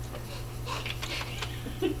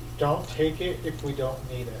 Don't take it if we don't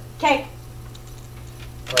need it. Okay.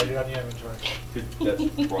 Write it on your inventory.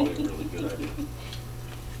 That's probably a really good idea.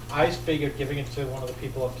 I figured giving it to one of the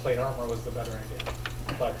people in plate armor was the better idea,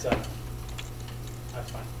 but that's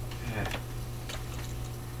fine.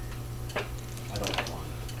 I don't have one.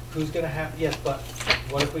 Who's gonna have? Yes, but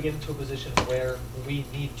what if we get into a position where we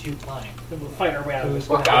need to climb? Then we'll fight our way out of Who's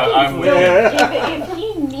this. gonna I'm have? with you. If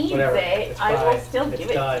he needs Whatever. it, It's I will fine. still It's give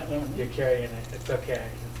it done. to him. You're carrying it. It's okay.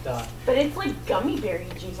 It's done. But it's like gummy berry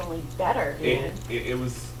juice, only better, man. It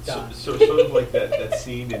was so, Done. sort of like that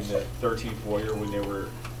scene in the 13th Warrior when they were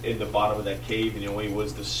in the bottom of that cave and the only way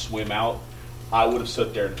was to swim out. I would have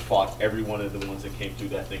stood there and fought every one of the ones that came through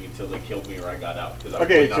that thing until they killed me or I got out. Because I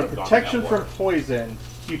Okay, would not so have gone in protection that from water. poison.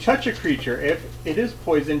 You touch a creature. If it is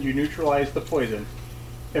poisoned, you neutralize the poison.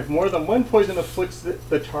 If more than one poison afflicts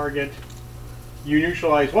the target, you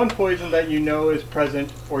neutralize one poison that you know is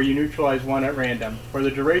present, or you neutralize one at random. For the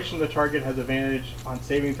duration, the target has advantage on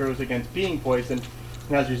saving throws against being poisoned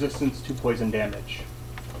and has resistance to poison damage.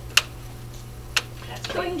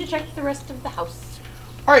 Going to check the rest of the house.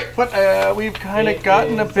 All right, but we've kind of It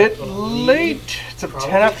gotten a is, bit I believe, late. It's probably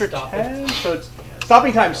 10 after stopping 10, so it's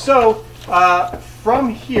stopping time. So from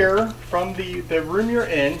here, from the room you're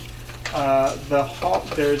in, there's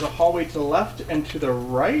a hallway to the left and to the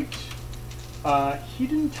right. He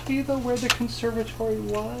didn't tell you though where the conservatory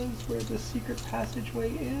was, where the secret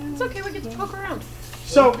passageway is. It's okay, we get to poke around.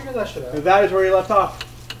 So Figure that shit out. that is where you left off.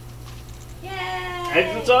 Yay!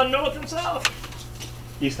 Exits on north and south.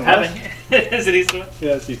 East and Having west. is it east and west?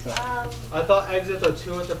 Yeah, it's east and west. I thought exits are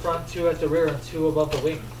 2 at the front, 2 at the rear, and 2 above the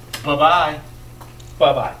wing. Bye bye.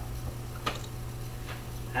 Bye bye.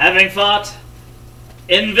 Having fought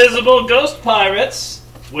invisible ghost pirates,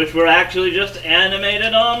 which were actually just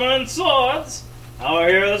animated armor and swords, our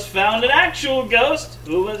heroes found an actual ghost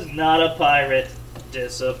who was not a pirate.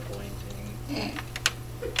 Disappointing.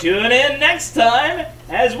 Tune in next time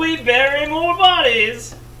as we bury more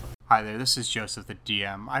bodies. Hi there, this is Joseph the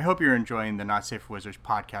DM. I hope you're enjoying the Not Safe for Wizards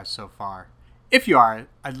podcast so far. If you are,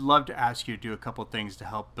 I'd love to ask you to do a couple things to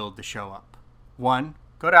help build the show up. 1,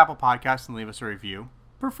 go to Apple Podcasts and leave us a review.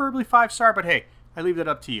 preferably 5-star, but hey, I leave that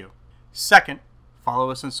up to you. Second, follow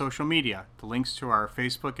us on social media. The links to our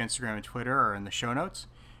Facebook, Instagram, and Twitter are in the show notes.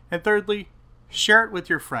 And thirdly, share it with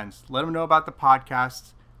your friends. Let them know about the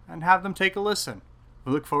podcast and have them take a listen.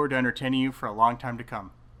 We look forward to entertaining you for a long time to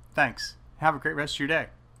come. Thanks. Have a great rest of your day.